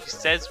 he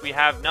says we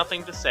have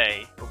nothing to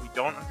say, but we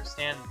don't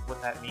understand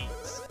what that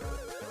means.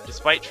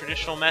 Despite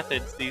traditional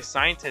methods, these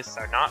scientists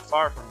are not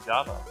far from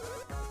Java.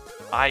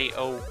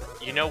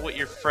 You know what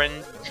your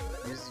friend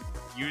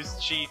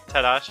Yuzuchi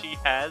Tadashi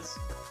has,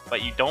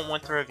 but you don't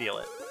want to reveal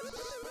it.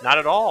 Not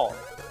at all.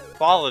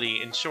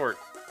 Quality, in short,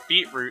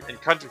 beetroot and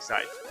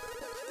countryside.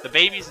 The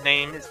baby's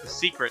name is the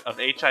secret of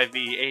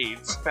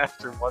HIV/AIDS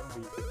after 1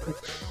 week.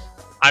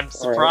 I'm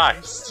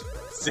surprised,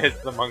 says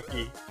the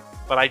monkey,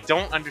 but I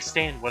don't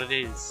understand what it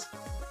is.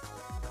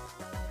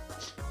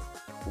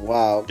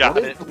 Wow. Got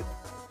it.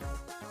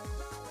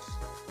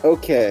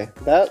 Okay,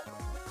 that...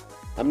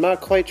 I'm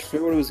not quite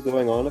sure what it was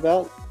going on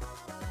about.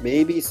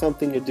 Maybe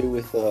something to do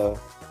with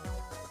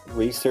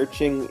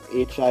researching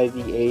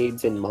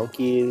HIV/AIDS in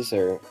monkeys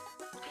or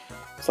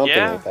something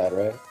like that,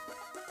 right?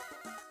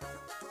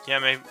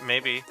 Yeah,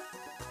 maybe.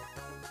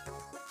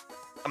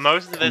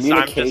 Most of this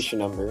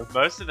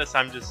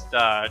I'm just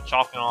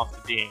chalking off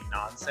to being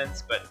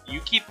nonsense, but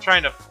you keep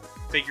trying to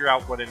figure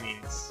out what it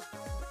means.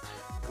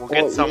 We'll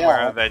get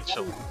somewhere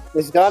eventually.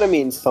 It's gotta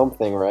mean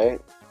something,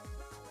 right?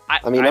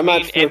 I mean, I'm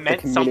not sure it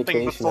meant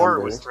something before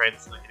it was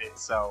translated,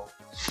 so...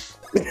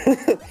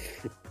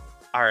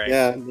 Alright.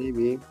 Yeah,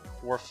 maybe.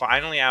 We're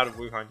finally out of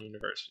Wuhan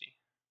University.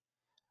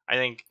 I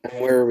think... And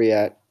where are we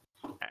at?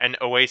 An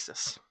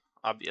oasis,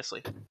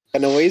 obviously.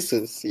 An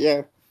oasis,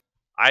 yeah.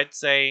 I'd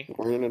say...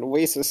 We're in an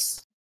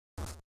oasis.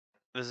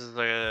 This is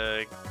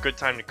a good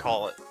time to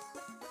call it.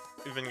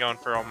 We've been going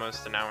for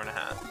almost an hour and a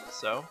half,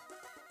 so...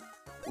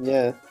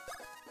 Yeah.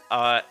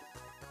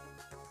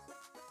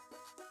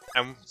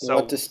 And so... You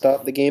want to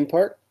stop the game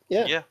part?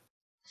 Yeah. Yeah.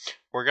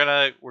 We're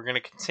gonna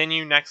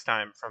continue next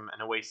time from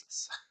an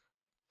oasis.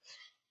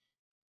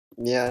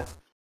 Yeah.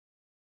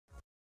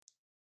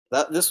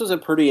 This was a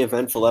pretty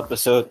eventful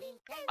episode.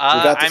 We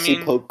got to see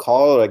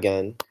Cocklatta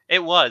again.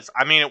 It was.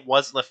 I mean, it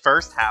was the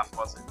first half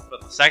wasn't,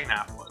 but the second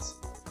half was.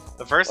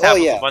 The first half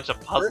was a bunch of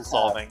puzzle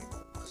solving,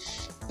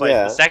 but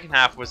the second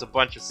half was a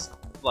bunch of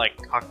like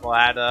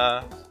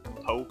Cocklatta,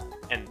 Pope,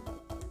 and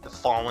the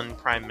fallen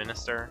Prime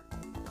Minister.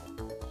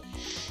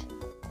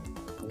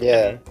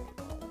 Yeah.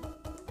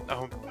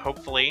 And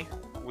hopefully,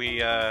 we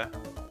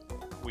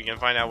can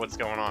find out what's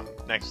going on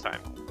next time.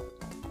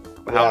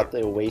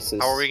 The oasis.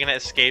 How are we gonna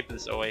escape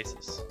this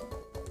oasis?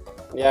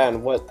 Yeah,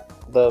 and what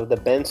the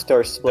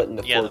Benstar split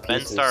into 4 pieces. Yeah, the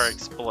Benstar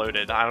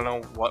exploded. I don't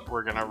know what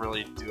we're gonna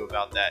really do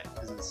about that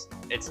because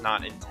it's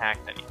not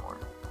intact anymore.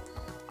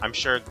 I'm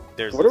sure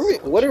there's.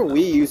 What are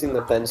we using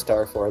the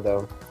Benstar for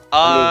though?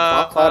 I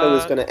mean, Cocklatta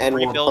was gonna end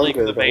world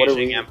hunger, the but what are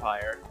we? Beijing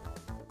Empire.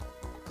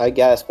 I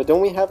guess, but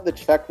don't we have the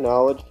Czech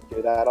Knowledge to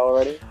do that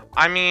already?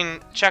 I mean,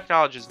 Czech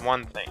Knowledge is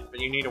one thing, but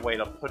you need a way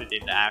to put it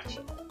into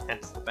action.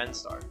 Hence the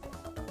Benstar.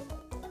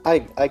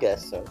 I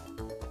guess so.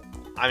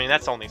 I mean,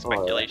 that's only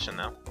speculation,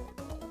 though.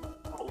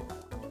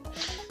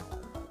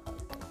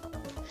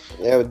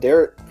 Yeah,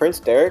 Prince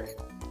Derek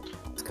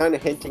is kind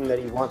of hinting that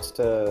he wants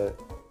to...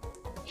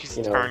 He's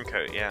a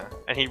turncoat, yeah.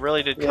 And he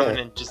really did come in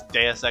and just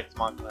Deus Ex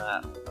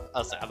Machina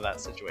us out of that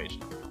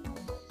situation.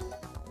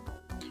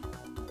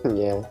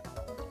 Yeah.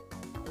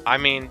 I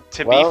mean,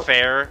 to be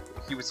fair,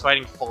 he was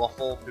fighting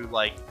Falafel, who,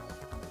 like,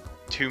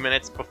 2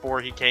 minutes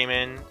before he came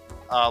in,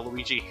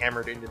 Luigi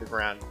hammered into the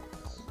ground.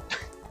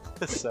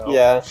 So,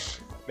 yeah.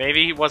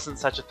 Maybe he wasn't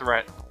such a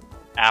threat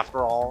after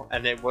all,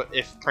 and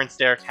if Prince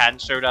Derek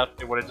hadn't showed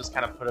up, it would have just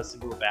kind of put us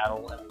into a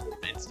battle and we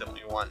would have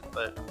instantly won,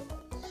 but...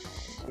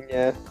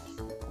 Yeah.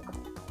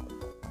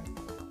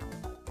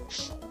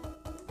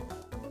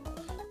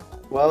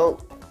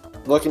 Well,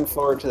 looking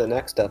forward to the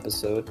next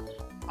episode.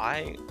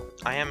 I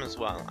am as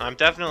well. I'm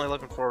definitely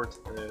looking forward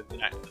to the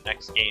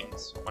next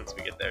games once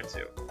we get there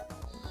too.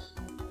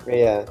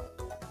 Yeah.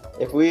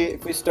 If we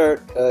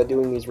start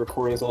doing these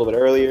recordings a little bit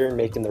earlier and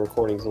making the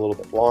recordings a little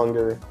bit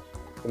longer,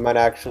 we might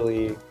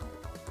actually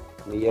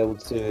be able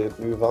to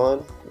move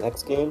on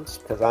next games.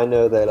 Because I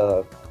know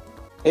that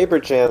Paper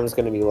Jam is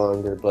going to be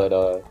longer,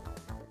 but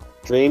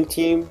Dream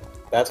Team,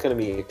 that's going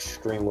to be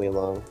extremely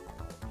long.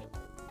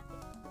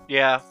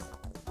 Yeah,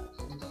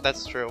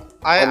 that's true.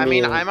 I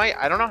mean,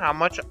 I don't know how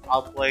much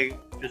I'll play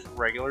just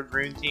regular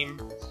Dream Team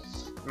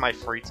in my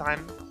free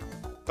time.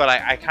 But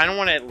I kind of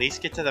want to at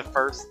least get to the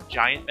first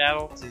giant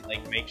battle to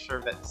like make sure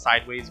that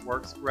Sideways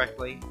works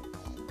correctly,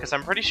 because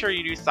I'm pretty sure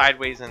you do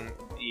Sideways in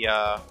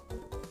the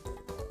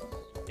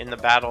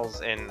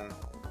battles in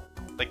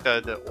like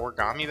the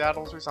origami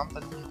battles or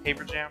something in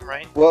Paper Jam,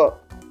 right? Well,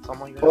 something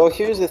like that. Well,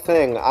 here's the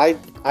thing. I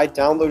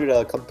downloaded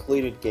a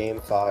completed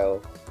game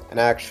file and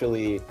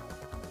actually,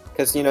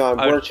 because I'm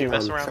working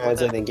on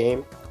translating the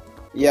game.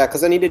 Yeah,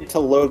 because I needed to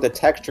load the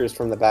textures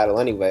from the battle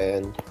anyway,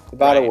 and the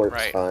battle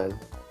works fine.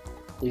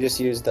 You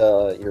just use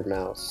your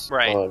mouse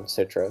on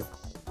Citra.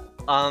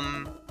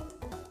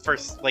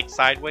 First, like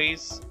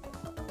Sideways,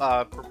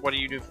 what do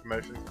you do for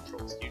motion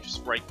controls? Do you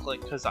just right click?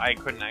 Because I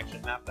couldn't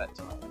actually map that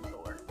to my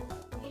controller.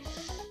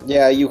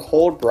 Yeah, you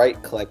hold right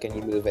click and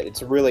you move it.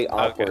 It's really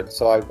awkward. Okay.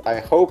 So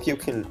I hope you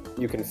can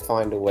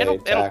find a way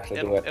to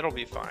actually do it. It'll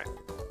be fine.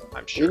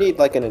 I'm sure. You need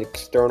like an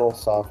external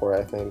software,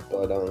 I think,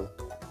 but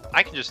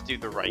I can just do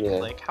the right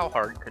click. How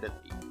hard could it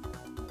be?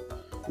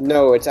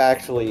 No, it's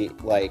actually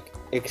like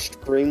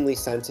extremely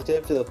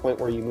sensitive to the point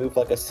where you move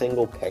like a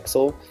single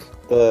pixel,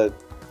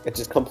 it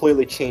just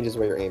completely changes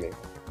where you're aiming.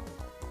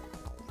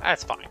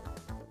 That's fine.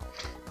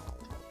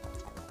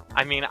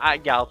 I mean,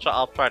 I'll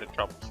try to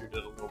troubleshoot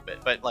it a little bit,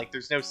 but like,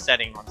 there's no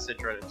setting on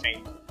Citra to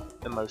change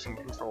the motion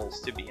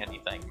controls to be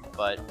anything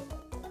but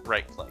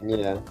right click.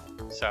 Yeah.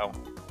 So.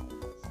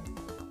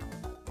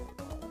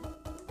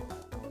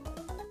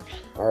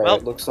 All right. Well,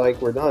 looks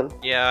like we're done.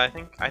 Yeah,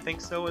 I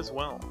think so as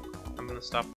well. I'm gonna stop.